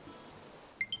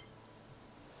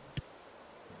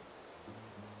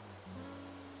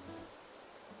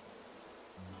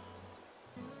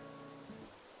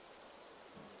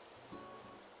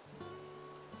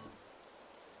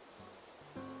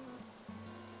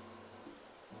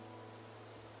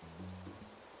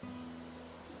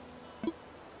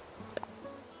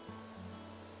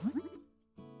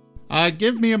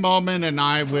 Give me a moment and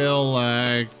I will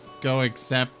go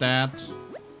accept that.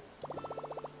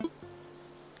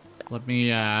 Let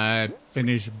me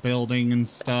finish building and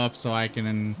stuff so I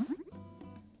can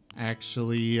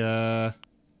actually oh,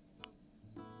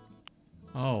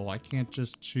 I can't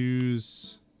just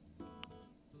choose.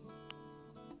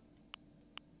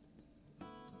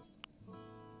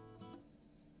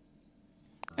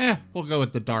 We'll go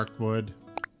with the dark wood.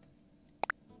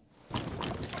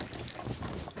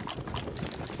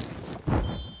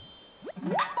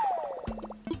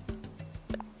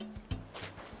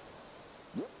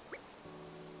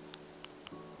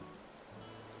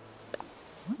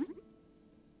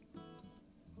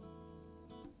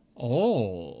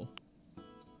 Oh.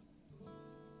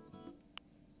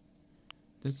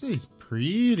 This is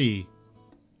pretty.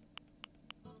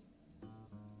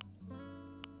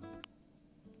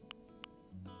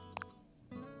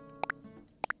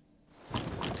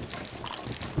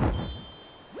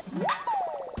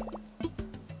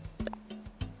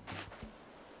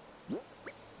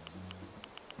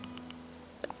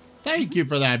 Thank you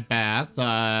for that bath.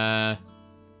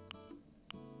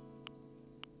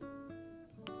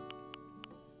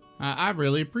 I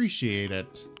really appreciate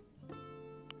it.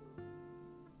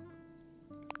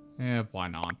 Yeah, why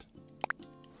not?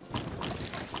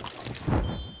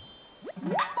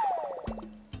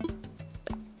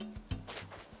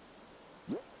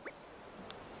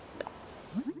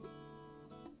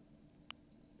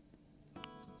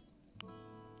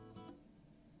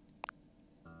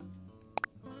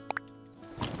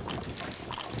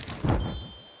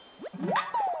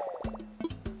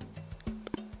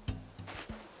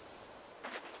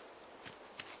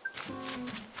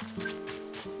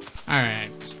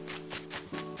 Alright.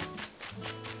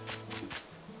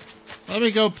 Let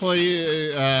me go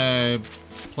place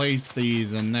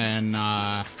these, and then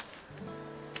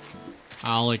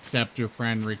I'll accept your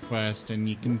friend request, and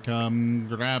you can come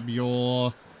grab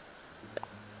your...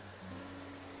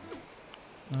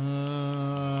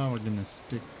 we're gonna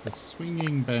stick the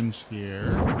swinging bench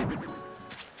here.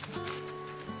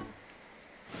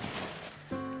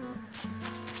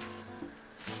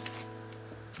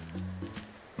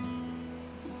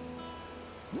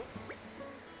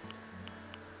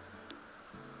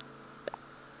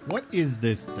 What is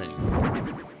this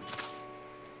thing?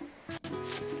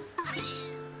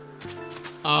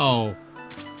 Oh.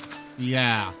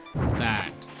 Yeah,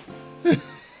 that.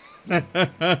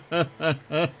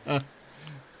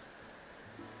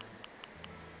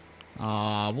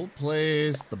 We'll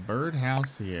place the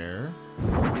birdhouse here.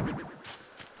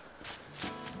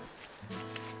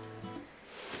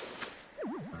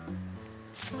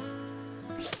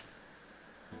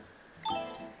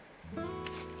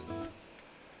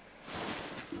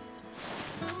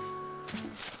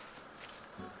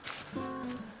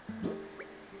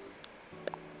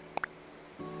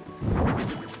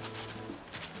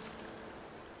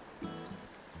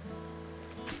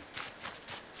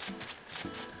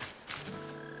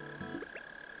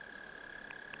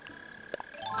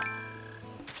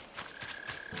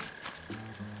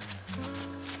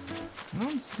 I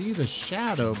don't see the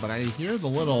shadow, but I hear the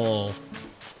little...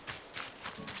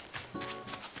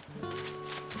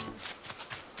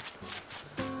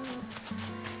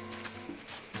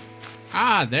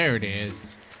 Ah, there it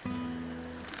is.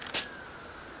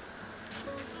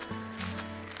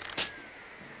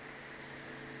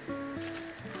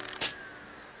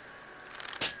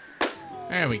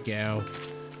 There we go.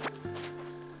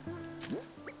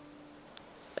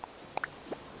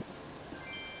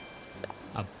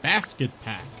 A basket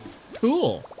pack.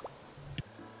 Cool.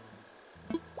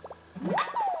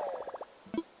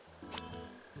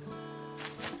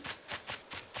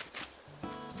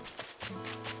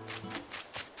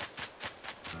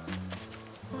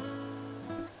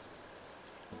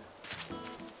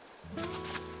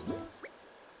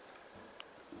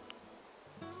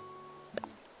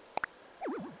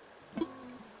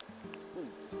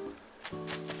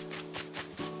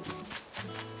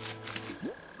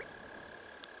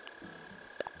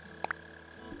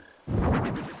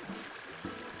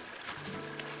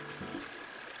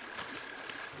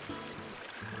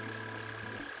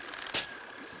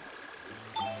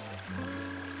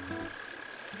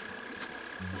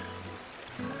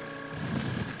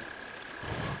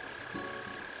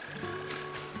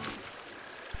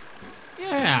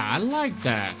 Yeah, I like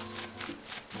that.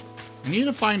 I need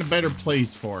to find a better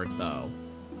place for it, though.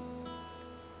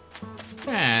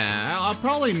 Yeah, I'll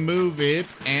probably move it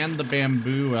and the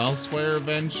bamboo elsewhere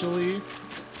eventually.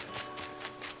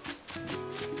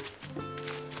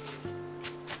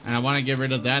 And I want to get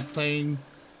rid of that thing.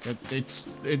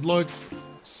 It looks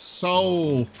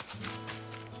so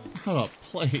out of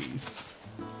place.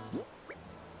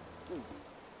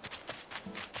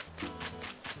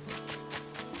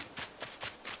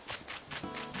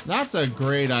 That's a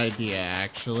great idea,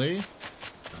 actually.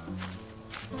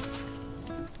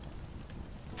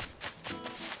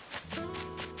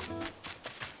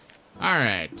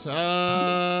 Alright,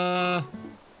 let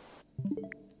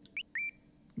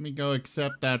me go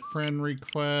accept that friend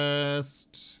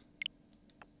request.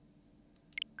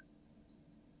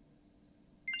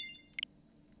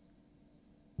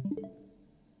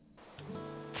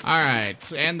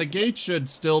 Alright, and the gate should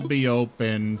still be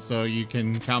open, so you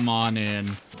can come on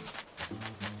in.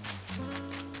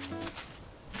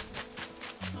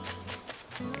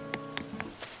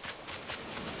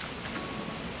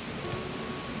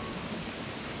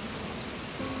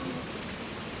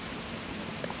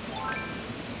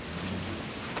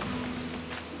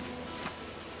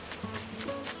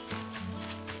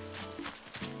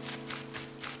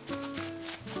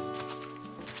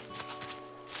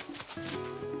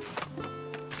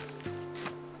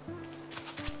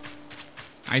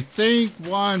 I think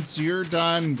once you're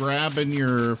done grabbing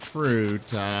your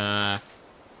fruit, I'm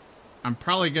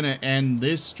probably gonna end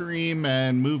this stream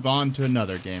and move on to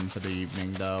another game for the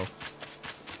evening, though.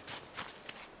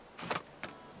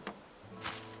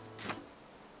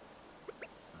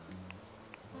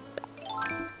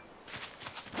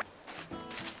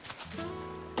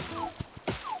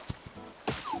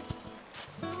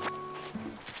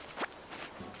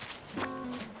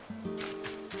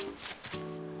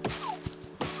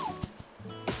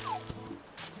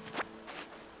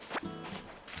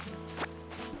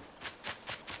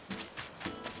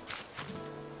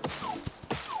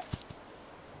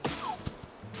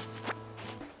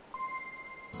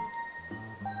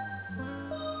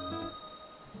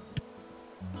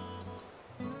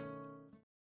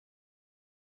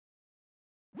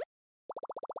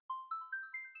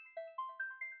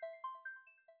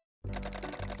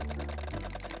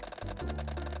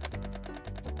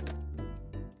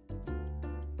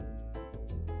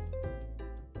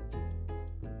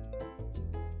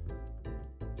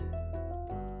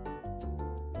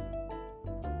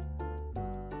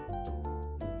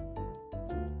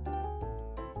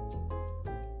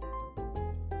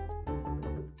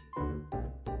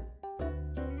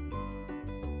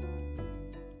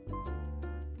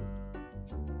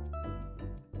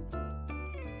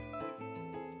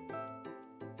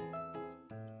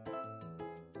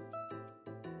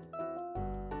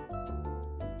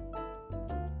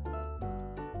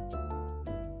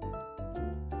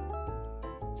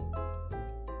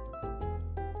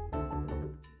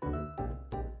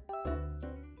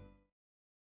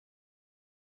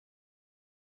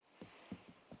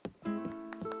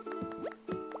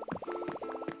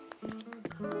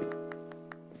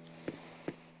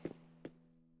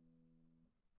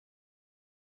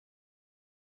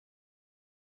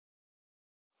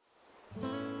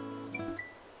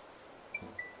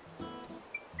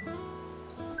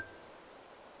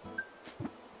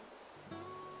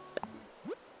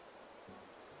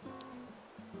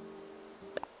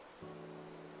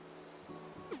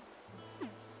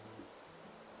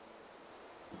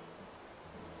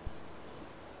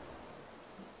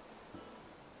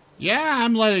 Yeah,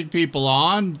 I'm letting people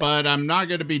on, but I'm not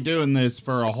going to be doing this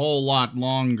for a whole lot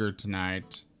longer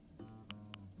tonight.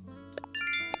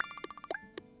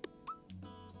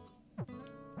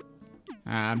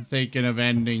 I'm thinking of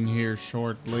ending here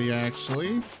shortly,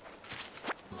 actually.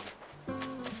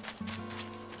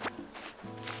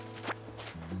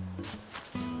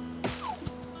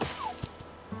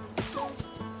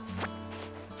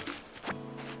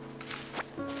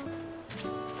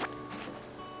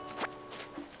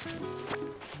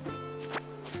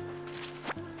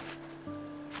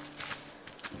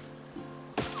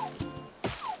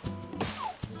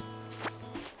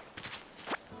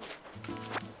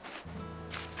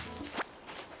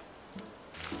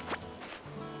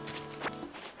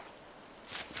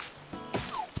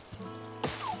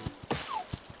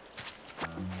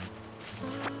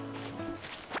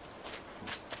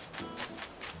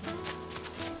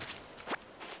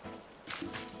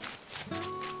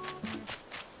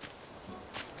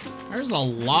 There's a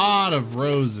lot of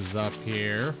roses up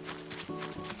here,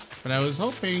 but I was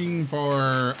hoping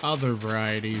for other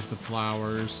varieties of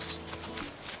flowers.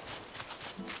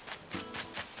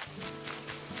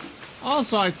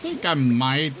 Also, I think I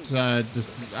might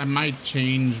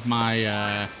change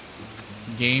my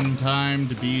game time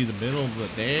to be the middle of the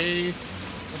day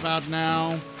about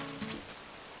now,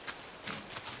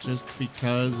 just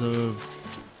because of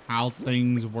how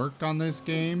things work on this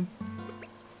game.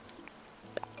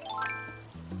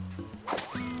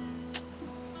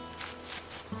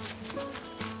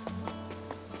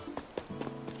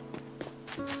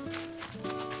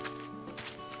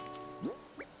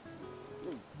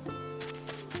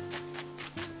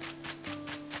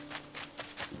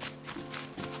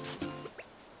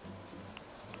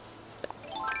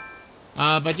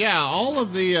 But yeah, all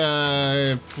of the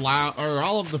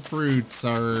all of the fruits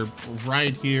are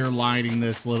right here lining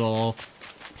this little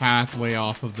pathway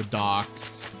off of the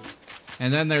docks.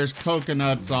 And then there's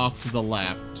coconuts off to the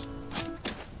left.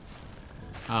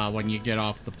 When you get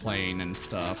off the plane and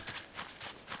stuff.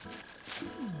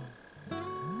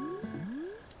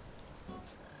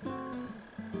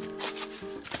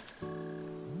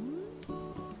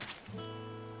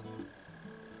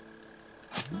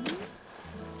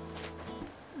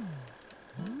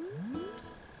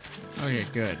 Okay,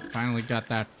 good. Finally got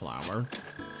that flower.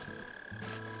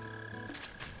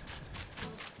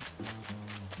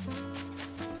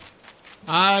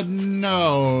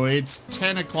 No, it's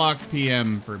 10 o'clock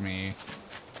p.m. for me.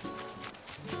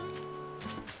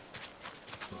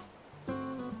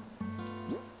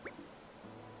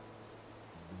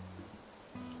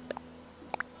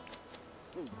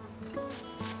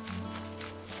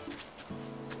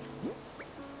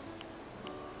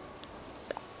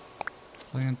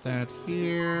 Plant that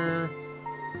here.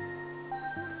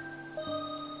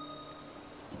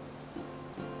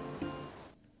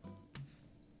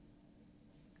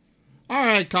 All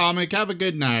right, comic, have a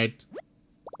good night.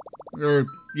 Or,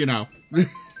 you know.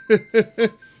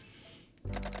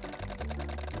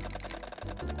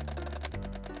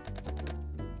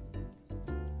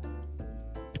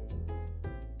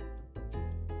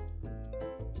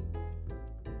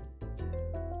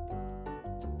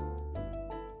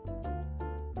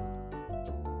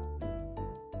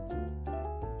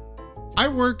 I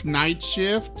work night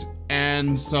shift,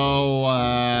 and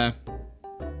so,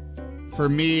 for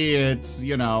me, it's,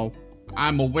 you know,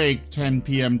 I'm awake 10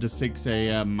 p.m. to 6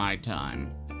 a.m. my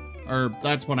time. Or,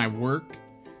 that's when I work.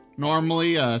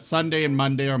 Normally, Sunday and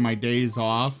Monday are my days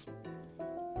off.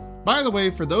 By the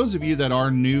way, for those of you that are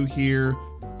new here,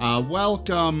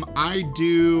 welcome. I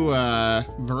do,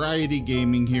 variety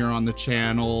gaming here on the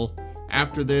channel.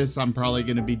 After this, I'm probably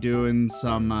going to be doing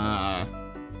some,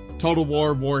 Total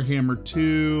War Warhammer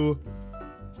 2.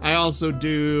 I also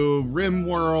do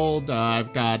RimWorld.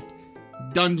 I've got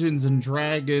Dungeons and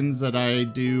Dragons that I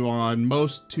do on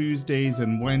most Tuesdays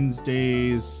and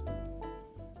Wednesdays.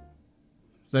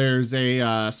 There's a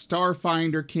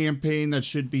Starfinder campaign that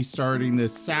should be starting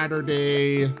this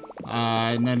Saturday.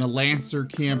 And then a Lancer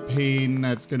campaign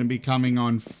that's going to be coming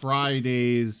on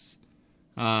Fridays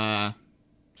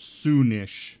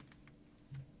soonish.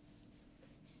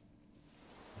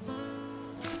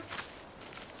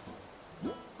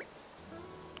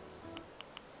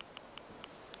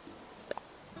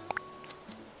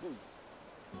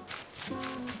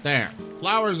 There,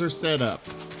 flowers are set up.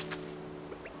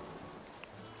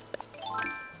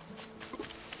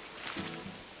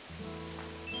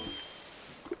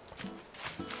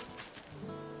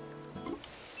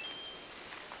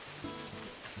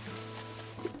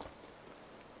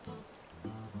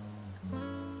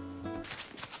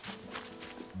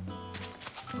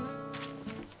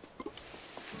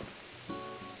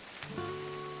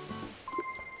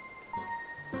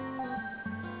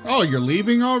 Oh, you're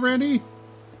leaving already?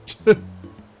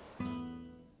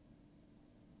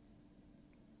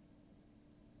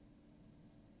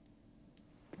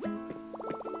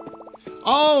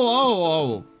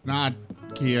 Oh, not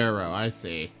Kiero, I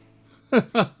see.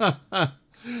 I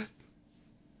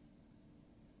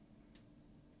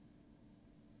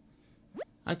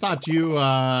thought you,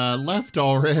 left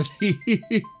already.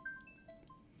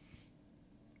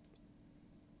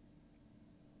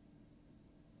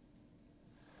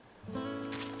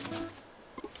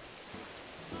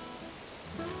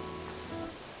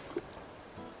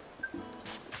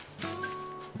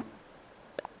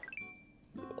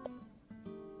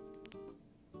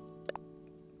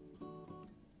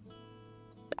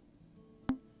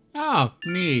 Oh,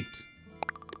 neat.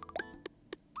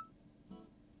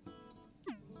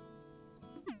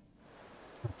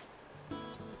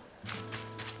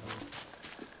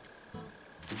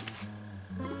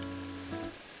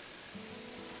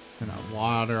 Gonna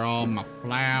water all my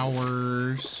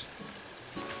flowers.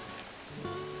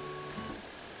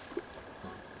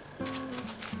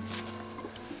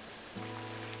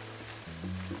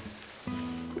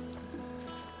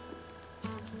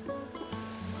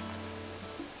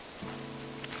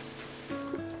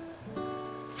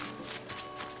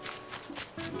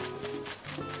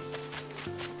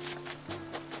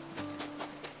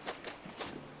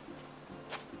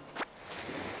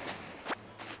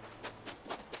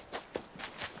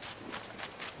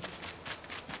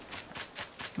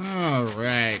 All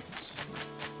right.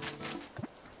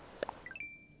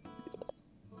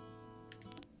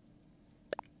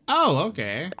 Oh,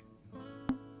 okay.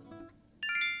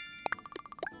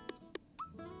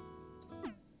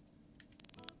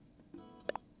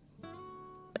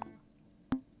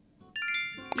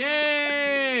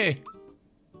 Yay!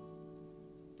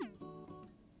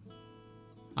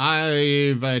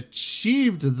 I've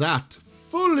achieved that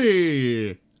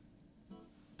fully.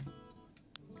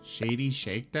 Shady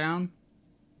Shakedown?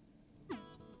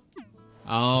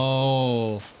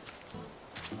 Oh.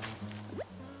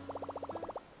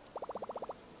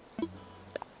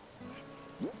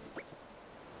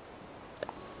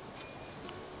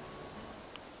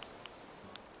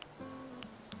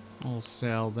 I'll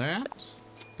sell that,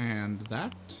 and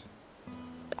that,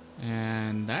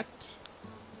 and that.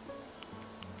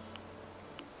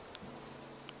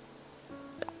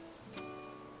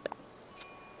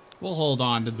 We'll hold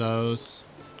on to those.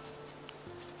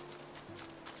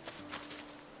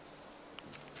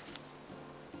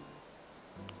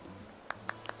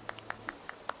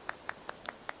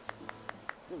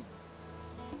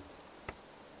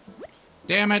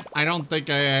 Damn it, I don't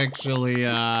think I actually,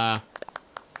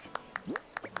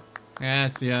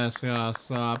 Yes,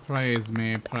 praise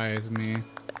me, praise me.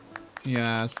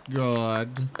 Yes, good.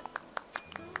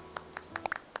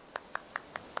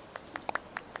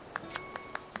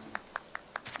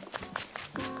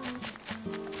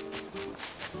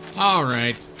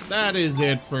 Alright, that is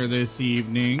it for this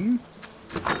evening.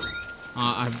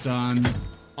 I've done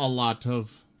a lot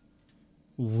of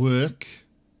work.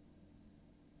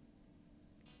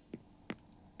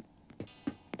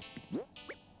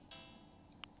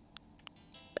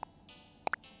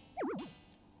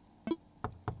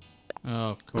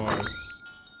 Of course.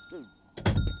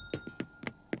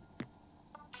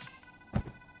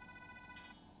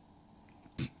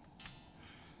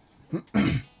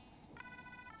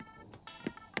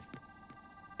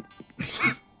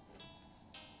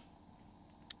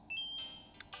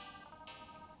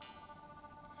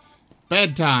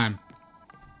 Bedtime.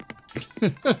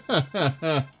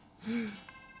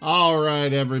 All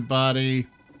right, everybody.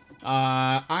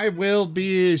 I will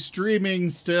be streaming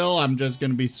still. I'm just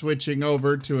going to be switching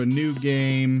over to a new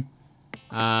game.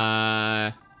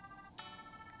 Let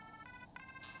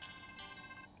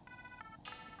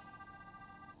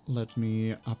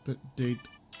me update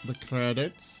the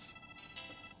credits,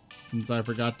 since I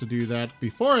forgot to do that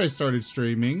before I started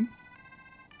streaming.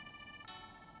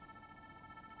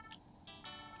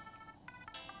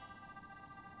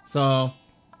 So,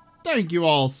 thank you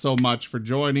all so much for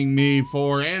joining me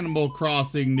for Animal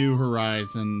Crossing New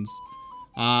Horizons.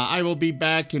 I will be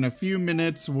back in a few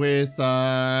minutes with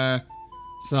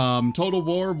some Total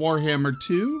War Warhammer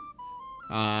 2.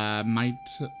 Might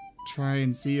try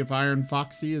and see if Iron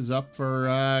Foxy is up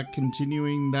for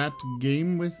continuing that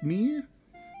game with me.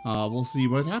 We'll see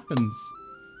what happens.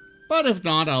 But if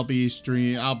not, I'll be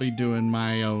doing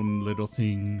my own little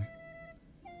thing.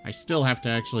 I still have to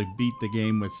actually beat the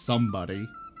game with somebody.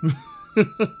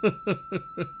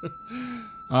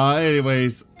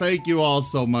 Anyways, thank you all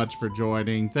so much for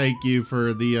joining. Thank you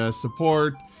for the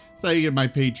support. Thank you to my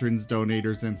patrons,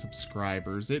 donators, and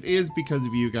subscribers. It is because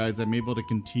of you guys I'm able to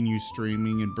continue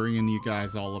streaming and bringing you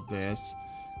guys all of this.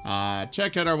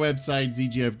 Check out our website,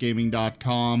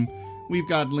 zgfgaming.com. We've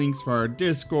got links for our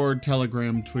Discord,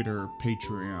 Telegram, Twitter,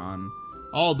 Patreon.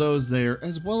 All those there,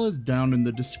 as well as down in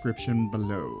the description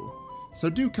below.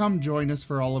 So do come join us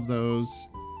for all of those.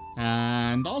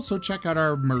 And also check out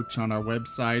our merch on our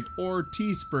website, or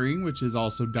Teespring, which is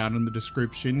also down in the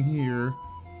description here.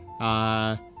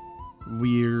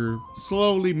 We're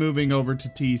slowly moving over to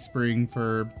Teespring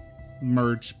for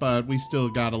merch, but we still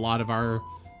got a lot of our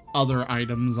other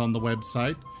items on the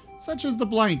website, such as the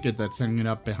blanket that's hanging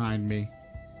up behind me.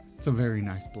 It's a very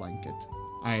nice blanket.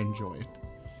 I enjoy it.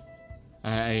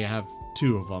 I have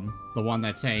two of them. The one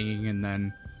that's hanging and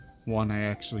then one I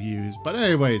actually use. But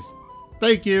anyways,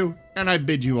 thank you, and I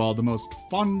bid you all the most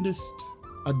fondest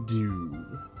adieu.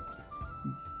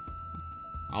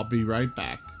 I'll be right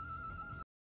back.